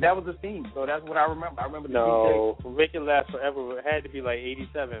time, but that was the theme. So that's what I remember. I remember the DJ. Make it last forever. It had to be like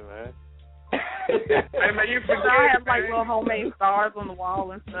 87, man. Hey, man, you forget, I have like little homemade stars on the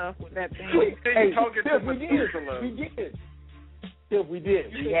wall and stuff with that thing. Hey, we did. We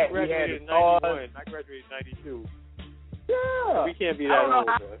did. We had graduated in stars. 91. I graduated in 92. Yeah. We can't be that old,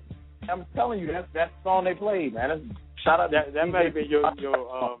 man. I'm telling you, that's the song they played, man. Shout out that might have been your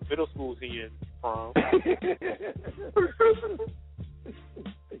middle school senior prom.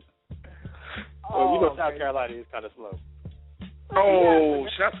 Well, South Carolina is kind of slow. Oh,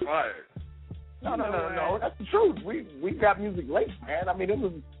 shots fired. No, that's the truth. We got music late, man. I mean, it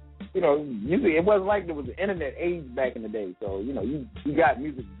was, music. It wasn't like there was the internet age back in the day. So, you got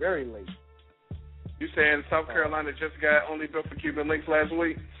music very late. You saying South Carolina just got Only Built for Cuban Links last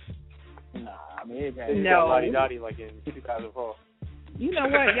week? Nah, I mean, it had Lottie Dottie like in 2004. You know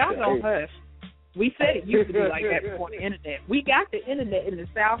what? Y'all don't hush. We said it used to be like that before the internet. We got the internet in the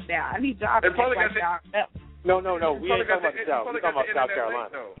South now. I need y'all to act like y'all. No. We ain't talking about the South. We're talking about South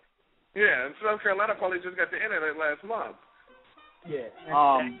Carolina. Yeah, and South Carolina probably just got the internet last month. Yeah.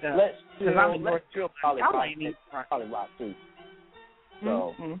 Let's Chill probably rock too.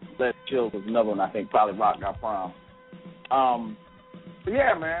 So Let's Chill was another one I think probably rocked our prom. But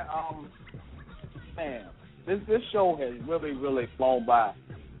yeah, man. This show has really, really flown by.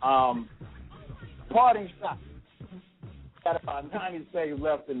 Parting shot. Got about 90 seconds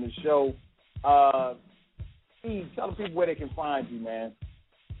left in the show. Steve, tell the people where they can find you, man.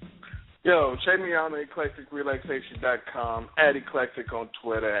 Yo, check me out on eclectikrelaxation.com, at eclectic on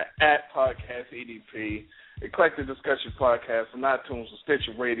Twitter, at podcast EDP, Eclectic Discussion Podcast on iTunes and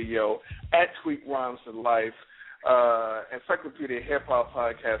Stitcher Radio, at Tweet Rhymes to Life, Encyclopedia Hip Hop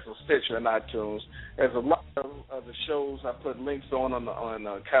Podcast on Stitcher and iTunes. There's a lot of the shows I put links on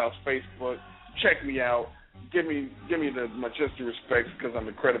Kyle's Facebook. Check me out. Give me my just respects because I'm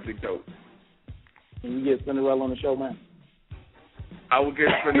incredibly dope. Can you get Cinderella on the show, man? I will get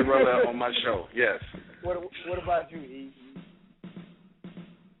Cinderella on my show. Yes. What about you, E?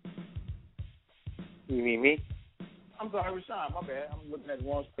 You mean me? I'm sorry, Rashan. My bad. I'm looking at the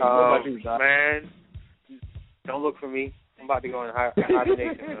wrong screen. What about you, Rashan? Man, don't look for me. I'm about to go in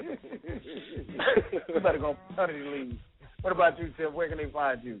hibernation. You better go on paternity leave. What about you, Tim? Where can they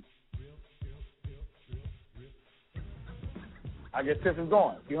find you? I guess Tiff is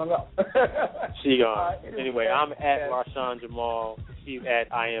gone. She hung up. She gone. Anyway, I'm at Rashan Jamal. She's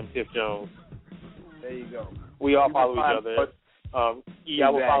at I am Tiff Jones. There you go. We all follow each other. I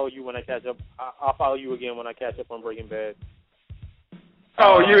will follow you when I catch up. I'll follow you again when I catch up on Breaking Bad.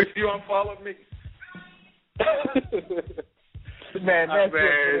 Oh, you unfollowed me? Man, that's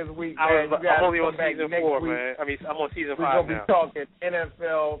it for this week, man. I'm only on season 4, man. I mean, I'm on season 5 now. We're going to be talking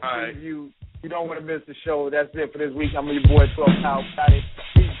NFL preview. You don't want to miss the show. That's it for this week. I'm your boy, 12 Power. Got it.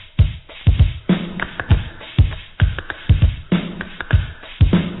 Peace.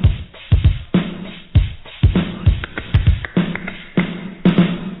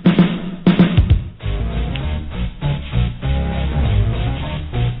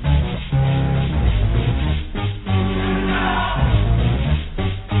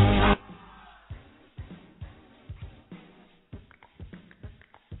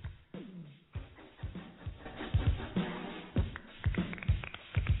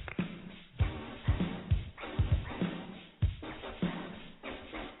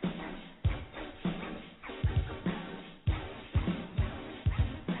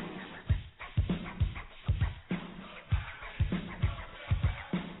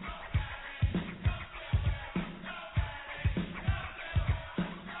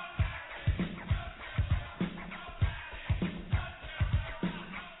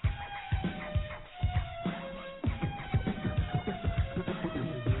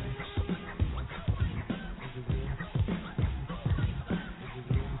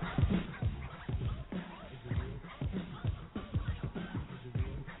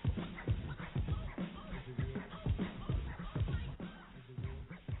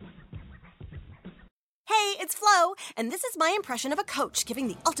 It's Flo, and this is my impression of a coach giving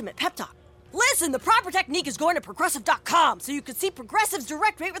the ultimate pep talk. Listen, the proper technique is going to Progressive.com so you can see Progressive's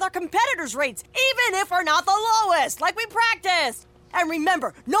direct rate with our competitors' rates, even if we're not the lowest, like we practiced. And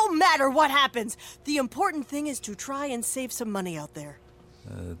remember, no matter what happens, the important thing is to try and save some money out there.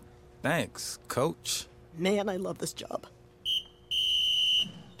 Thanks, Coach. Man, I love this job.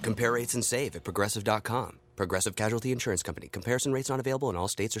 Compare rates and save at Progressive.com. Progressive Casualty Insurance Company. Comparison rates not available in all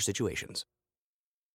states or situations.